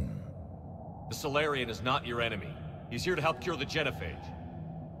home. The Solarian is not your enemy. He's here to help cure the genophage.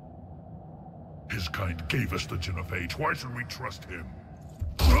 His kind gave us the genophage. Why should we trust him?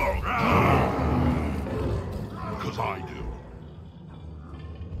 Because I do.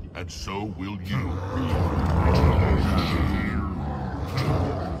 And so will you.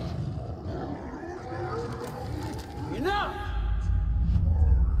 Enough!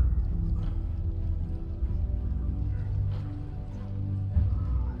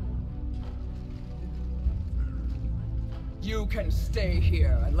 You can stay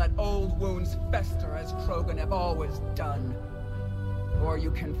here and let old wounds fester as Krogan have always done. Or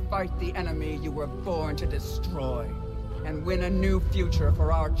you can fight the enemy you were born to destroy, and win a new future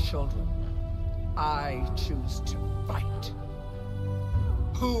for our children. I choose to fight.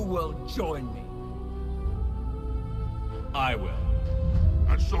 Who will join me? I will.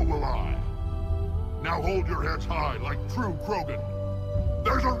 And so will I. Now hold your heads high like true Krogan.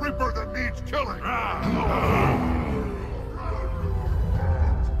 There's a Reaper that needs killing!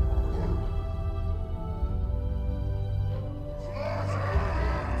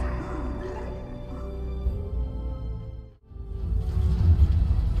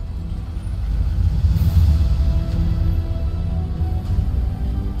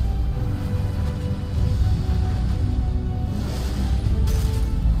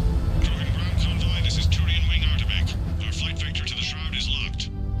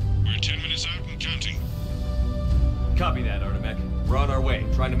 Copy that, Artemek. We're on our way,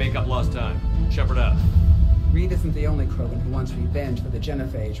 trying to make up lost time. Shepard out. Reed isn't the only Krogan who wants revenge for the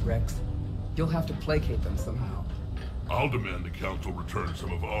genophage, Rex. You'll have to placate them somehow. I'll demand the Council return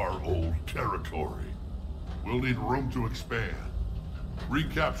some of our old territory. We'll need room to expand.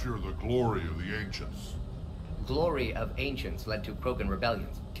 Recapture the glory of the Ancients. Glory of Ancients led to Krogan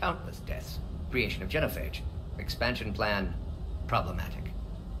rebellions, countless deaths, creation of genophage. Expansion plan, problematic.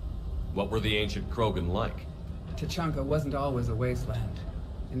 What were the ancient Krogan like? Tuchanka wasn't always a wasteland.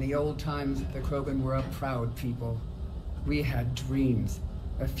 In the old times, the Krogan were a proud people. We had dreams,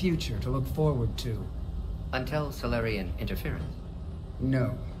 a future to look forward to. Until Solarian interference?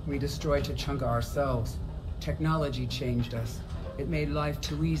 No, we destroyed Tuchanka ourselves. Technology changed us. It made life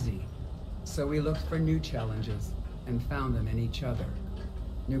too easy. So we looked for new challenges, and found them in each other.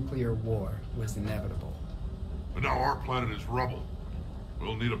 Nuclear war was inevitable. But now our planet is rubble.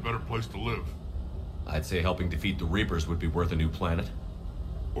 We'll need a better place to live. I'd say helping defeat the Reapers would be worth a new planet.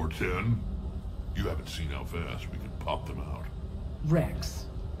 Or 10. You haven't seen how fast we can pop them out. Rex.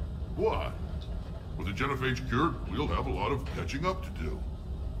 What? With the genophage cured, we'll have a lot of catching up to do.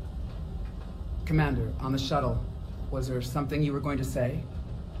 Commander, on the shuttle, was there something you were going to say?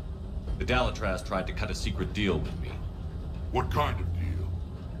 The Dalatraz tried to cut a secret deal with me. What kind of deal?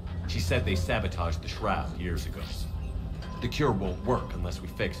 She said they sabotaged the Shroud years ago. The cure won't work unless we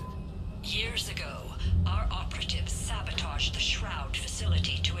fix it. Years ago, our operatives sabotaged the Shroud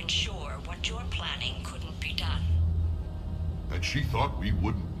facility to ensure what you're planning couldn't be done. And she thought we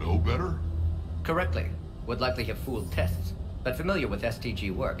wouldn't know better? Correctly. Would likely have fooled tests, but familiar with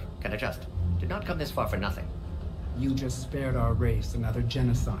STG work, can adjust. Did not come this far for nothing. You just spared our race another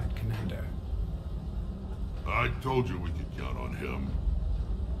genocide, Commander. I told you we could count on him.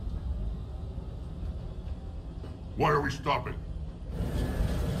 Why are we stopping?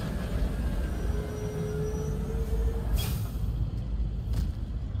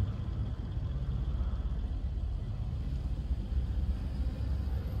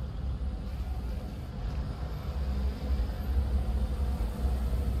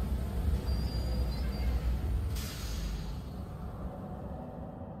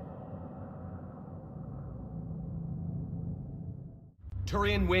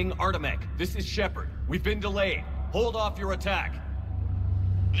 Turian Wing Artemek, this is Shepard. We've been delayed. Hold off your attack.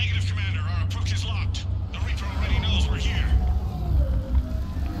 Negative, Commander. Our approach is locked. The Reaper already knows we're here.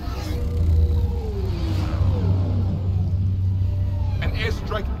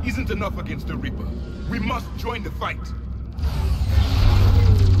 airstrike isn't enough against the Reaper. We must join the fight.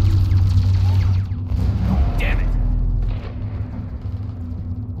 Damn it!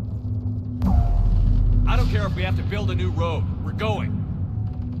 I don't care if we have to build a new road. We're going.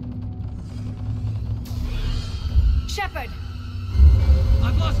 Shepard!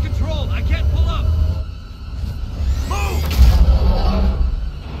 I've lost control. I can't pull up. Move!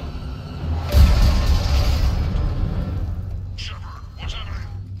 Shepard, what's happening?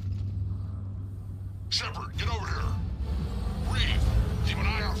 Shepard, get over here. Reeve, keep an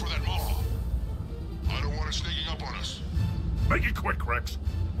eye out for that mall. I don't want it sneaking up on us. Make it quick, Rex.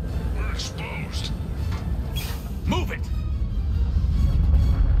 We're exposed. Move it!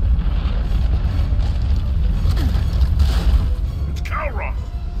 It's Calroth!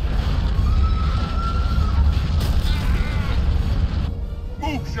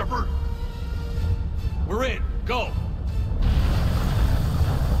 Move, Shepard! We're in. Go!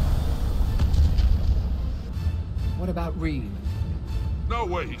 What about Reeve? No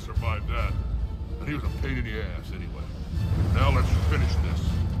way he survived that. And he was a pain in the ass anyway. Now let's finish this.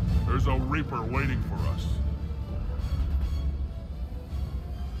 There's a Reaper waiting for us.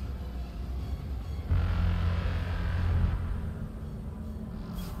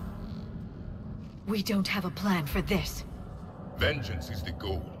 We don't have a plan for this. Vengeance is the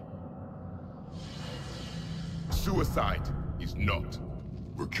goal. Suicide is not.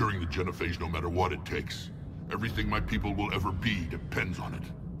 We're curing the genophage no matter what it takes. Everything my people will ever be depends on it.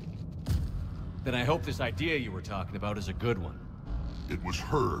 Then I hope this idea you were talking about is a good one. It was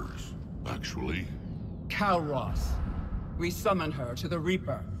hers, actually. Calroth. We summon her to the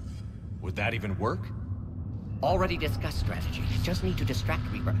Reaper. Would that even work? Already discussed strategy. Just need to distract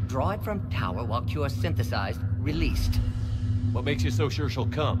Reaper. Draw it from tower while Cure synthesized, released. What makes you so sure she'll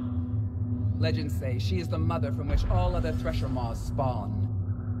come? Legends say she is the mother from which all other Thresher Maws spawn.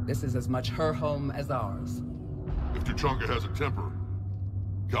 This is as much her home as ours. If Tuchanka has a temper,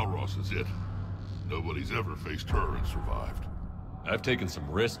 Calroth is it. Nobody's ever faced her and survived. I've taken some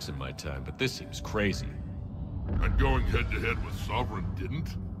risks in my time, but this seems crazy. And going head-to-head with Sovereign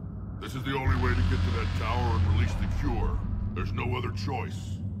didn't? This is the only way to get to that tower and release the Cure. There's no other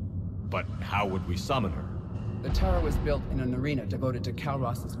choice. But how would we summon her? The tower was built in an arena devoted to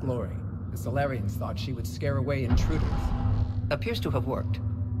Calroth's glory. The Solarians thought she would scare away intruders. Appears to have worked.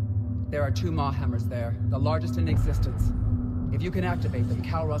 There are 2 Maw hammers there, the largest in existence. If you can activate them,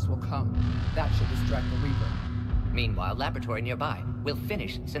 Calroth will come. That should distract the Reaper. Meanwhile, laboratory nearby. We'll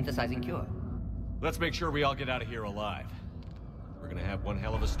finish synthesizing Cure. Let's make sure we all get out of here alive. We're gonna have one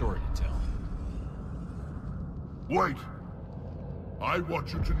hell of a story to tell. Wait! I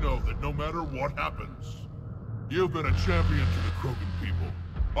want you to know that no matter what happens, you've been a champion to the Krogan people,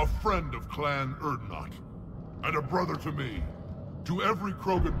 a friend of Clan Erdnot, and a brother to me. To every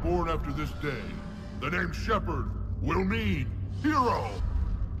Krogan born after this day, the name Shepard will mean hero!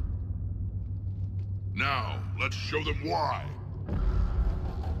 Now, let's show them why.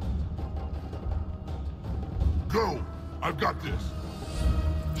 Go! I've got this!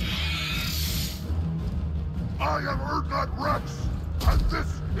 I am Erdnot Rex, and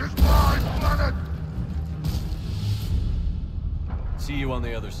this is my planet! See you on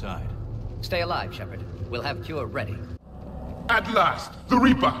the other side. Stay alive, Shepard. We'll have Cure ready. At last, the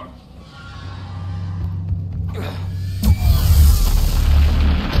Reaper!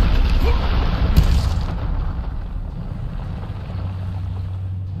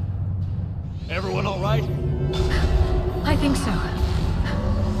 Everyone all right? I think so.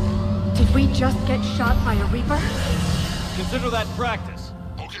 Did we just get shot by a Reaper? Consider that practice.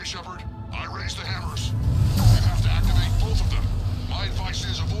 Okay, Shepard. I raised the hammers. You have to activate both of them. My advice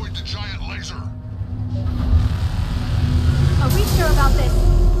is avoid the giant laser. Are we sure about this?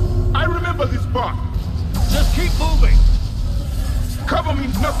 I remember this part. Just keep moving. Cover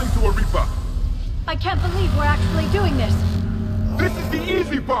means nothing to a Reaper. I can't believe we're actually doing this. This is the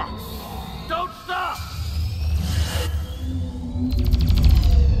easy part. Don't stop!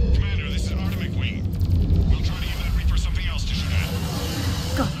 Commander, this is Artemic Wing. We'll try to give that Reaper something else to shoot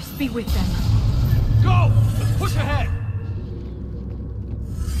at. Goddess be with them. Go! Let's push ahead!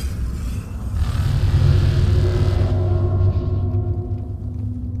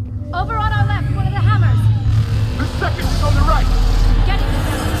 Over on our left, one of the hammers. The second is on the right. Getting to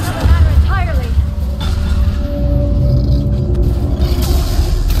them is another matter entirely.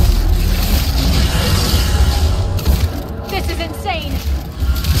 This is insane.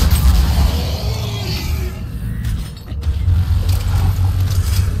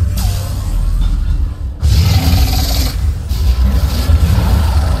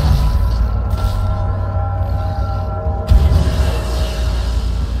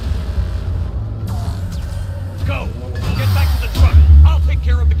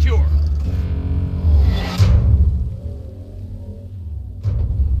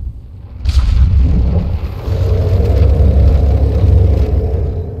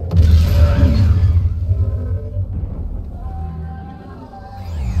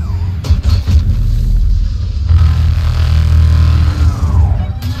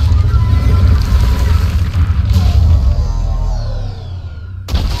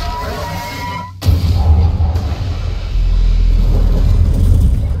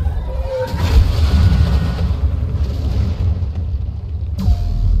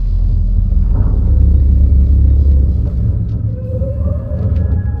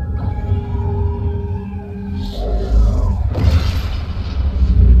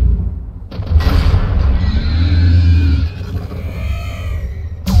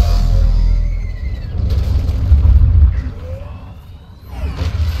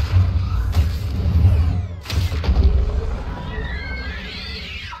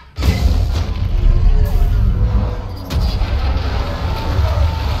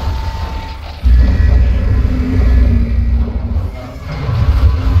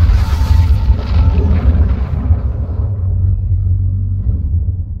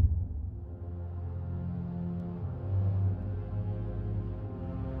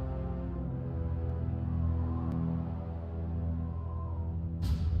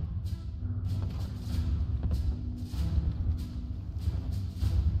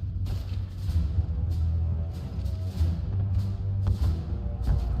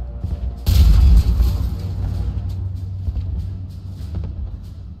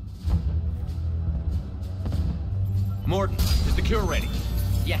 Morton, is the cure ready?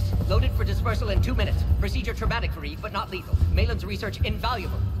 Yes, loaded for dispersal in 2 minutes. Procedure traumatic for Eve, but not lethal. Malin's research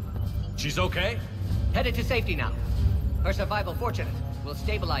invaluable. She's okay? Headed to safety now. Her survival fortunate. Will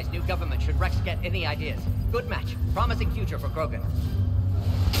stabilize new government should Rex get any ideas. Good match. Promising future for Krogan.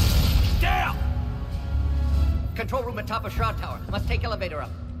 Damn! Control room at top of Shroud Tower. Must take elevator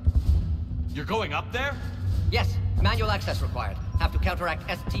up. You're going up there? Yes. Manual access required. Have to counteract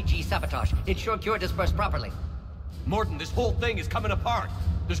STG sabotage. Ensure cure dispersed properly. Morton, this whole thing is coming apart.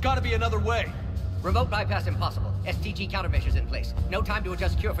 There's gotta be another way. Remote bypass impossible. STG countermeasures in place. No time to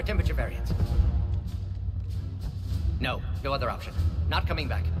adjust cure for temperature variance. No other option. Not coming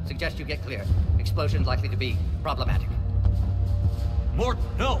back. Suggest you get clear. Explosion's likely to be problematic. Morton,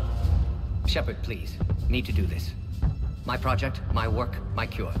 no! Shepard, please. Need to do this. My project, my work, my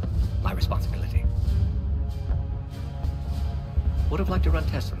cure. My responsibility. Would have liked to run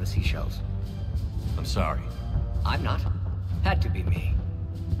tests on the seashells. I'm sorry. I'm not. Had to be me.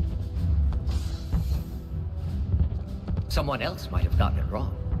 Someone else might have gotten it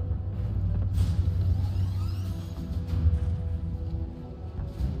wrong.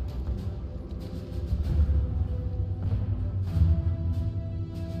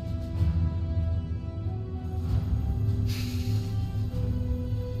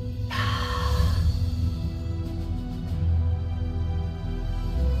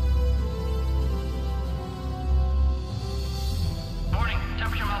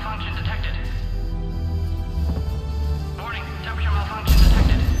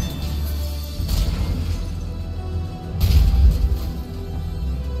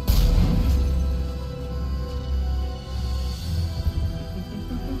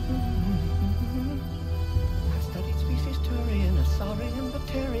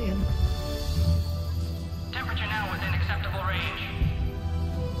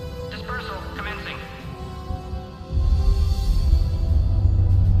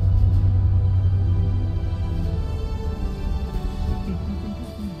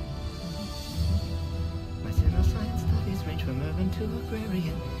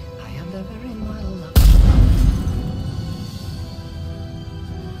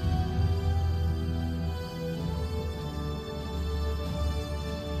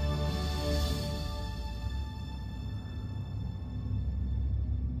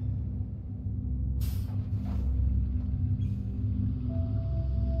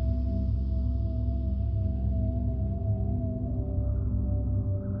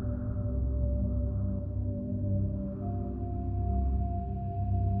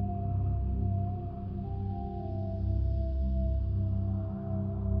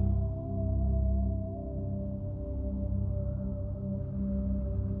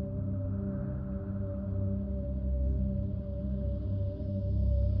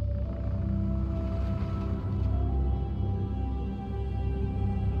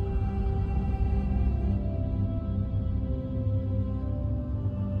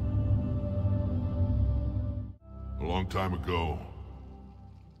 A long time ago,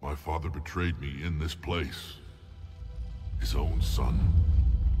 my father betrayed me in this place. His own son.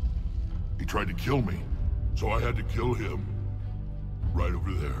 He tried to kill me, so I had to kill him. Right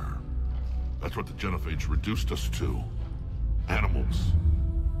over there. That's what the Genophage reduced us to. Animals.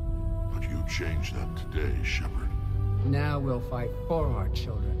 But you changed that today, Shepard. Now we'll fight for our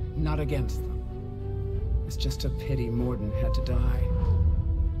children, not against them. It's just a pity Morden had to die.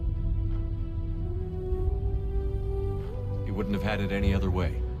 He wouldn't have had it any other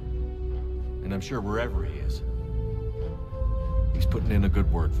way. And I'm sure wherever he is, he's putting in a good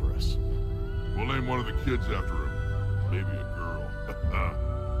word for us. We'll name one of the kids after him. Maybe a girl.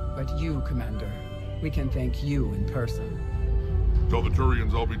 But you, Commander, we can thank you in person. Tell the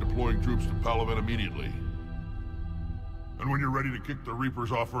Turians I'll be deploying troops to Palaven immediately. And when you're ready to kick the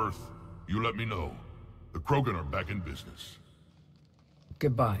Reapers off Earth, you let me know. The Krogan are back in business.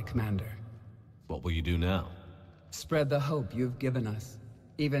 Goodbye, Commander. What will you do now? Spread the hope you've given us.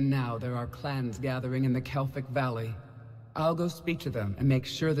 Even now, there are clans gathering in the Kelphic Valley. I'll go speak to them and make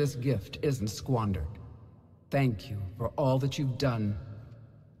sure this gift isn't squandered. Thank you for all that you've done.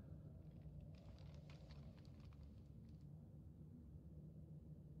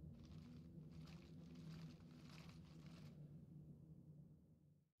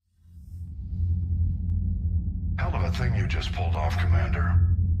 Hell of a thing you just pulled off, Commander.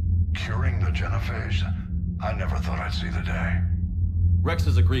 Curing the Genophage? I never thought I'd see the day. Rex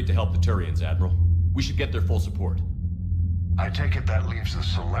has agreed to help the Turians, Admiral. We should get their full support. I take it that leaves the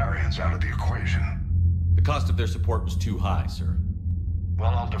Solarians out of the equation. The cost of their support was too high, sir. Well,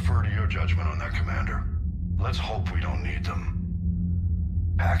 I'll defer to your judgment on that, Commander. Let's hope we don't need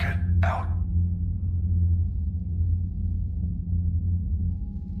them. Hackett, out.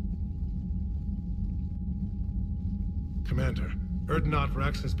 Commander, Urdnot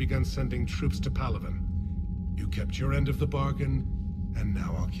Rex has begun sending troops to Palaven. You kept your end of the bargain, and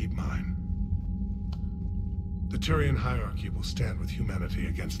now I'll keep mine. The Turian hierarchy will stand with humanity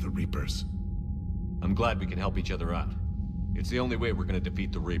against the Reapers. I'm glad we can help each other out. It's the only way we're gonna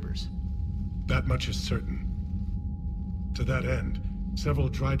defeat the Reapers. That much is certain. To that end, several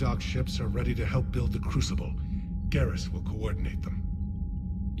dry dock ships are ready to help build the Crucible. Garrus will coordinate them.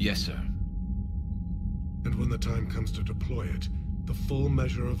 Yes, sir. And when the time comes to deploy it, the full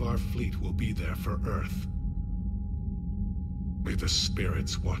measure of our fleet will be there for Earth. May the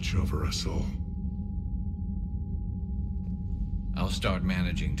spirits watch over us all. I'll start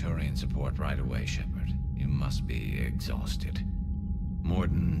managing Turian support right away, Shepard. You must be exhausted.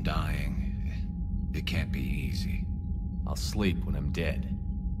 Morden dying. It can't be easy. I'll sleep when I'm dead.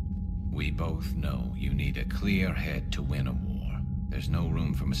 We both know you need a clear head to win a war. There's no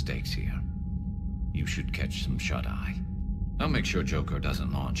room for mistakes here. You should catch some shut-eye. I'll make sure Joker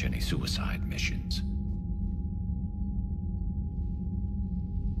doesn't launch any suicide missions.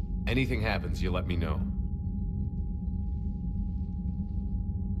 Anything happens, you let me know.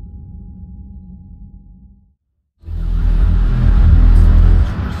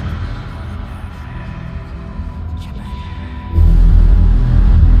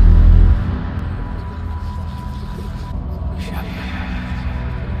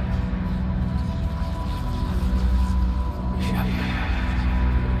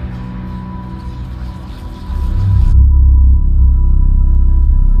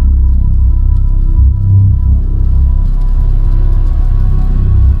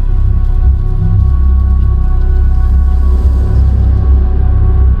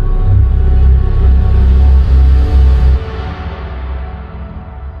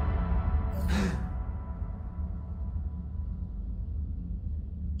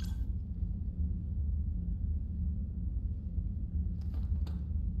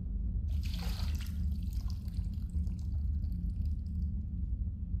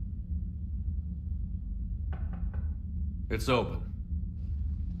 It's open.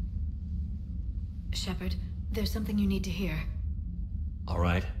 Shepard, there's something you need to hear. All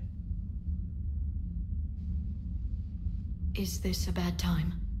right. Is this a bad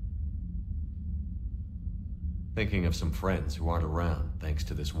time? Thinking of some friends who aren't around thanks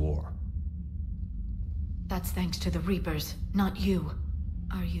to this war. That's thanks to the Reapers, not you.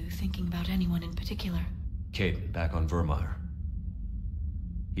 Are you thinking about anyone in particular? Caden, back on Vermeer.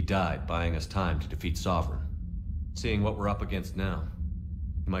 He died buying us time to defeat Sovereign. Seeing what we're up against now,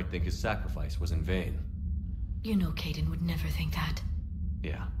 you might think his sacrifice was in vain. You know Caden would never think that.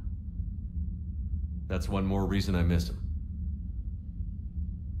 Yeah. That's one more reason I miss him.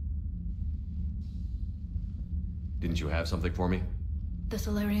 Didn't you have something for me? The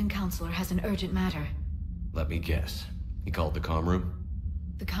Solarian Counselor has an urgent matter. Let me guess. He called the comm room?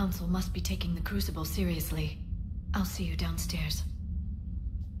 The Council must be taking the Crucible seriously. I'll see you downstairs.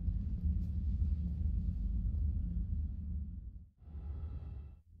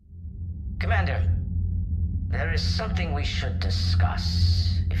 Commander, there is something we should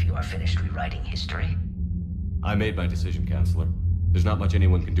discuss, if you are finished rewriting history. I made my decision, Counselor. There's not much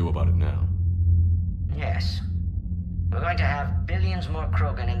anyone can do about it now. Yes. We're going to have billions more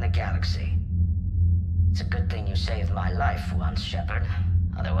Krogan in the galaxy. It's a good thing you saved my life once, Shepard.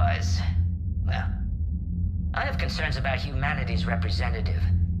 Otherwise, well... I have concerns about humanity's representative,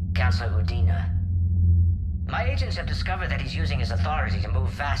 Councilor Udina. My agents have discovered that he's using his authority to move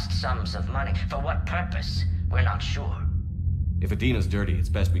vast sums of money. For what purpose? We're not sure. If Adina's dirty, it's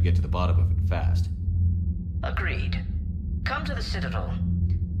best we get to the bottom of it fast. Agreed. Come to the Citadel.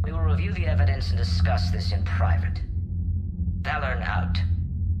 We will review the evidence and discuss this in private. Valorn out.